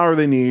collect the power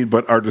they need,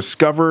 but are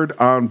discovered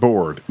on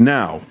board.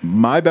 Now,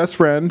 my best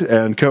friend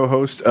and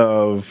co-host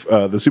of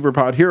the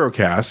Superpod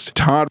HeroCast,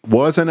 Todd,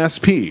 was an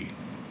SP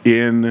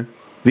in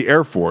the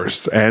Air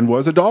Force and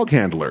was a dog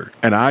handler.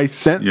 And I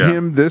sent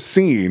him this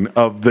scene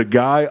of the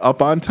guy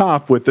up on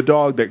top with the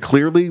dog that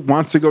clearly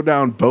wants to go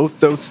down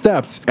both those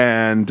steps.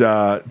 And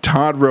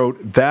Todd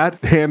wrote,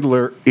 that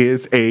handler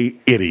is a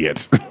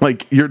idiot.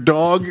 Like, your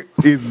dog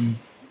is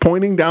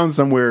pointing down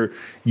somewhere,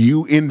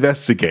 you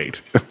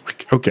investigate.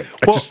 Okay.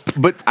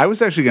 But I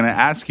was actually going to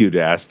ask you to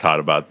ask Todd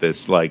about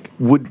this. Like,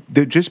 would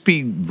there just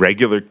be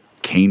regular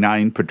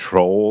canine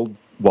patrol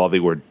while they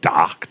were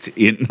docked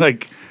in,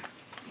 like...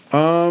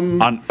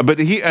 but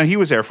he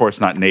was Air Force,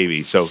 not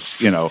Navy, so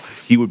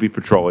he would be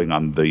patrolling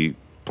on the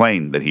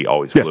plane that he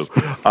always flew.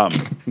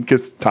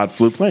 Because Todd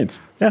flew planes.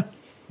 Yeah,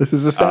 this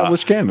is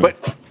established canon.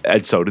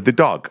 And so did the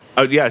dog.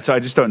 So I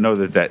just don't know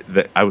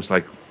that I was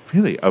like,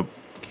 really, a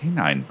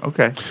canine?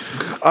 Okay.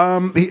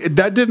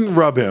 That didn't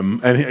rub him,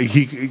 and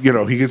he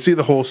could see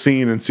the whole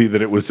scene and see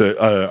that it was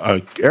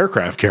a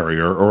aircraft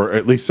carrier or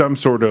at least some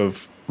sort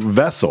of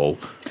vessel.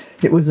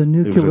 It was a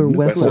nuclear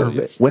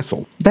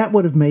vessel. That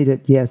would have made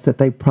it, yes, that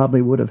they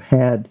probably would have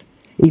had,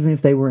 even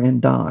if they were in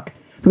dock.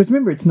 Because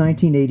remember, it's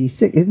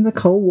 1986. Isn't the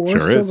Cold War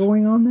still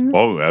going on there?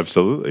 Oh,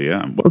 absolutely,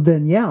 yeah. Well,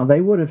 then,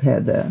 they would have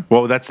had that.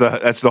 Well, that's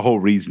the whole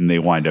reason they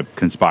wind up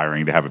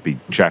conspiring to have it be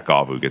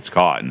Chekhov who gets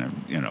caught and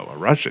a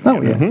Russian.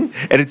 Oh, yeah.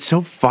 Mm-hmm. And it's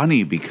so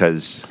funny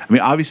because, I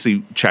mean,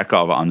 obviously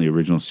Chekhov on the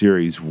original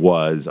series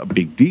was a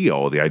big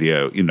deal. The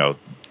idea,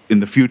 in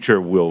the future,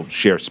 we'll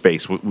share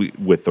space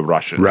with the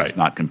Russians,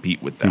 not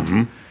compete with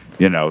them.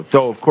 Mm-hmm.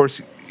 Though of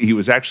course he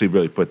was actually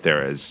really put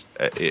there as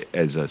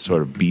a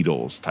sort of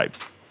Beatles type,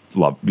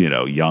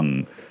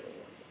 young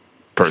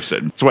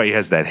person. That's why he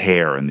has that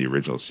hair in the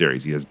original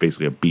series. He has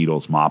basically a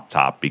Beatles mop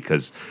top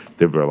because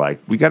they were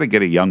like, we got to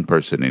get a young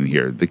person in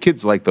here. The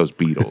kids like those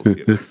Beatles.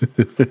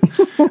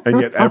 And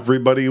yet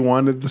everybody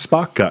wanted the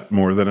Spock cut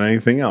more than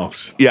anything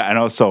else. Yeah, and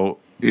also.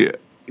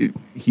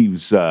 He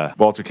was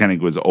Walter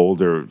Koenig was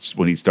older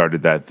when he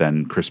started that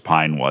than Chris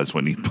Pine was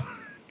when he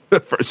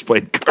first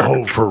played Kirk.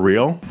 Oh, for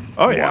real?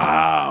 Oh, yeah.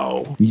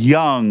 Wow.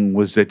 Young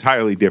was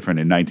entirely different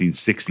in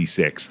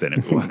 1966 than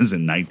it was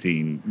in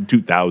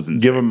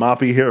 2000. Give him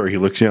moppy hair. He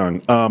looks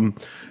young.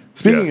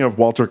 Speaking of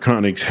Walter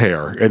Koenig's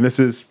hair, and this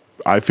is,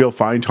 I feel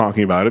fine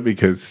talking about it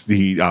because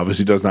he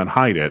obviously does not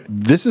hide it.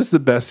 This is the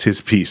best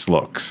his piece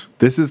looks.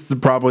 This is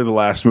probably the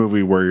last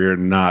movie where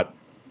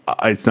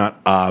it's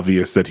not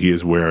obvious that he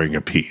is wearing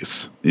a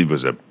piece. It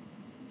was a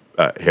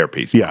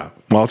hairpiece. Yeah.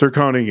 Walter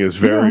Koenig is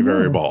very,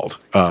 very bald.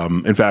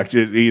 In fact,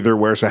 it either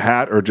wears a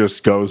hat or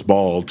just goes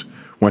bald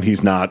when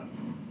he's not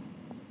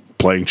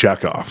playing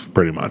Chekhov,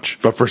 pretty much.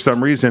 But for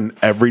some reason,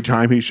 every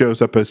time he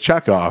shows up as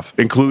Chekhov,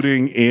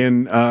 including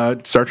in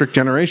Star Trek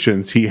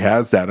Generations, he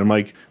has that. I'm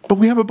like, but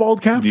we have a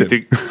bald captain. Do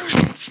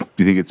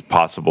you think it's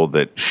possible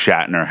that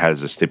Shatner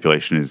has a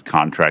stipulation in his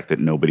contract that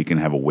nobody can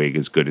have a wig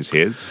as good as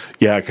his?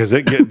 Yeah, because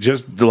it get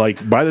just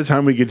like by the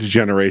time we get to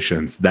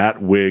Generations,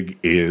 that wig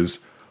is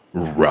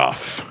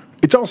rough.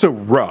 It's also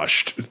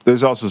rushed.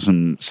 There's also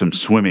some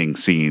swimming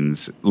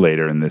scenes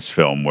later in this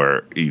film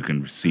where you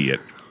can see it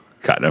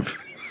kind of.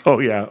 Oh,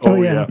 yeah.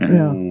 Oh, yeah.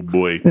 Oh,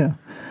 boy. Yeah.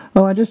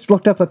 Oh, I just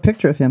looked up a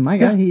picture of him. My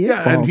God, he is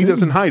bald. And he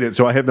doesn't hide it,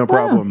 so I have no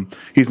problem.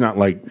 He's not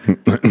like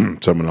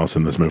someone else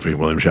in this movie,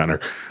 William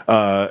Shatner,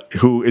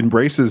 who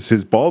embraces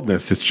his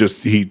baldness. It's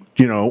just who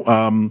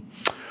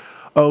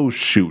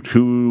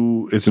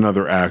is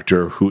another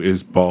actor who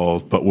is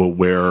bald but will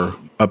wear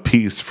a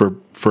piece for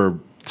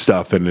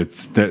stuff, and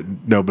it's that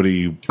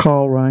nobody.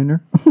 Carl Reiner.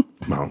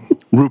 Well,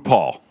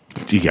 RuPaul.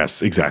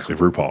 Yes, exactly,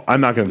 RuPaul.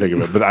 I'm not going to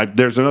think of it, but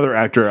there's another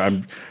actor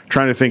I'm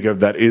trying to think of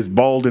that is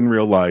bald in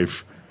real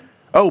life.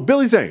 Oh,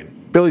 Billy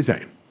Zane. Billy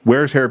Zane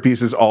wears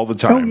hairpieces all the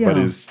time, but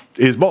is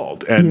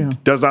bald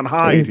and does not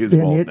hide his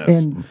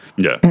baldness.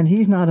 And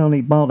he's not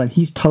only bald;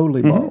 he's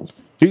totally bald.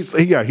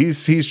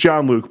 He's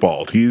John Luke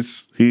bald.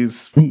 He's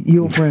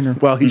Yul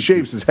Brynner. Well, he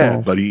shaves his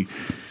head, but he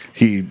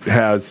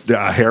has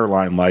a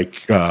hairline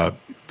like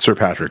Sir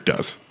Patrick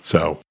does.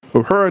 So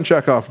Uhura and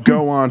Chekhov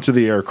go on to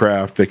the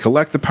aircraft. They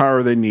collect the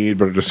power they need,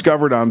 but are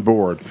discovered on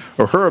board.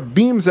 Uhura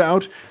beams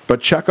out, but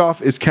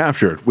Chekhov is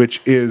captured, which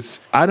is,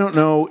 I don't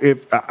know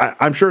if,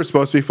 I'm sure it's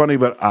supposed to be funny,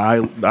 but I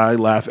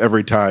laugh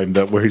every time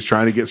where he's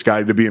trying to get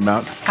Scotty to beam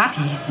out.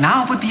 Scotty,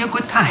 now would be a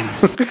good time.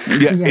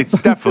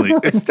 It's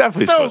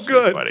definitely so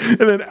good. And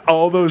then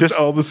all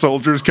the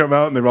soldiers come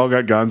out and they've all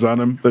got guns on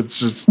them. That's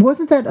just.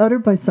 Wasn't that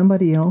uttered by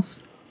somebody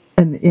else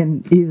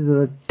in either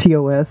the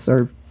TOS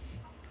or.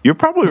 You're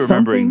probably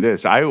remembering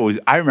this. I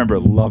remember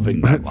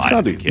loving that line.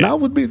 Scotty, now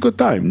would be a good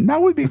time.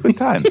 Now would be a good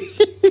time.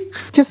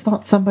 Just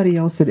thought somebody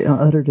else had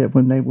uttered it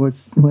when they were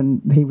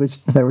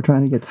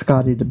trying to get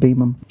Scotty to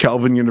beam him.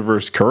 Kelvin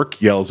Universe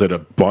Kirk yells it a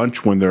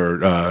bunch when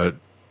they're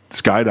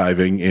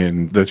skydiving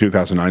in the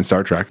 2009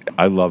 Star Trek.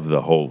 I love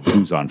the whole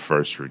who's on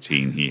first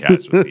routine he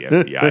has with the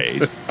FBI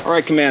agent. All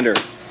right, Commander.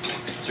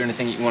 Is there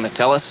anything you want to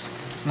tell us?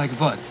 Like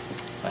what?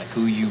 Like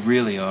who you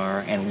really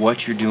are and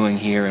what you're doing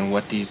here and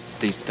what these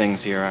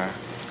things here are.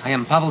 I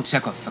am Pavel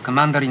Chekhov, a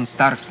commander in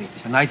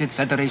Starfleet, United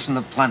Federation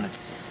of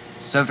Planets.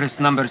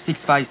 Service number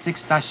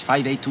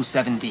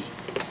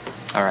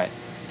 656-5827D. All right.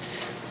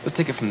 Let's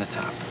take it from the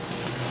top.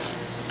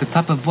 The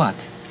top of what?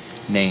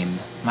 Name.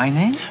 My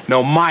name?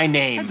 No, my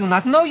name. I do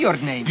not know your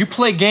name. You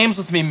play games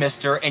with me,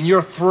 mister, and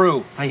you're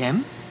through. I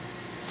am?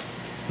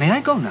 May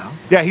I go now?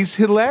 Yeah, he's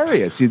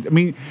hilarious.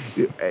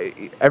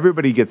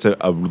 Everybody gets a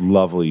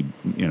lovely,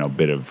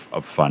 bit of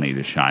funny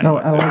to shine. Oh,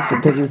 I liked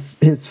it that his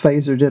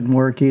phaser didn't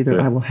work either.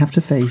 Yeah. I will have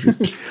to phase you.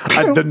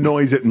 The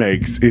noise it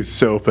makes is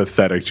so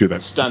pathetic to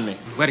that. Stun me.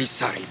 Very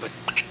sorry, but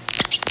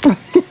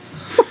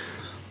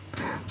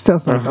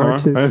sounds like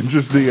R2. And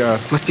just the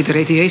must be the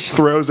radiation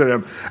throws at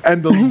him,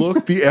 and the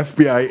look the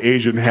FBI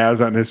agent has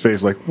on his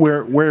face, like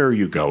where are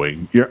you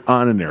going? You're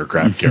on an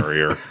aircraft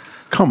carrier.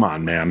 Come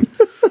on, man.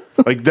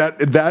 Like that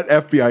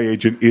FBI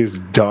agent is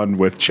done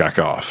with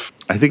Chekhov.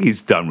 I think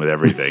he's done with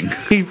everything.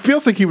 He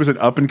feels like he was an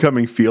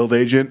up-and-coming field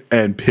agent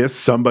and pissed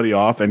somebody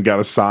off and got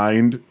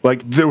assigned.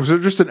 Like, was there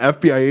just an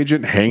FBI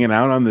agent hanging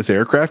out on this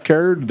aircraft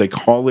carrier? Did they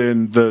call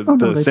in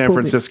the San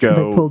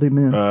Francisco they pulled him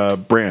in.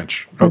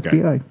 Branch? Okay.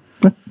 FBI.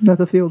 Not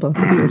the field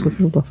office. There's a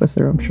field office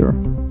there, I'm sure.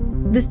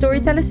 The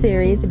Storyteller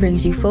series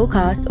brings you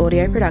full-cast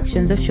audio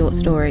productions of short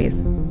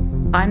stories.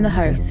 I'm the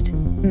host,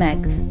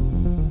 Megs.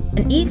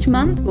 And each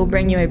month, we'll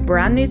bring you a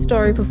brand new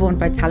story performed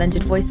by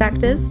talented voice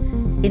actors,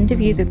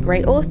 interviews with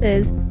great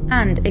authors,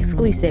 and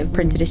exclusive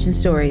print edition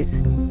stories.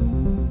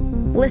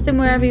 Listen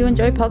wherever you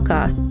enjoy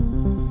podcasts.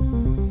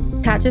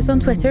 Catch us on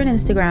Twitter and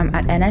Instagram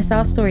at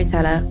NSR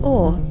Storyteller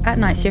or at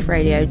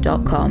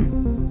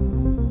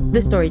nightshiftradio.com.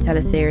 The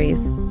Storyteller series.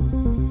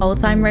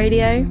 Old-time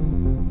radio,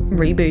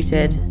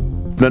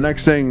 rebooted. The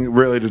next thing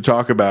really to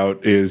talk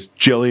about is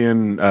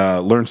Jillian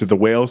learns that the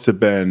whales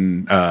have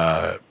been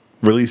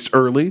released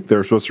early. They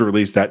were supposed to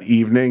release that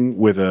evening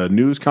with a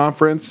news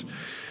conference.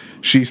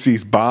 She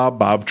sees Bob.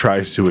 Bob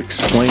tries to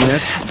explain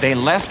it. They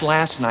left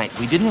last night.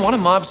 We didn't want a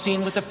mob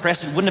scene with the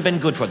press. It wouldn't have been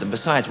good for them.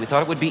 Besides, we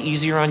thought it would be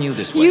easier on you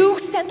this way. You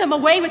sent them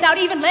away without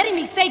even letting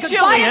me say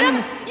goodbye to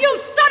them? You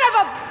son of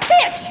a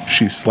bitch!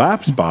 She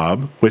slaps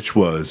Bob, which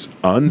was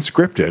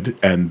unscripted,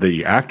 and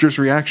the actor's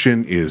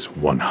reaction is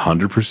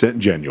 100%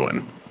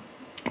 genuine.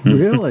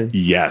 Really?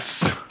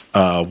 Yes.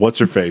 What's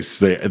her face?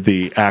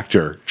 The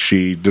actor.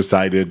 She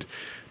decided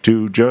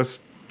to just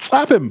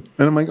slap him,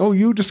 and I'm like, oh,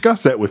 you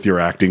discuss that with your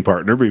acting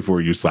partner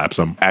before you slap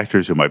some.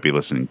 Actors who might be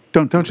listening,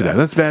 don't do that.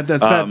 That's bad.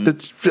 That's bad.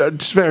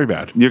 That's very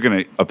bad. You're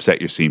going to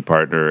upset your scene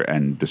partner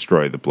and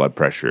destroy the blood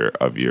pressure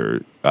of your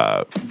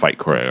fight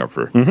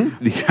choreographer.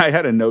 I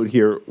had a note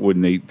here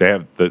when they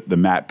have the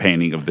matte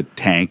painting of the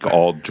tank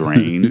all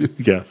drained.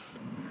 Yeah.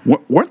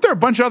 Weren't there a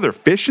bunch of other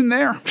fish in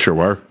there? Sure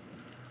were.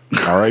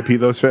 R.I.P.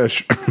 those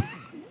fish.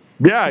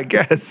 Yeah, I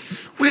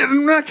guess. We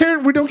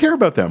don't care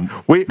about them.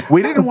 We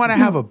didn't want to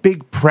have a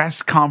big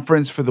press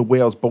conference for the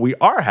whales, but we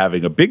are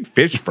having a big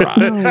fish fry.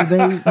 No,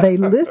 they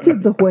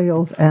lifted the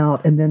whales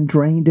out and then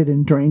drained it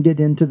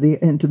into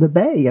the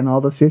bay, and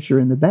all the fish are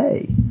in the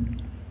bay.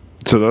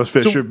 So those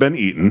fish have been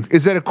eaten.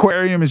 Is that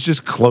aquarium is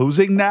just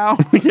closing now?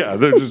 Yeah,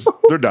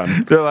 they're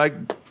done. They're like,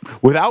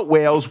 without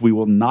whales, we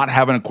will not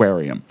have an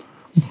aquarium.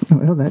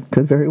 Well, that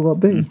could very well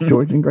be.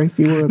 George and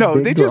Gracie were a No,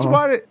 big they just draw.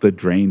 wanted the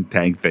drain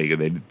tank thing, and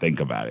they didn't think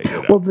about it.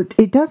 You know? Well, but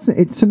it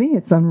doesn't. To me,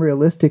 it's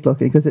unrealistic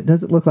looking because it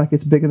doesn't look like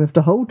it's big enough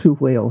to hold 2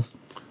 whales.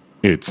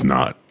 It's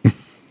not.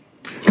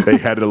 They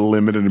had a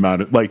limited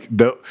amount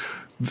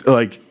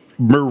of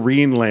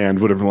Marine Land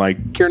would have been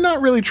like, you're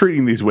not really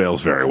treating these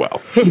whales very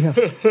well. Yeah.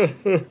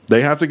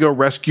 They have to go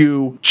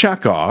rescue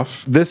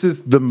Chekhov. This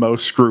is the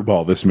most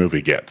screwball this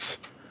movie gets.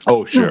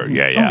 Oh, sure.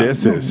 Yeah.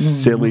 This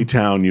is Silly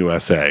Town,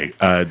 USA.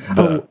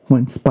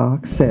 When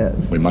Spock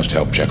says, We must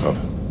help Chekhov.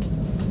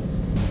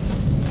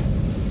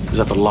 Is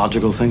that the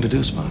logical thing to do,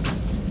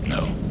 Spock?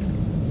 No.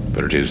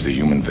 But it is the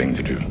human thing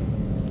to do.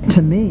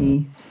 to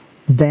me,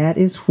 that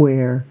is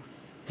where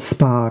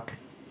Spock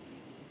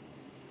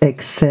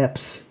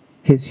accepts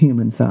his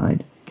human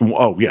side.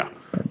 Oh, yeah.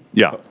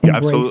 Yeah,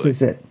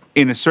 Embraces absolutely. it.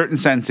 In a certain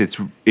sense, it's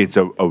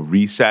a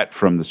reset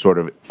from the sort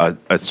of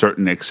a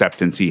certain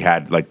acceptance he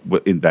had, like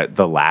in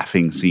the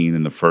laughing scene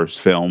in the first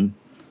film,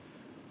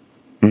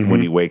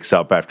 when he wakes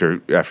up after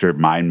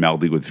mind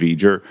melding with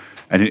V'ger,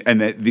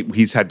 and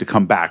he's had to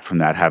come back from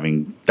that,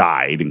 having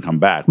died and come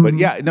back. But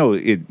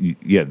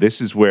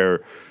this is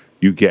where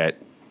you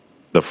get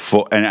the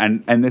full,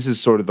 and this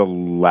is sort of the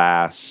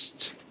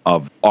last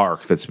of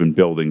arc that's been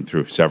building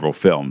through several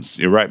films.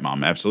 You're right,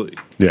 Mom. Absolutely.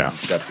 Yeah,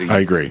 accepting I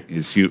agree.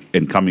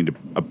 And coming to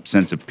a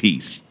sense of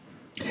peace.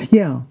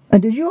 Yeah.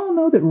 And did you all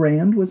know that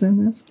Rand was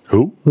in this?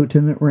 Who?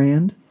 Lieutenant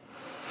Rand.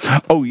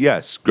 Oh,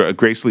 yes.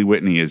 Grace Lee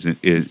Whitney is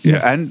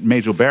and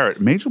Majel Barrett.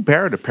 Majel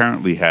Barrett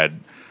apparently had,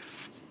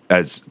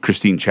 as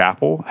Christine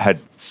Chappell, had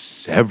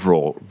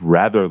several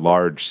rather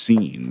large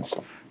scenes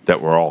that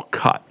were all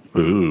cut.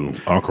 Ooh,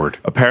 awkward.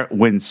 Apparently,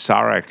 when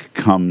Sarek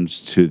comes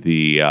to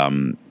the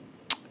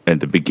at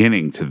the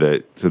beginning to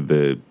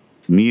the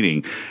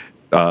meeting,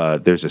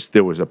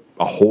 there was a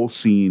whole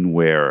scene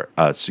where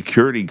a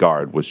security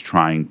guard was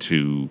trying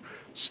to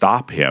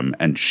stop him,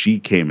 and she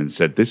came and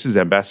said, "This is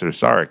Ambassador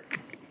Sarek.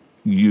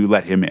 You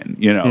let him in."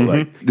 You know,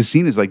 like the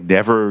scene has like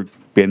never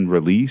been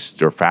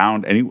released or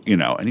found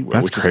anywhere.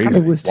 That's which crazy. Is kind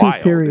of It was wild.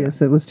 too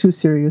serious. It was too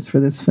serious for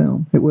this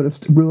film. It would have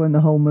ruined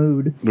the whole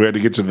mood. We had to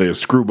get to the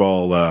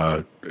screwball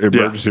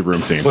emergency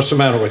room scene. What's the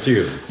matter with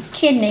you?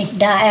 Kidney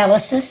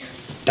dialysis.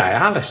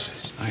 Dialysis?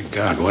 My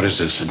God, what is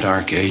this, the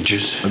Dark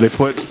Ages? They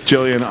put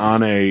Jillian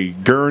on a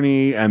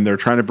gurney, and they're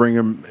trying to bring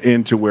him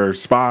into where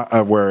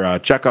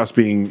Chekhov's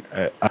being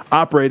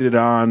operated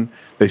on.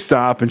 They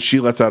stop, and she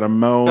lets out a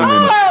moan.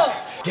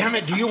 Damn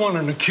it, do you want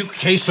an acute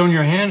case on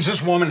your hands?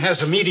 This woman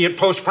has immediate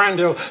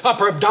postprandial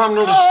upper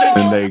abdominal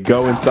distension. And they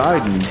go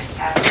inside, and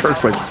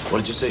Kirk's like, What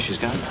did you say she's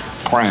got?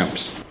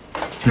 Cramps.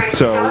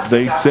 so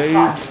they save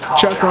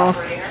Chekhov.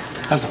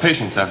 How's the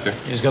patient, Doctor?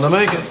 He's gonna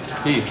make it.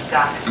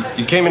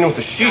 You came in with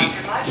a sheet.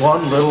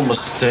 One little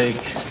mistake.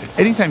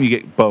 Anytime you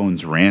get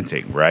Bones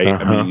ranting, right?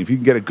 I mean, if you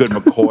can get a good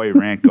McCoy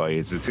rant going,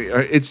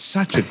 it's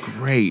such a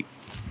great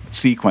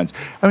sequence.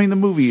 I mean, the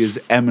movie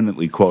is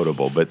eminently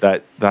quotable, but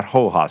that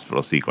whole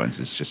hospital sequence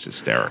is just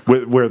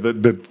hysterical. Where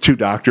the two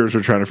doctors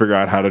are trying to figure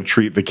out how to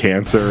treat the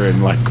cancer,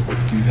 and like,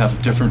 Do you have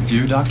a different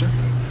view, Doctor?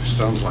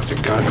 Sounds like the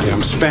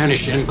goddamn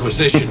Spanish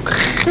Inquisition.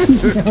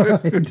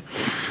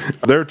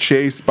 they're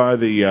chased by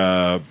the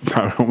I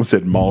almost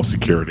said mall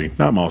security,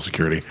 not mall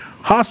security,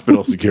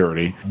 hospital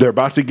security. They're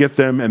about to get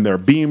them, and they're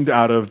beamed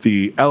out of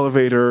the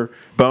elevator.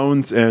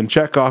 Bones and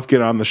Chekhov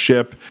get on the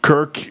ship.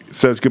 Kirk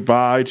says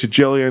goodbye to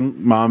Jillian.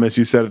 Mom, as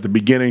you said at the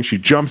beginning, she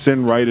jumps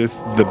in right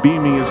as the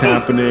beaming is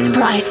happening.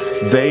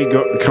 Surprise. They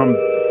come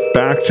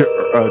back to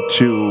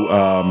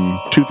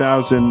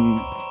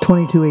 2000.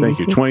 2286. Thank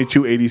you.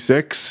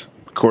 2286.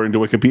 According to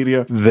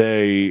Wikipedia,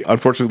 they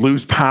unfortunately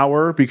lose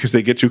power because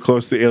they get too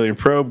close to the alien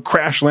probe,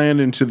 crash land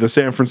into the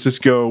San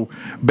Francisco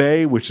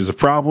Bay, which is a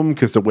problem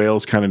because the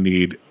whales kind of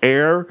need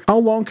air. How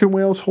long can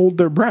whales hold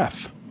their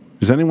breath?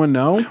 Does anyone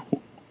know?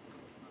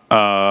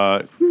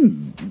 I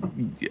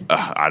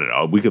don't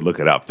know. We could look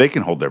it up. They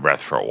can hold their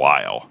breath for a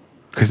while.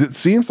 Because it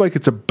seems like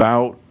it's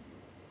about,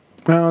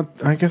 well,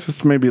 I guess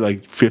it's maybe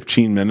like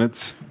 15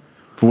 minutes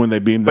From when they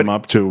beamed them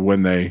up to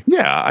when they...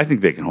 Yeah, I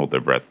think they can hold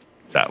their breath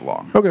that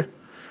long. Okay.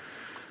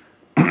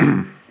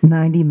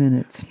 90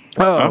 minutes.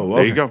 Oh,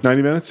 there you go.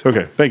 90 minutes?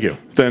 Okay, thank you.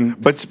 Then,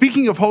 But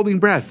speaking of holding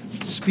breath,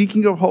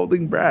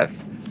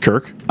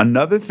 Kirk?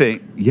 another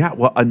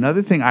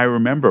thing I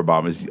remember,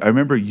 Bob, is I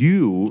remember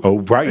you.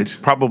 Oh, right.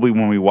 Probably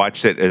when we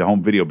watched it at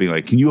home video, being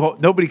like,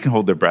 nobody can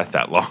hold their breath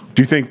that long.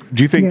 Do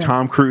you think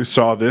Tom Cruise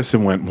saw this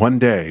and went, one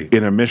day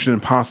in a Mission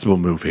Impossible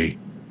movie,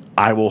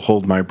 I will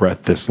hold my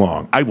breath this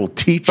long. I will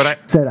teach.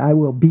 Said I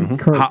will beat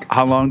Kirk.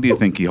 How long do you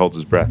think he holds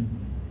his breath?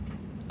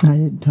 I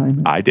didn't time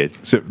it. I did.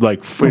 So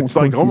it's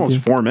like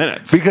almost 4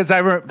 minutes. Because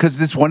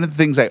this one of the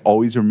things I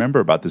always remember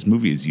about this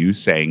movie is you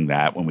saying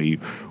that when we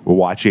were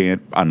watching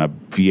it on a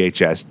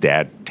VHS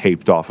Dad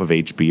taped off of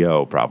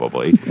HBO,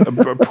 probably.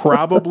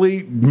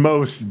 Probably,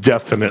 most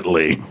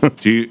definitely.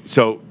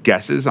 So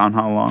guesses on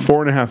how long?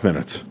 4.5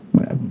 minutes.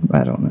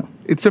 I don't know.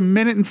 It's 1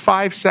 minute and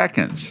 5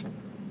 seconds.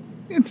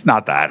 It's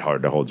not that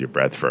hard to hold your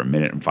breath for 1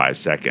 minute and 5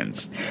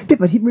 seconds. Yeah,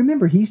 but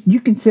remember, you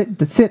can sit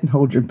and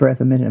hold your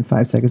breath 1 minute and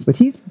 5 seconds, but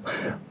he's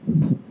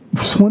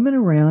swimming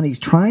around. He's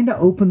trying to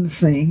open the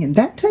thing, and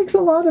that takes a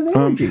lot of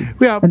energy.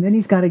 And then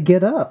he's got to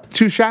get up.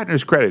 To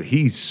Shatner's credit,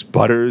 he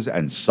sputters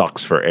and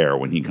sucks for air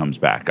when he comes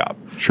back up.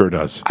 Sure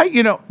does.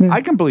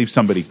 I can believe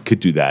somebody could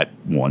do that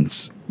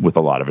once with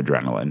a lot of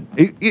adrenaline.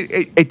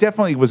 It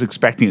definitely was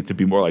expecting it to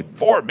be more like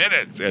 4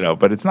 minutes,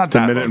 but it's not that.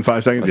 1 minute and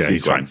 5 seconds. Yeah,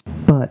 he's fine.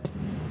 But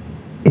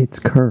it's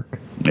Kirk.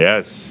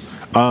 Yes.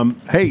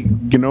 Hey,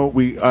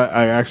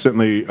 I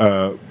accidentally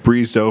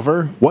breezed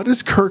over. What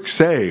does Kirk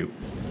say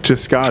to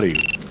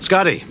Scotty?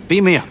 Scotty,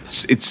 beam me up.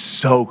 It's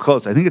so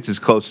close. I think it's as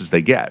close as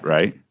they get,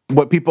 right?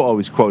 What people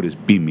always quote is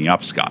 "beam me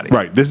up, Scotty."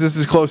 Right. This is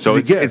as close as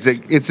he gets.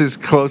 It's as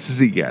close as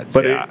he gets.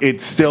 But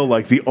it's still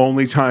like the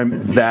only time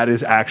that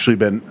has actually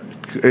been.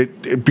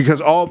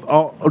 Because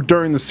all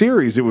during the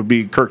series, it would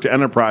be Kirk to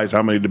Enterprise,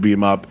 how many to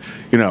beam up.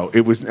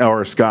 It was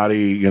or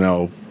Scotty.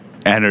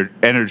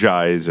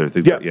 Energize or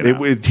things.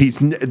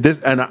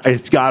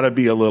 It's got to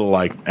be a little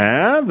like,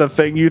 the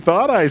thing you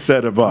thought I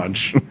said a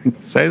bunch.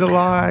 Say the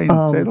line.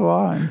 Say the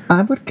line.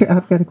 I've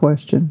got a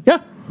question.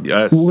 Yeah.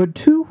 Yes. Would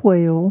 2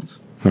 whales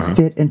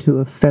fit into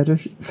a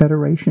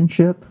Federation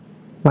ship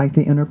like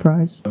the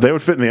Enterprise? They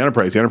would fit in the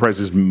Enterprise. The Enterprise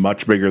is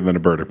much bigger than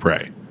a bird of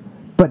prey.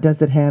 But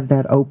does it have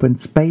that open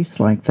space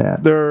like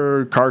that?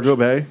 Their cargo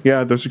bay.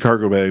 Yeah, there's a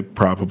cargo bay,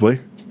 probably.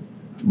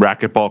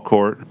 Racquetball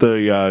court.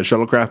 The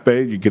shuttlecraft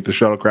bay. You get the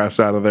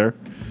shuttlecrafts out of there.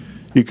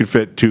 You could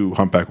fit 2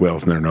 humpback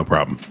whales in there, no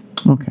problem.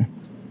 Okay.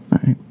 All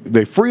right.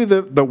 They free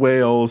the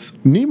whales.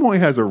 Nimoy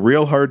has a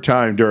real hard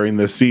time during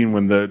this scene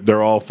when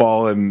they're all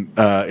falling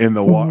in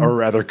the water, or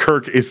rather,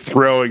 Kirk is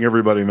throwing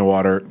everybody in the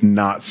water,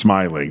 not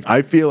smiling.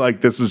 I feel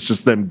like this was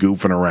just them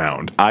goofing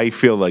around. I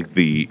feel like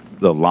the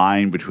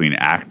line between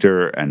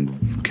actor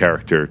and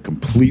character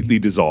completely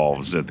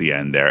dissolves at the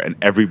end there, and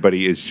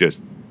everybody is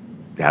just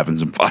having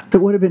some fun.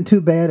 It would have been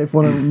too bad if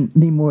one of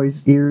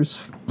Nimoy's ears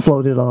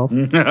floated off.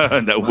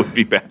 That would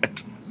be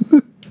bad.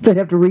 They'd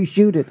have to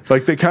reshoot it.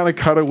 Like they kind of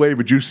cut away,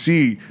 but you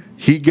see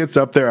he gets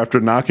up there after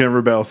knocking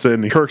everybody else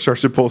in, and Kirk starts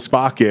to pull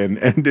Spock in,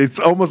 and it's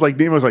almost like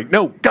Nimoy's like,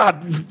 no,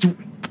 God,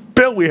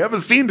 Bill, we have a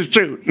scene to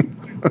shoot.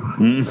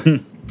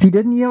 He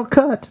didn't yell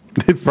cut.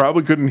 They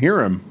probably couldn't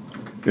hear him.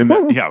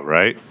 Yeah,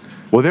 right.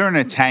 Well, they're in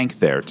a tank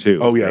there, too.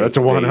 Oh, yeah, that's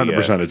a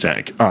 100% a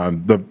tank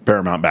on the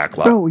Paramount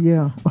backlot. Oh,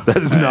 yeah. That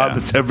is not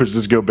the San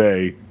Francisco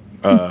Bay.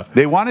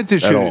 They wanted to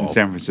shoot it in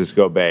San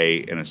Francisco Bay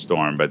in a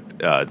storm,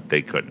 but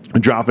they couldn't.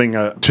 Dropping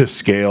to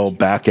scale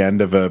back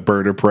end of a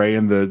bird of prey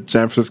in the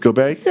San Francisco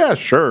Bay? Yeah,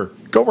 sure.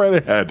 Go right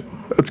ahead.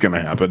 That's going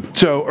to happen.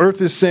 So Earth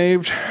is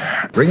saved.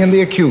 Bring in the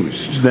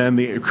accused. Then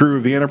the crew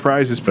of the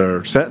Enterprise is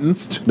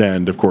sentenced.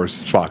 And, of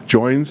course, Spock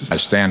joins. I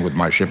stand with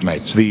my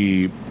shipmates.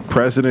 The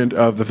president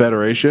of the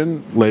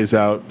Federation lays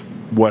out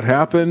what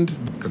happened.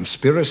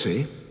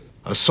 Conspiracy,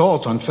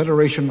 assault on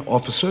Federation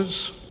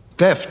officers,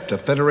 theft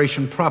of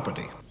Federation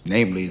property,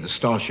 namely the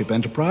Starship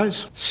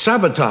Enterprise,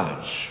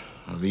 sabotage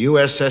of the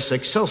USS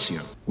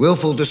Excelsior,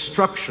 willful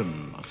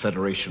destruction of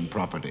Federation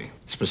property,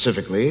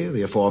 specifically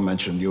the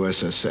aforementioned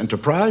USS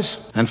Enterprise,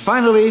 and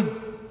finally,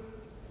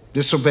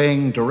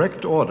 disobeying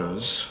direct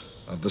orders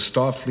of the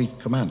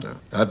Starfleet commander.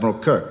 Admiral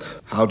Kirk,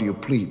 how do you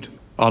plead?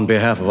 On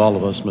behalf of all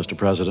of us, Mr.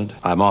 President,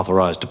 I'm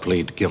authorized to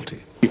plead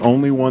guilty. The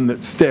only one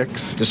that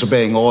sticks.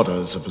 Disobeying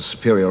orders of a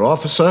superior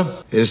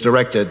officer is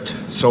directed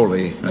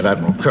solely at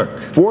Admiral Kirk.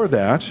 For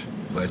that,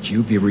 that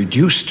you be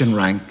reduced in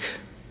rank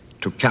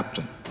to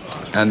captain,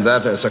 and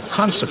that as a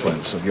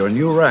consequence of your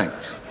new rank,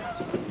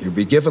 you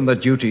be given the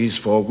duties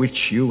for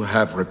which you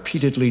have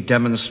repeatedly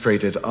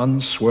demonstrated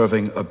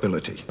unswerving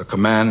ability, the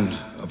command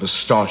of a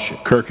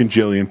starship. Kirk and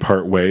Jillian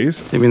part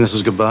ways. You mean this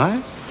is goodbye?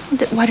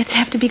 Why does it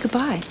have to be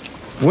goodbye?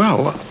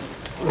 Well,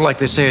 like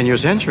they say in your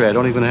century, I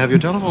don't even have your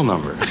telephone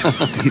number.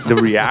 The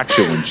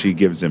reaction when she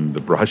gives him the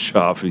brush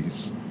off,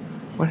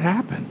 what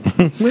happened?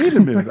 Wait a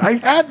minute. I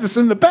had this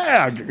in the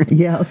bag.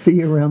 Yeah, I'll see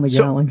you around the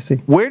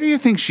galaxy. Where do you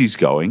think she's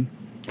going?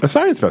 A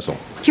science vessel.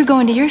 You're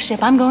going to your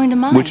ship. I'm going to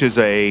mine. Which is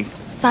a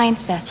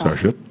science vessel.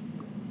 Starship.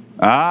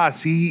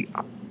 See,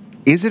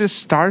 is it a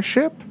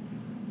starship?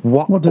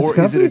 Well,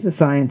 Discovery is a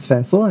science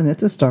vessel, and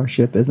it's a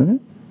starship, isn't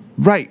it?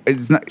 Right.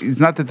 It's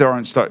not that there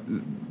aren't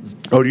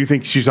Oh, do you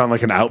think she's on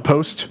like an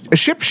outpost? A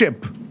ship.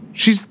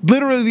 She's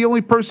literally the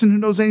only person who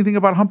knows anything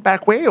about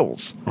humpback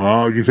whales.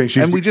 Oh, you think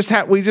she's... And we just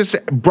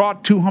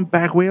brought 2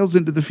 humpback whales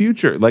into the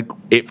future. Like,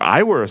 if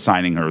I were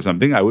assigning her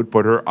something, I would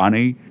put her on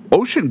a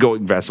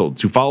ocean-going vessel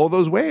to follow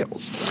those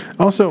whales.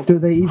 Also, do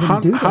they even how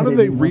do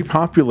they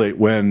repopulate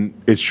when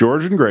it's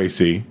George and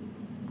Gracie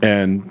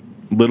and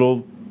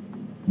little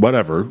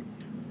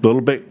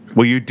bit?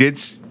 Well, you did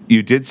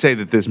say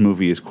that this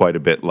movie is quite a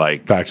bit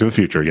like Back to the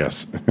Future,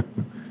 yes.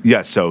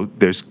 Yeah, so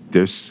there's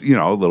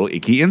a little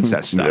icky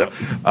incest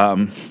stuff.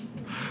 Well,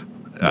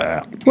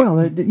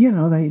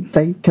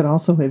 they could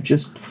also have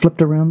just flipped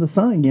around the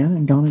sun again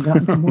and gone and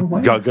gotten some more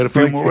whales. Got a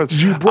few more whales.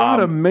 You brought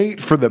a mate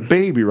for the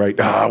baby, right?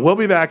 We'll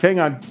be back. Hang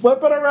on.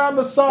 Flip it around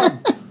the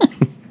sun.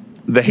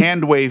 The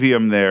hand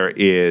wavium there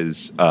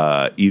is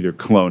either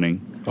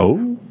cloning.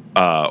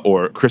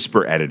 Or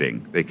CRISPR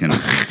editing. They can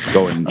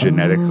go and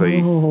genetically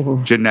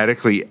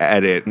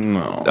edit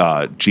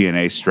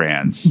DNA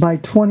strands. By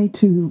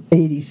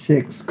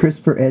 2286,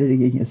 CRISPR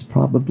editing is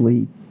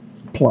probably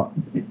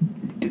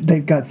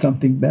they've got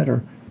something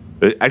better.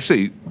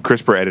 Actually,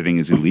 CRISPR editing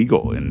is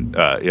illegal, and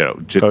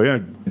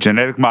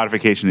genetic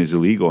modification is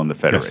illegal in the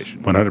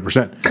Federation.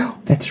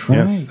 100%. That's right.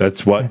 Yes,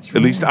 that's what. That's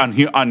At least on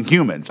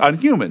humans. On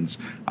humans,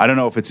 I don't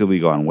know if it's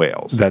illegal on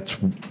whales.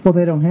 Well,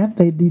 they don't have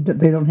they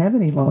don't have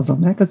any laws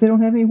on that because they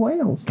don't have any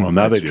whales. Well,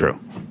 now That's they do. True.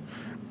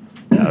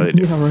 Now they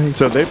do. Yeah, right.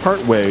 So they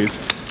part ways.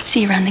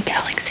 See you around the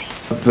galaxy.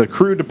 The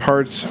crew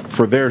departs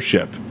for their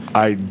ship.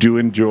 I do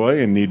enjoy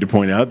and need to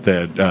point out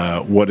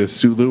that what does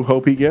Sulu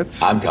hope he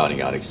gets? I'm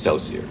counting on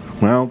Excelsior.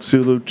 Well,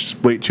 Sulu, just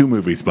wait 2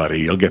 movies,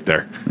 buddy. You'll get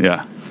there.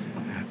 Yeah.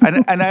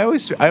 And I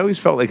always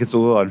felt like it's a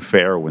little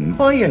unfair when...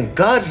 Why in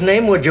God's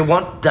name would you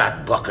want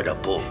that bucket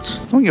of bolts?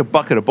 It's only a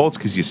bucket of bolts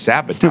because you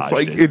sabotaged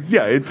it.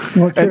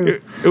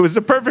 It was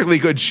a perfectly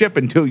good ship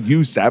until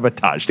you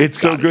sabotaged it. It's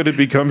so good it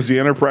becomes the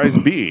Enterprise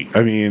B.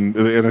 I mean,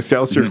 an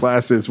Excelsior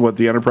class is what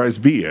the Enterprise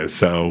B is.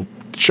 So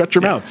shut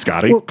your mouth,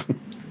 Scotty. Well,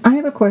 I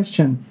have a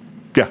question.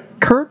 Yeah.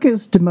 Kirk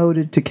is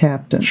demoted to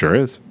captain. Sure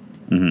is.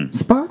 Mm-hmm.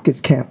 Spock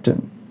is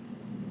captain.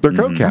 They're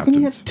co-captains. How can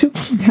you have 2...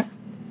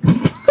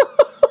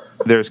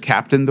 There's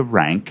captain the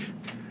rank,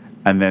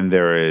 and then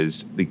there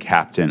is the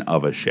captain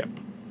of a ship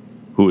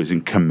who is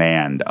in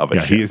command of a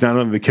ship. He is not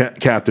only the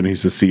captain,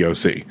 he's the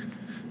COC.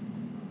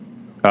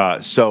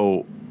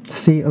 So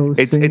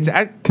COC, it's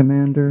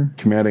commander,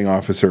 commanding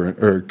officer,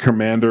 or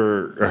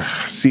commander.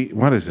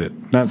 What is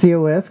it? Not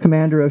COS,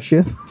 commander of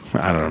ship.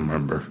 I don't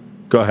remember.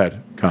 Go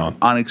ahead, Colin.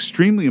 On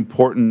extremely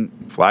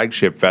important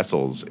flagship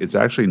vessels, it's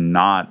actually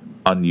not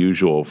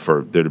unusual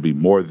for there to be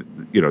more,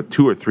 2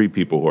 or 3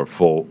 people who are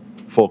full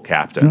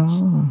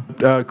captains.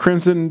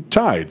 Crimson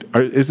Tide.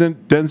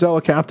 Isn't Denzel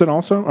a captain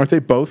also? Aren't they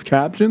both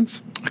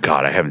captains?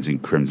 God, I haven't seen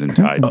Crimson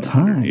Tide in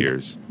 100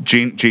 years.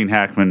 Gene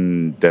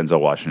Hackman, Denzel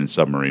Washington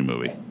submarine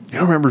movie. You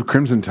don't remember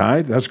Crimson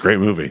Tide? That's a great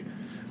movie.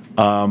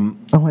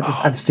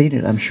 I've seen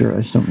it, I'm sure. I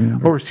just don't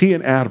remember. Or is he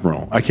an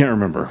admiral? I can't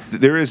remember.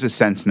 There is a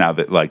sense now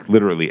that, like,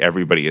 literally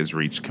everybody has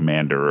reached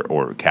commander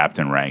or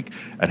captain rank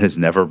and has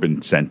never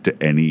been sent to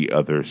any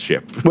other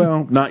ship.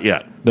 Well, not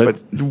yet.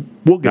 But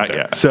we'll get there.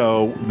 Yet.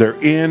 So they're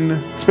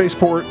in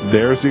Spaceport.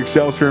 There's the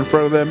Excelsior in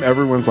front of them.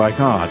 Everyone's like,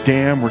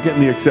 damn, we're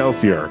getting the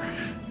Excelsior.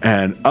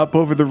 And up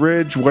over the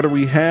ridge, what do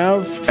we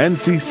have?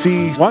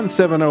 NCC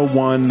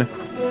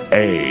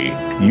 1701A,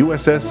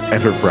 USS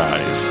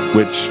Enterprise,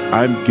 which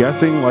I'm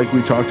guessing, like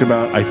we talked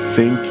about, I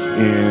think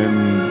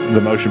in the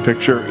motion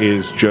picture,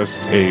 is just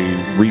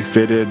a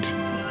refitted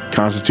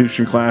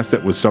Constitution class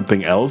that was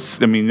something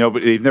else. I mean,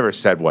 they've never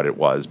said what it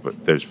was,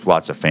 but there's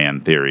lots of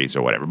fan theories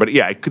or whatever. But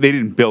yeah, they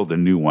didn't build a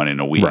new one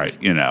in a week, right.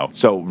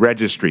 So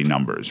registry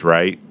numbers,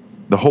 right?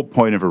 The whole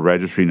point of a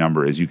registry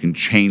number is you can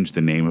change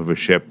the name of a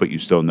ship, but you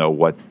still know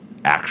what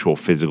actual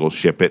physical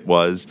ship it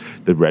was.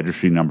 The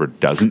registry number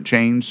doesn't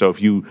change. So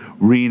if you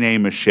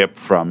rename a ship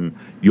from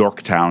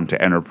Yorktown to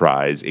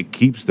Enterprise, it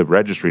keeps the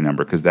registry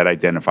number because that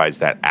identifies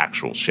that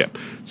actual ship.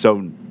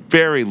 So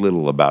very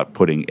little about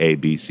putting A,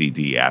 B, C,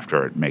 D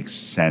after it makes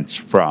sense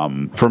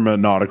from a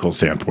nautical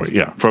standpoint.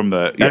 Yeah,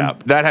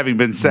 that having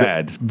been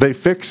said, they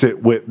fix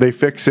it with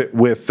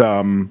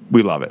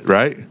we love it,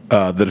 right?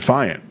 The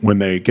Defiant. When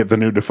they get the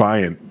new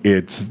Defiant,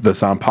 it's the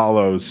Sao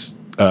Paulo's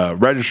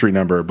registry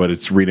number, but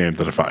it's renamed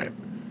the Defiant.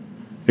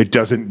 It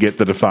doesn't get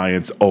the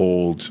Defiant's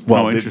old.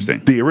 Well,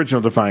 interesting. The original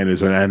Defiant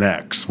is an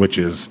NX, which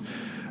is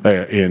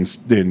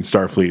in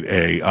Starfleet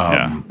a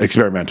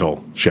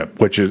experimental ship,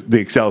 which is the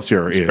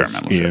Excelsior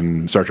is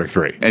in Star Trek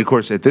 3. And of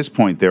course, at this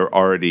point, they're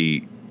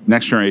already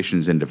Next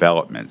Generation's in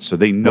development, so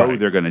they know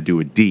they're going to do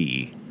a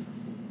D,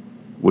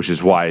 which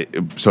is why.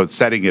 So it's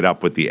setting it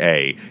up with the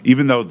A,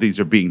 even though these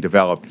are being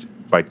developed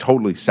by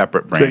totally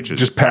separate branches. They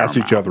just pass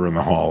each other in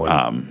the hall.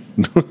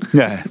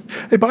 Yeah.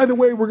 Hey, by the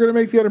way, we're going to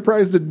make the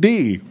Enterprise the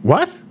D.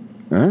 What?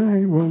 All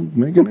right, well,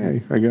 make an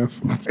A, I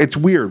guess. It's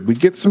weird. We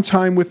get some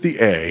time with the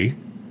A,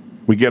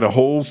 We get a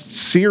whole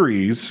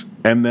series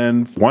and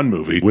then one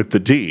movie with the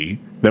D.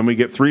 Then we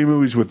get 3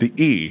 movies with the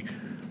E.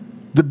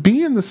 The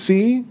B and the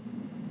C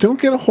don't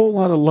get a whole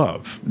lot of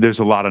love. There's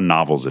a lot of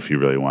novels if you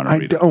really want to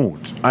read I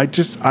don't. I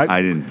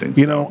didn't think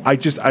so.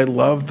 I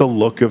love the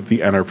look of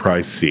the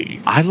Enterprise C.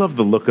 I love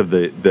the look of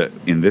the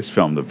in this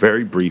film, the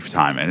very brief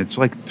time, and it's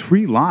like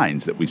 3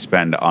 lines that we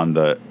spend at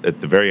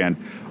the very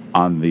end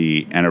on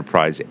the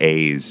Enterprise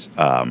A's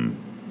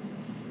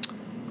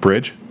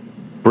bridge.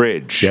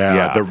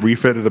 Yeah, the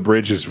refit of the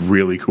bridge is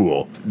really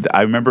cool.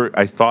 I remember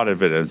I thought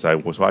of it as I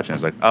was watching. I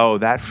was like, oh,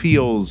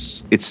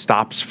 it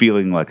stops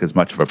feeling like as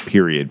much of a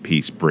period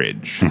piece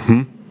bridge.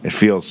 Mm-hmm. It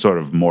feels sort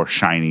of more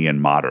shiny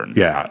and modern.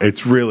 Yeah,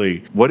 it's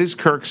really... What is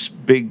Kirk's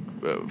big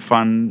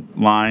fun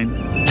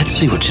line? Let's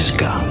see what you've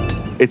got.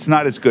 It's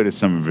not as good as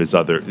some of his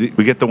other...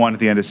 We get the one at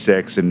the end of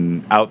 6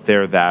 and Out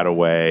There That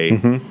Away.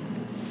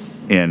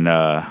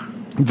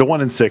 Mm-hmm. The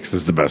one in 6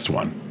 is the best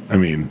one. I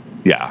mean...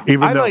 Yeah.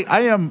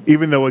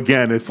 Even though,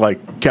 again, it's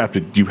like,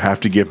 Captain, you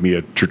have to give me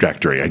a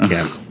trajectory. I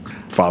can't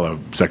follow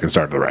second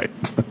star to the right.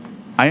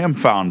 I am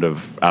fond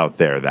of Out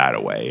There That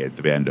Away at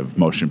the end of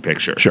Motion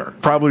Picture. Sure.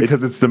 Probably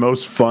because it's the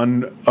most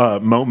fun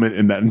moment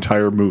in that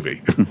entire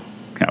movie.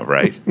 Yeah,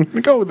 right.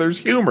 Like, oh,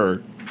 there's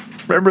humor.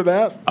 Remember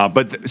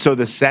that? So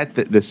the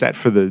set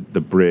for the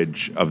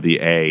bridge of the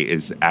A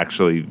is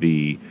actually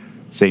the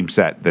same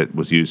set that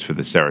was used for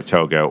the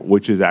Saratoga,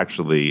 which is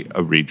actually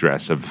a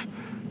redress of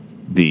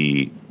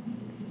the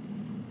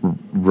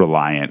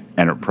Reliant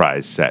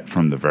Enterprise set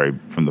from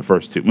the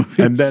first 2 movies.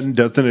 And then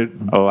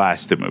the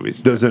last 2 movies.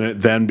 Doesn't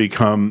it then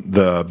become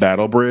the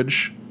battle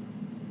bridge,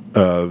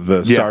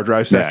 the star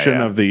drive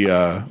section of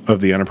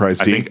the Enterprise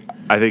D?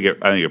 I think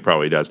it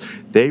probably does.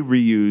 They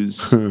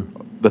reuse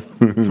the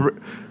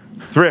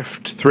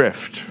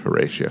thrift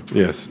Horatio.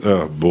 Yes.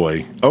 Oh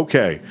boy.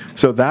 Okay.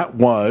 So that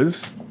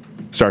was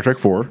Star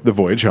Trek IV: The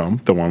Voyage Home,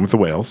 the one with the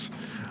whales,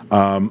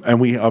 and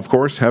we of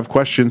course have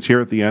questions here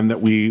at the end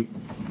that we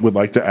would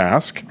like to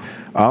ask.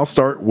 I'll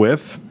start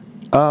with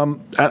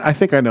I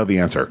think I know the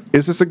answer.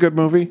 Is this a good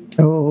movie?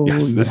 Oh,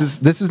 yes. Yeah.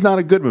 This is not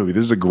a good movie.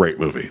 This is a great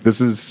movie.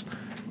 This is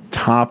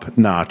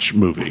top-notch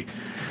movie.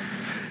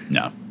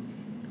 No.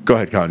 Go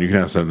ahead, Colin. You can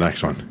answer the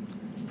next one.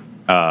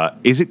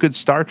 Is it good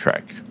Star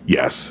Trek?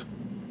 Yes.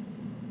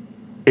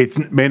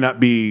 It may not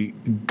be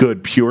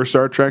good pure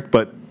Star Trek,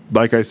 but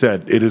like I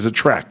said, it is a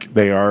trek.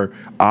 They are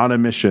on a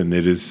mission.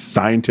 It is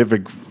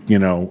scientific.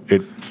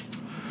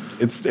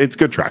 It's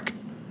good Trek.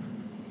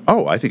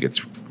 Oh, I think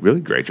it's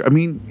really great. I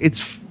mean,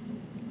 it's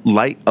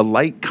a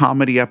light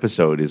comedy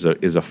episode is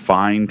a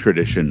fine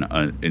tradition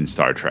in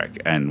Star Trek,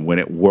 and when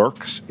it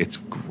works, it's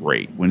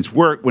great. When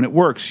it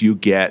works, you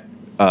get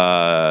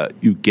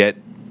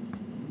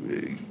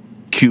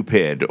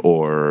Cupid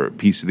or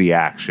Piece of the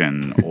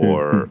Action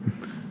or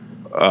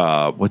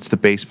what's the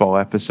baseball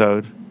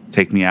episode?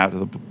 Take Me Out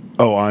of the...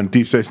 Oh, on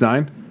Deep Space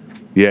Nine?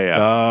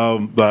 Yeah.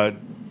 But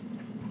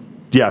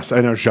yes,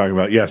 I know what you're talking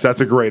about. Yes,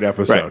 that's a great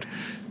episode. Right.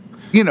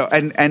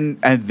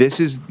 And this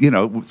is,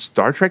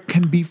 Star Trek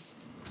can be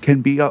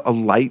a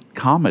light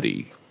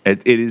comedy.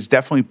 It is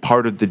definitely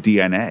part of the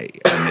DNA,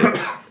 and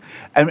it's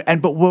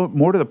but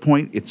more to the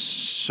point, it's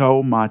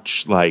so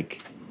much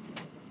like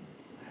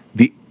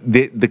the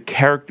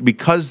character,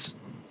 because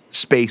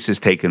space is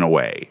taken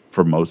away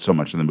for so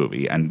much of the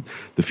movie, and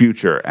the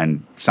future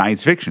and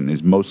science fiction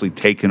is mostly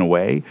taken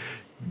away.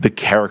 The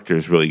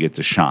characters really get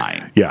to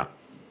shine. Yeah.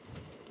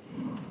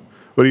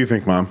 What do you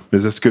think, Mom?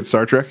 Is this good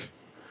Star Trek?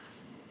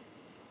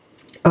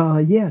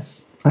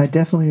 Yes, I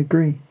definitely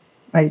agree.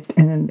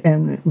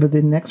 And with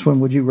the next one,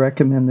 would you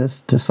recommend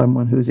this to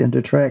someone who's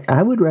into Trek?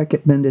 I would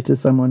recommend it to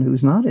someone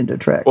who's not into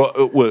Trek.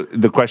 Well,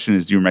 the question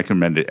is, do you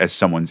recommend it as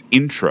someone's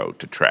intro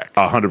to Trek?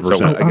 100%.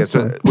 So I guess,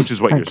 which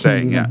is what you're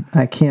saying.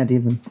 I can't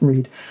even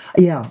read.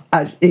 Yeah,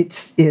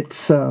 it's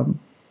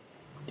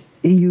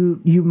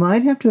you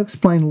might have to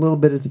explain a little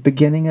bit at the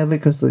beginning of it,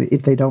 because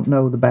if they don't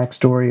know the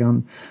backstory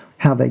on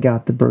how they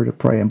got the bird of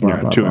prey and blah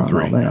blah 2 blah and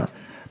 3. and all that.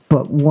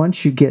 But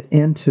once you get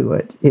into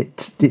it,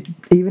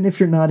 even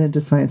if you're not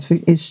into science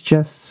fiction, it's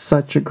just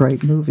such a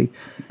great movie.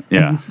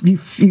 Yeah,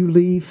 you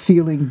leave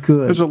feeling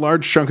good. There's a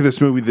large chunk of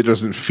this movie that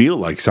doesn't feel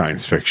like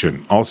science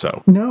fiction.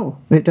 Also, no,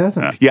 it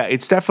doesn't. Yeah,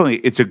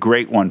 it's a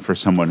great one for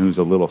someone who's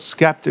a little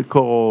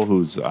skeptical.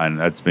 And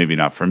that's maybe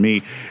not for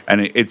me.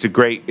 And it's a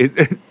good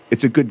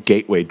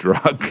gateway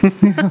drug.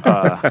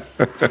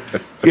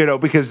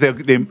 Because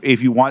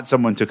if you want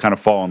someone to kind of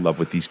fall in love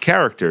with these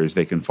characters,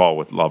 they can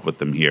fall in love with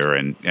them here,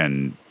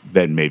 and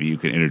then maybe you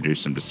can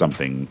introduce them to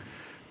something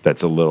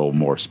that's a little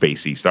more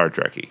spacey, Star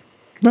Trek-y.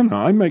 No,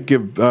 I might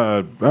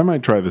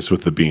try this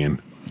with the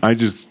Bean.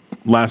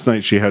 Last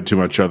night she had too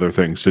much other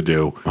things to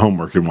do,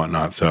 homework and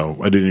whatnot, so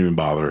I didn't even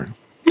bother.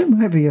 It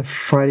might be a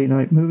Friday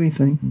night movie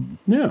thing.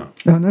 Yeah.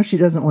 Oh, no, she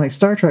doesn't like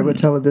Star Trek, but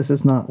tell her this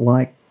is not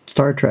like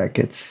Star Trek.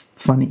 It's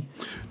funny.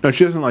 No,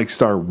 she doesn't like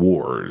Star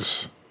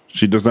Wars.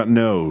 She does not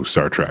know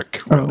Star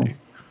Trek, really. Oh.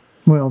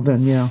 Well,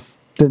 then, yeah.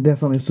 Then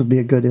definitely this would be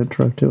a good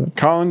intro to it.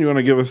 Colin, you want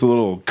to give us a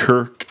little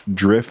Kirk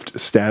Drift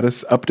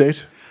status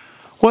update?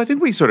 Well, I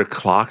think we sort of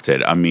clocked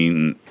it. I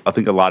mean, I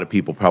think a lot of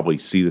people probably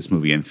see this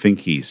movie and think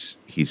he's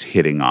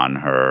hitting on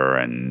her,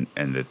 and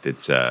that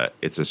it's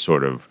a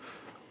sort of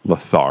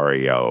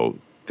Lothario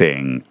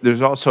thing.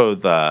 There's also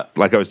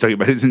like I was talking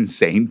about, his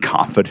insane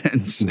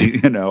confidence,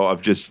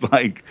 of just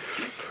like,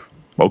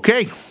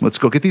 okay, let's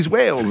go get these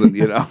whales, and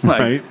like.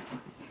 Right.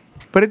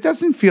 But it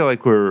doesn't feel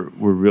like we're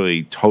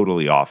really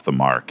totally off the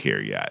mark here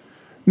yet.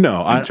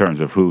 No, in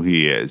terms of who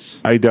he is.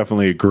 I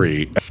definitely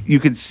agree. You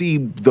can see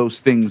those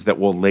things that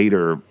will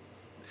later,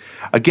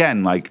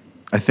 again, like,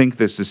 I think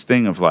there's this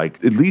thing of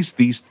like, at least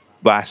these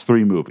last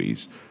three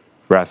movies,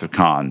 Wrath of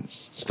Khan,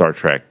 Star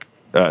Trek,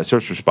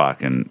 Search for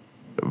Spock, and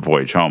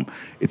Voyage Home,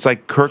 it's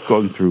like Kirk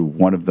going through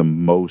one of the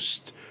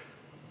most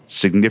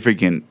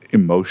significant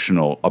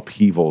emotional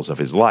upheavals of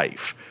his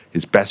life.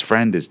 His best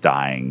friend is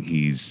dying.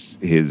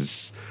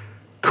 His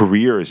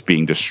career is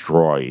being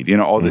destroyed.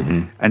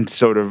 And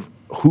sort of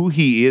who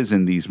he is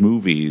in these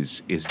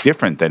movies is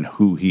different than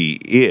who he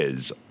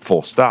is,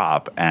 full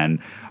stop. And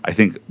I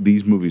think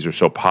these movies are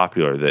so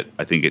popular that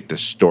I think it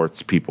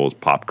distorts people's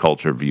pop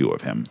culture view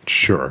of him.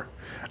 Sure.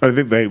 I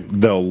think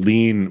they'll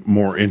lean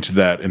more into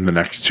that in the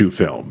next two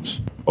films.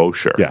 Oh,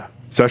 sure. Yeah.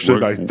 Especially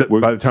by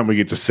the time we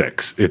get to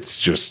 6, it's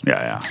just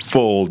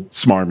full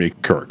smarmy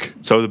Kirk.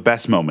 So the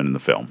best moment in the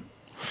film.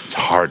 It's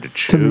hard to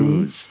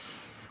choose.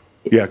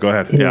 Yeah, go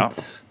ahead.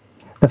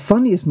 The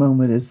funniest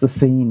moment is the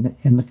scene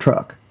in the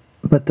truck.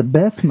 But the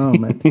best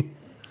moment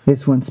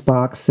is when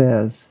Spock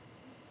says,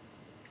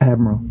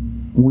 "Admiral,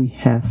 we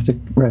have to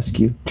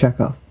rescue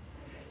Chekhov."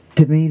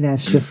 To me,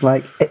 that's just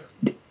like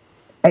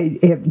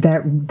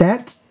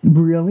that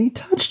really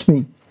touched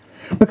me,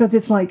 because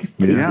it's like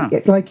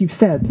like you've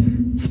said,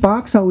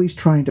 Spock's always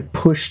trying to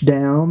push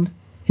down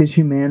his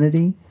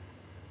humanity,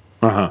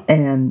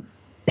 and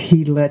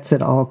he lets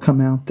it all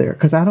come out there.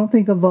 Because I don't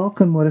think a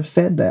Vulcan would have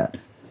said that.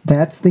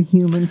 That's the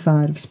human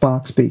side of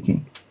Spock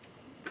speaking.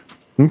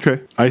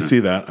 Okay, I see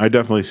that. I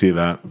definitely see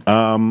that.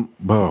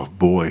 Oh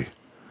boy,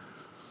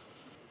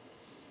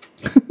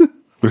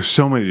 there's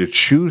so many to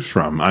choose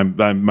from.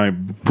 My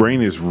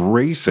brain is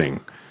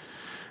racing.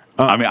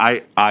 I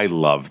mean, I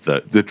love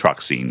the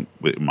truck scene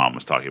Mom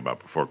was talking about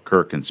before.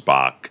 Kirk and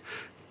Spock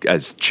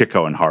as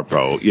Chico and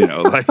Harpo.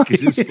 Like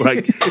it's just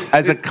like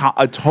as a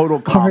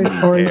total comedy.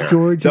 Or as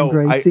George and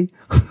Gracie.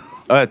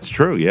 That's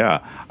true.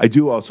 Yeah, I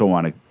do also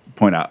want to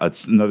point out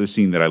it's another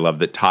scene that I love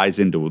that ties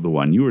into the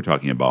one you were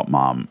talking about,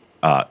 Mom.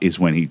 Is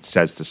when he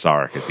says to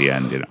Sarek at the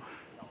end,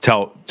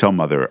 tell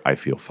Mother I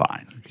feel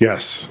fine.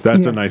 Yes,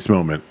 that's a nice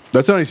moment.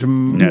 That's a nice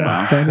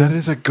that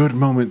is a good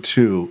moment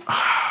too.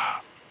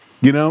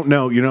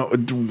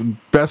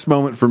 Best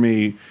moment for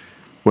me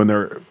when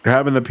they're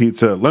having the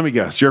pizza. Let me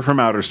guess, you're from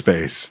outer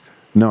space.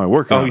 No, I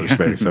work in outer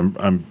space.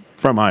 I'm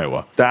from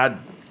Iowa. That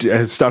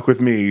has stuck with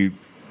me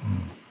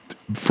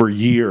for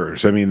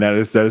years. I mean, that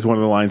is one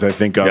of the lines I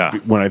think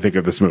of when I think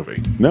of this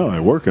movie. No, I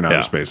work in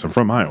outer space. I'm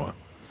from Iowa.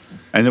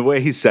 And the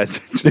way he says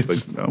it,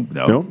 just like,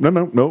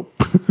 no.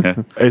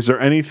 Is there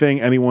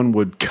anything anyone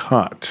would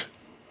cut?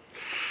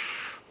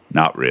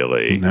 Not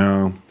really.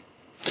 No.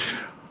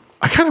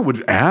 I kind of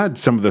would add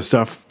some of the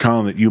stuff,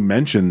 Colin, that you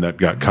mentioned that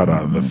got cut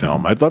out of the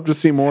film. I'd love to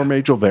see more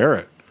Majel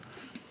Barrett.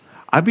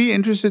 I'd be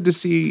interested to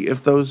see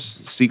if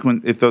those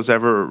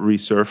ever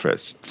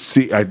resurface.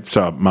 See, I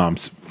saw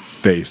Mom's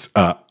face.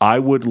 I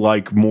would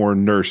like more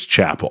Nurse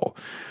Chapel.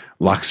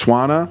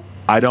 Laxwana,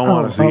 I don't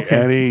want to see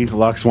any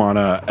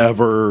Laxwana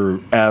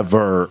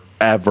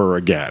ever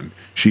again.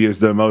 She is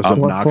the most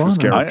obnoxious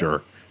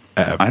character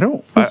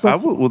ever. I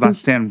will not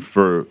stand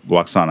for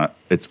Laxana.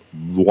 It's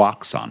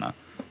Lwaxana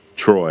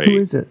Troi. Who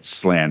is it?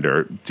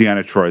 Slander.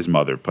 Deanna Troy's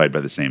mother, played by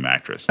the same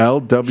actress.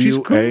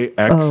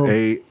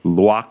 Lwaxa.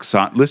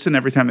 Lwaxana. Listen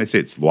every time they say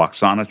it's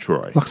Lwaxana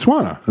Troi.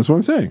 Laxwana. That's what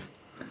I'm saying.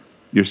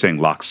 You're saying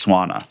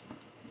Laxwana.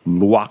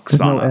 Lwaxana.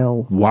 No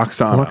L.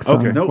 Lwaxana.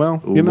 Okay. No,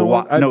 well, you know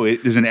what?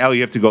 There's an L.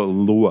 You have to go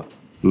Lua.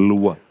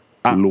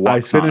 I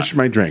finished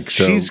my drink.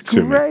 So she's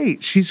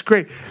great. She's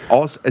great.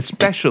 Also,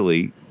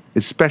 especially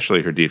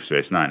her Deep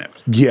Space Nine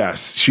episode.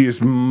 Yes, she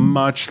is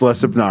much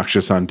less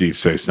obnoxious on Deep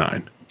Space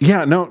Nine.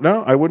 Yeah,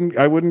 no, I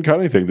wouldn't cut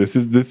anything.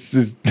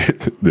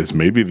 This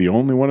may be the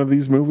only one of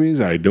these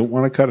movies I don't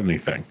want to cut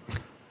anything.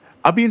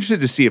 I'll be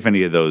interested to see if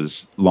any of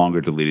those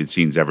longer deleted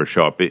scenes ever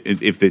show up.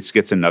 If this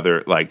gets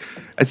another, like,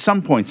 at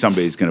some point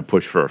somebody's going to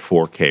push for a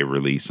 4K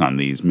release on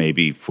these,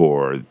 maybe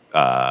for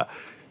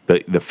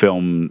the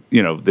film.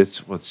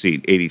 Let's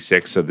see,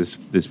 86. So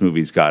this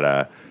movie's got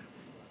a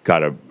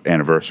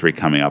anniversary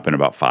coming up in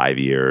about 5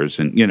 years,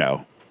 and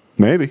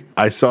maybe.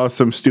 I saw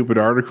some stupid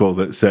article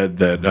that said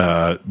that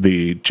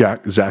the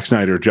Zack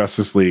Snyder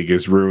Justice League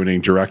is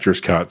ruining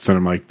director's cuts, and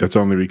I'm like, that's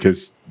only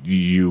because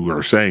you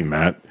are saying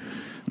that.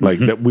 Like,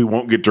 that we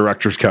won't get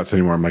director's cuts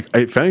anymore. I'm like,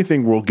 if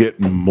anything, we'll get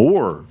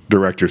more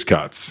director's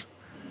cuts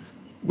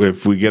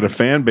if we get a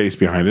fan base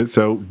behind it.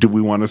 So do we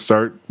want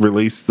to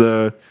release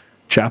the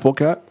Chapel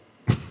cut?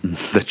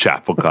 The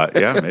Chapel cut,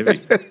 yeah, maybe.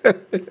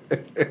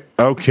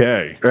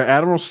 Okay.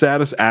 Admiral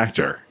status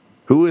actor.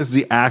 Who is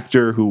the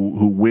actor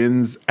who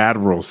wins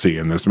admiralcy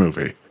in this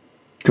movie?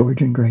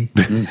 George and Grace.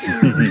 I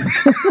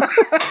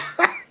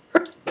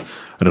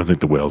don't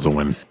think the whales will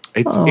win.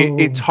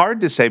 It's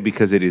hard to say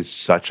because it is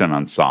such an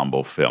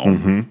ensemble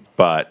film,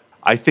 but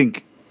I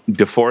think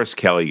DeForest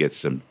Kelley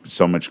gets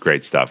so much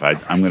great stuff.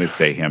 I'm going to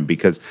say him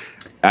because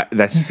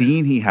that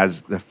scene he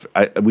has, we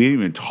didn't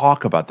even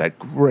talk about that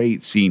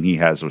great scene he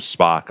has with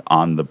Spock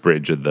on the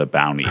bridge of the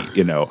Bounty,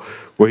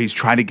 where he's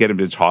trying to get him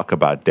to talk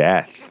about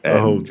death.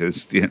 And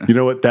You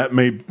know what? That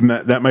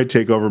might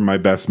take over my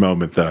best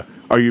moment.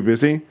 Are you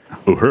busy?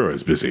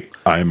 Uhura's busy.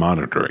 I'm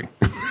monitoring.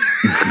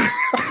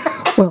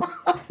 Well,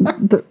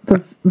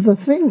 the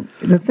thing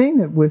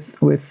that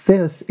with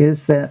this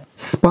is that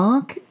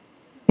Spock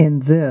in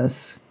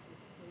this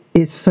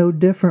is so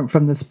different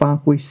from the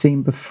Spock we've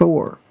seen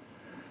before,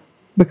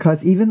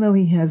 because even though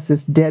he has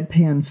this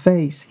deadpan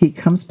face, he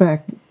comes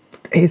back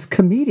his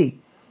comedic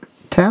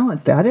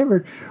talents. I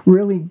never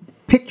really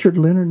pictured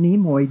Leonard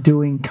Nimoy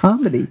doing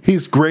comedy.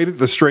 He's great at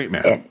the straight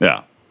man.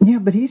 Yeah,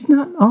 but he's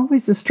not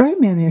always the straight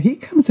man here. He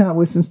comes out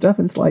with some stuff,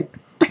 and it's like,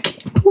 I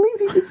can't believe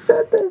he just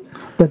said that.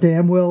 The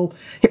damn well,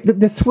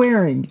 the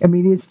swearing. I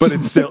mean, it's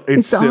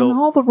on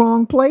all the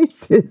wrong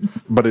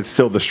places. But it's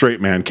still the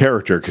straight man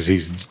character because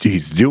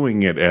he's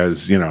doing it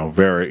as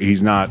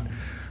he's not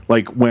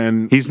like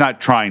when he's not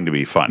trying to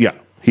be funny. Yeah,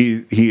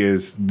 he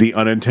is the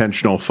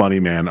unintentional funny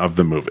man of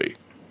the movie.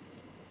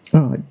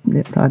 Oh,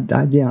 yeah, I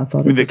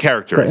thought. I mean, the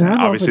character is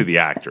obviously the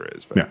actor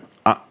is. But.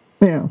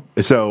 Yeah.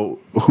 So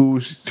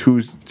who's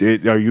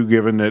are you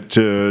giving it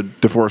to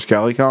DeForest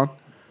Kelley, Colin?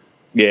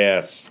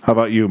 Yes. How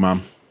about you,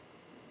 Mom?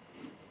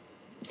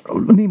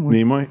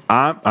 Nimoy.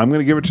 I'm going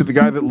to give it to the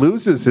guy that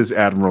loses his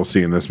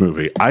admiralty in this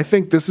movie. I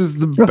think this is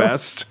the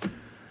best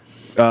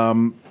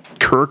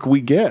Kirk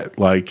we get.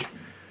 Like,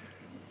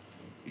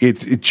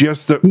 it's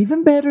just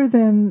even better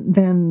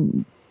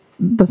than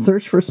the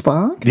Search for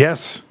Spock.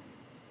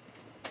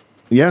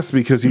 Yes,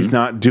 because he's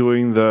not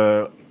doing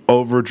the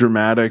over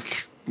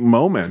dramatic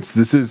moments.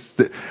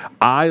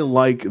 I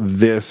like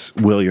this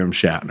William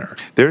Shatner.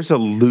 There's a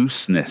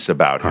looseness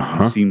about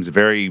him. He seems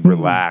very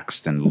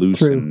relaxed and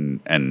loose,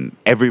 and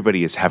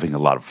everybody is having a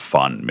lot of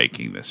fun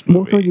making this movie.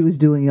 Well, because he was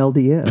doing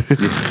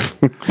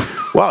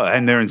LDS. Well,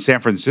 and they're in San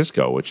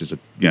Francisco, which is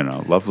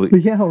lovely.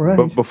 Yeah, right.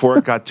 But before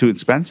it got too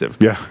expensive.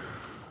 Yeah,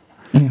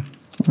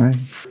 right.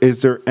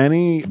 Is there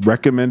any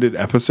recommended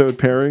episode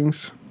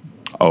pairings?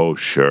 Oh,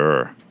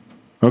 sure.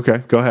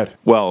 Okay, go ahead.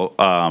 Well,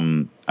 I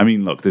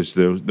mean, look, there's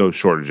no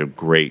shortage of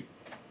great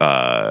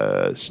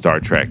Star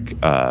Trek.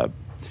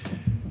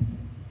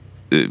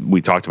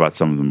 We talked about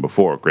some of them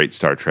before. Great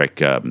Star Trek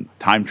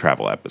time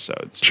travel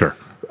episodes. Sure.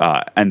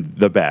 And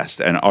the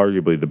best, and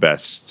arguably the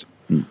best,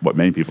 what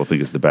many people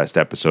think is the best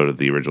episode of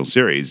the original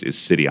series is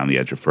City on the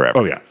Edge of Forever.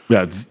 Oh, yeah.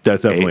 That's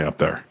definitely up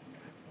there.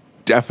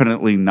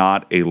 Definitely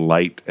not a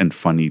light and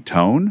funny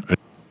tone.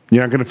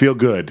 You're not going to feel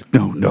good.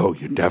 No,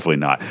 you're definitely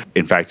not.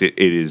 In fact, it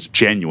is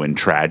genuine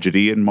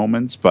tragedy in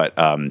moments, but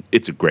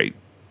it's a great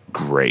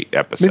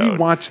episode. Maybe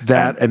watch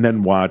that and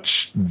then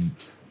watch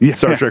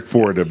Star Trek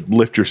 4 to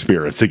lift your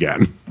spirits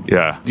again.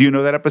 Yeah. Do you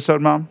know that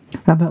episode, Mom?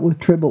 How about with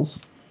Tribbles?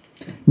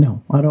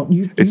 No, I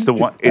don't. It's the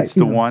one. It's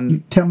the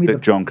one that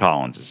Joan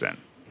Collins is in.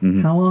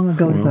 Mm-hmm. How long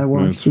ago did I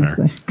watch these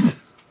things?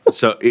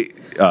 So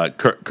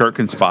Kirk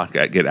and Spock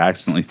get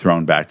accidentally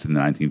thrown back to the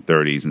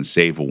 1930s and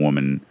save a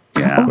woman.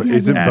 Yeah.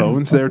 Isn't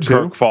Bones there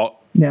too?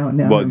 No.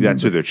 Well,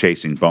 that's who they're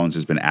chasing. Bones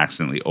has been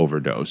accidentally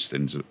overdosed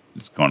and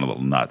is going a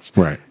little nuts.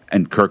 Right.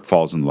 And Kirk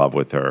falls in love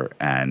with her,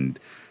 and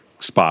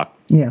Spock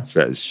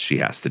says she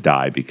has to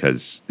die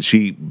because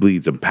she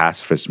leads a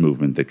pacifist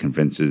movement that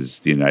convinces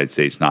the United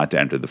States not to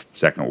enter the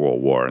Second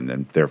World War, and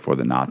then therefore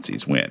the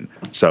Nazis win.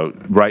 So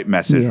right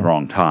message,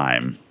 wrong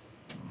time.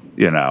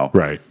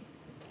 Right.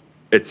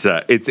 It's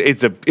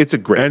a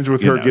great ends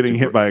with her getting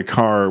hit by a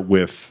car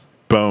with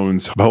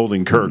Bones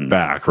holding Kirk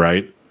back,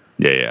 right?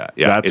 Yeah.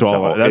 That's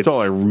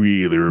all I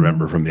really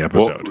remember from the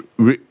episode.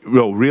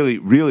 Well,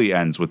 really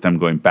ends with them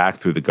going back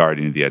through the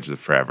Guardian of the Edge of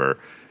Forever,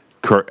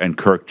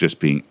 Kirk just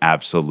being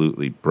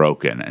absolutely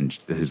broken, and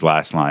his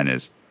last line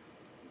is,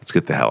 "Let's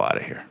get the hell out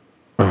of here."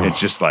 It's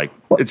just like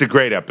it's a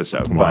great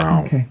episode.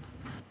 Wow. Okay.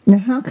 Now,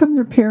 how come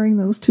you're pairing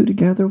those two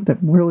together? That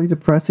really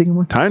depressing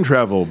one. Time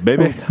travel,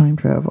 baby. Oh, time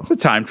travel. It's a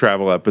time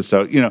travel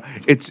episode.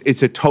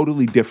 It's a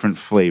totally different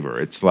flavor.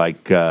 It's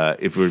like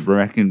if we're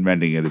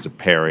recommending it as a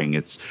pairing,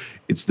 it's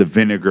the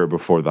vinegar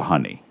before the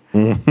honey.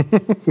 Now,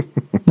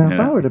 if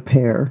I were to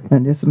pair,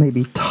 and this may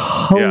be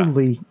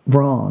totally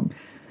wrong,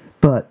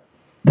 but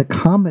the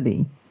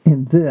comedy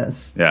in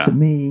this to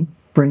me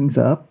brings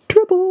up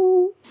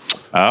Tribble.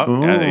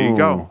 Oh, yeah, there you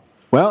go.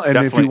 Well, and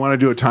Definitely. if you want to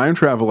do a time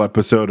travel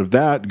episode of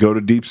that, go to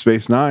Deep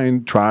Space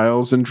Nine,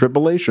 Trials and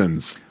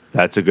Tribulations.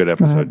 That's a good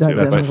episode, too.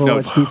 I've never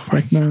watched Deep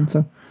Space Nine,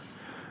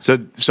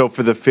 So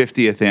for the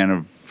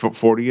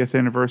 40th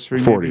anniversary?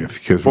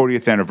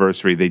 40th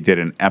anniversary, they did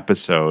an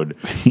episode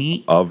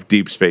of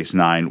Deep Space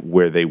Nine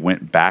where they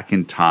went back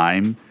in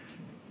time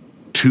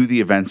to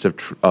the events of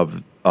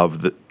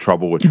the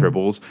Trouble with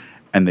Tribbles,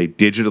 and they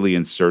digitally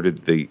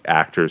inserted the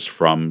actors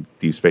from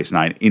Deep Space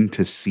Nine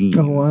into scenes.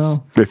 Oh,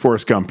 wow. They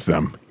Forrest Gumped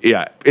them.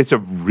 Yeah, it's a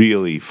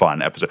really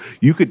fun episode.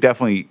 You could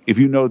definitely, if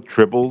you know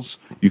Tribbles,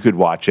 you could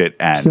watch it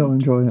and Still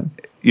enjoy it.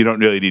 You don't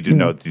really need to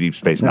know the Deep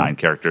Space Nine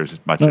characters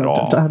much at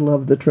all. I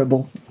love the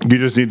Tribbles. You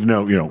just need to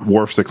know,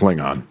 Worf's a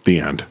Klingon.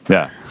 The end.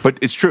 Yeah, but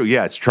it's true.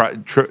 Yeah, it's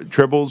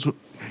Tribbles.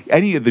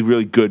 Any of the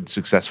really good,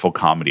 successful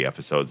comedy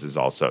episodes is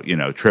also,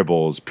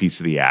 Tribbles, Piece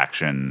of the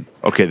Action.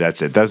 Okay,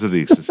 that's it. Those are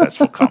the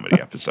successful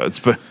comedy episodes.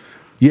 But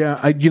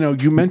yeah,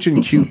 you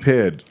mentioned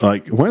Cupid.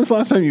 Like, when's the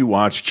last time you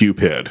watched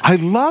Cupid? I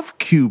love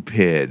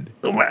Cupid.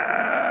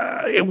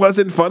 It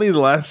wasn't funny the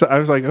last time. I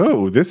was like,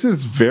 oh, this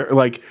is very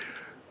like.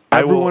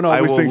 Everyone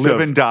always thinks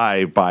live and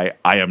die by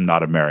 "I am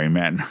not a merry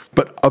man."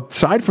 But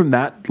aside from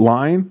that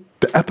line,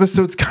 the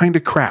episode's kind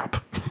of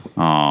crap.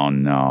 Oh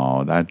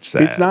no, that's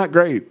sad. It's not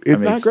great. It's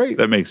not great.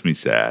 That makes me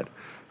sad.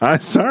 I'm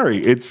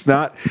sorry. It's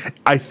not.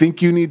 I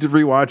think you need to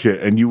rewatch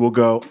it, and you will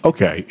go,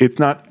 okay, it's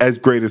not as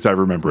great as I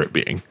remember it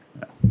being.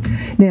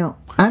 Now,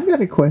 I've got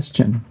a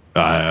question.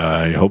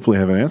 I hopefully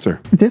have an answer.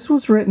 This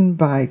was written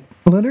by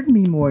Leonard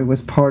Nimoy.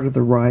 Was part of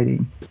the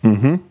writing.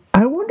 Mm-hmm.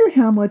 I wonder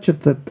how much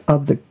of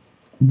the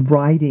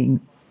writing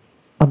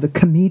of the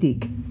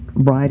comedic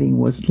writing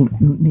was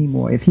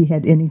Nimoy, if he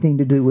had anything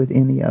to do with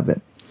any of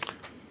it.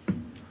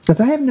 Because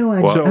I have no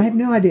idea. I have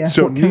no idea.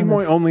 So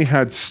Nimoy only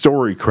had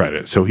story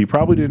credit, so he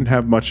probably didn't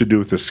have much to do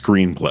with the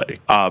screenplay.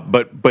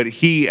 But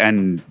he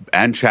and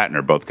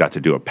Shatner both got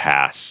to do a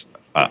pass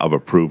of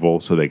approval,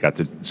 so they got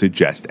to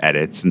suggest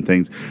edits and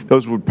things.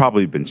 Those would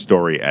probably have been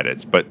story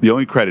edits, but the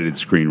only credited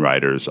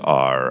screenwriters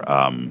are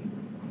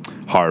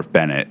Harve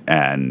Bennett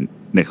and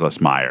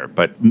Nicholas Meyer.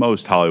 But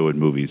most Hollywood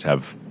movies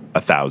have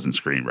 1,000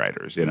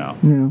 screenwriters, Yeah.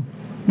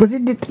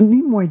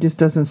 Nimoy just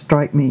doesn't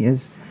strike me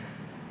as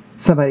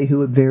somebody who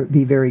would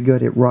be very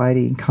good at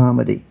writing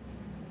comedy.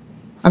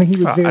 I mean,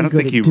 he was very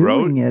good at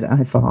doing it,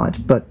 I thought,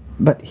 but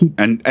he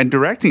and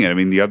directing it. I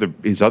mean,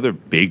 his other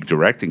big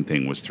directing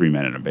thing was 3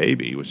 Men and a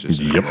Baby, which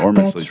is an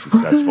enormously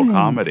successful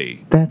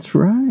comedy. That's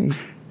right.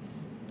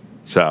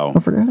 So I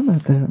forgot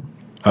about that.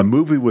 A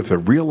movie with a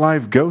real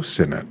live ghost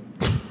in it.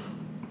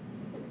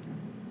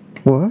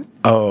 What?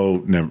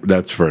 Oh, no,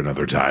 that's for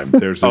another time.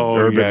 There's an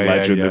urban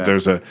legend that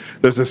there's a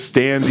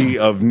standee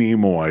of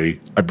Nimoy,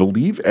 I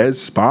believe,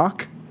 as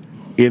Spock,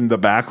 in the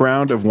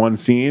background of one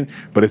scene,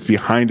 but it's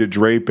behind a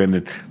drape,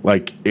 and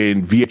like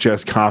in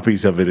VHS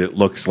copies of it, it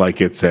looks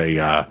like it's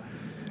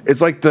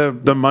it's like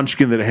the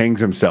Munchkin that hangs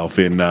himself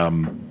in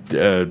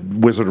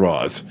Wizard of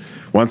Oz.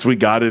 Once we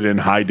got it in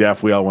high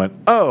def, we all went,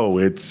 "Oh,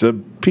 it's a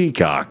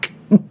peacock."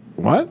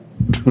 What?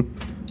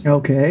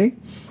 Okay.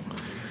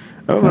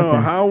 I don't know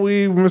how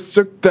we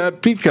mistook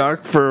that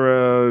peacock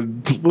for a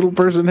little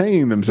person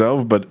hanging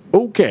themselves, but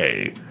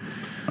okay.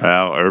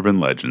 Well, urban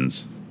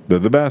legends. They're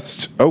the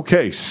best.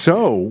 Okay,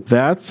 so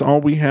that's all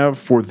we have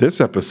for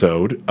this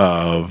episode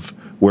of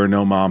Where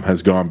No Mom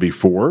Has Gone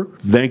Before.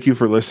 Thank you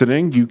for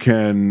listening. You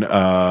can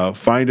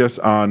find us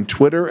on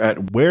Twitter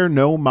at Where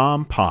No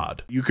Mom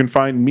Pod. You can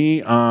find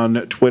me on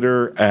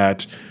Twitter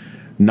at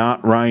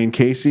Not Ryan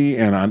Casey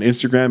and on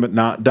Instagram at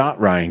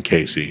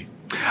not.RyanCasey.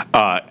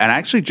 And I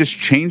actually just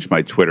changed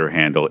my Twitter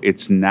handle.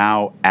 It's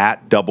now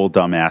at Double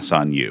Dumbass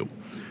on You.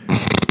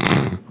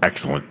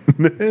 Excellent.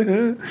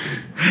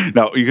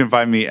 No, you can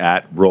find me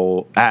at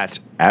Roll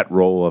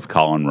of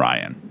Colin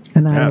Ryan.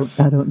 And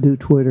I don't do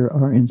Twitter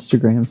or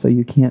Instagram, so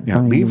you can't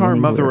find me leave our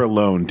anywhere. mother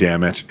alone,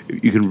 damn it.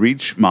 You can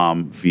reach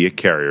Mom via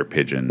carrier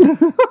pigeon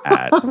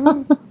at.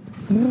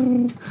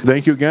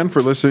 Thank you again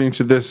for listening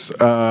to this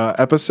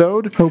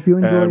episode. Hope you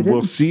enjoyed it.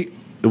 We'll see.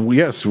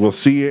 Yes, we'll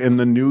see you in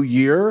the new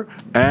year.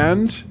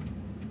 And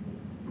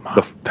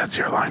Mom, that's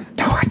your line.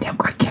 No, I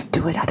can't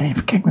do it. I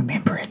can't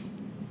remember it.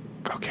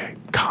 Okay,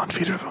 Colin,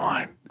 feed her the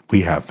line.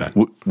 We have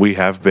been. We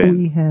have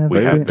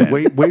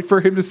been. Wait for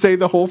him to say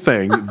the whole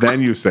thing,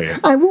 then you say it.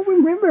 I won't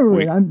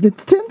remember it.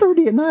 It's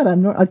 10:30 at night.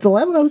 It's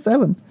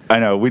 11:07. I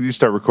know. We need to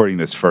start recording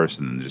this first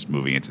and then just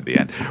moving it to the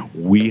end.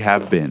 We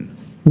have been.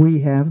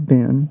 We have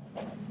been.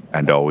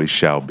 And always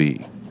shall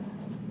be.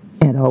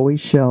 And always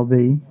shall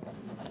be.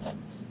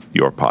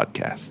 Your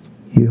podcast.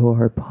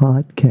 Your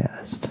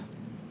podcast.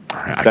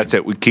 Right, that's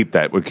it. We keep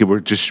that.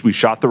 We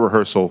shot the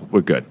rehearsal.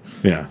 We're good.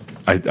 Yeah.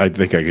 I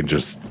think I can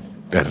just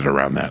edit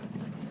around that.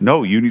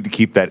 No, you need to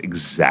keep that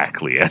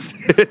exactly as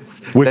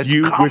is. With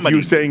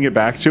you saying it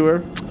back to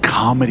her? It's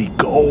comedy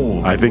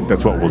gold. I think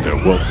that's what we'll do.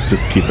 We'll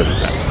just keep it as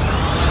that.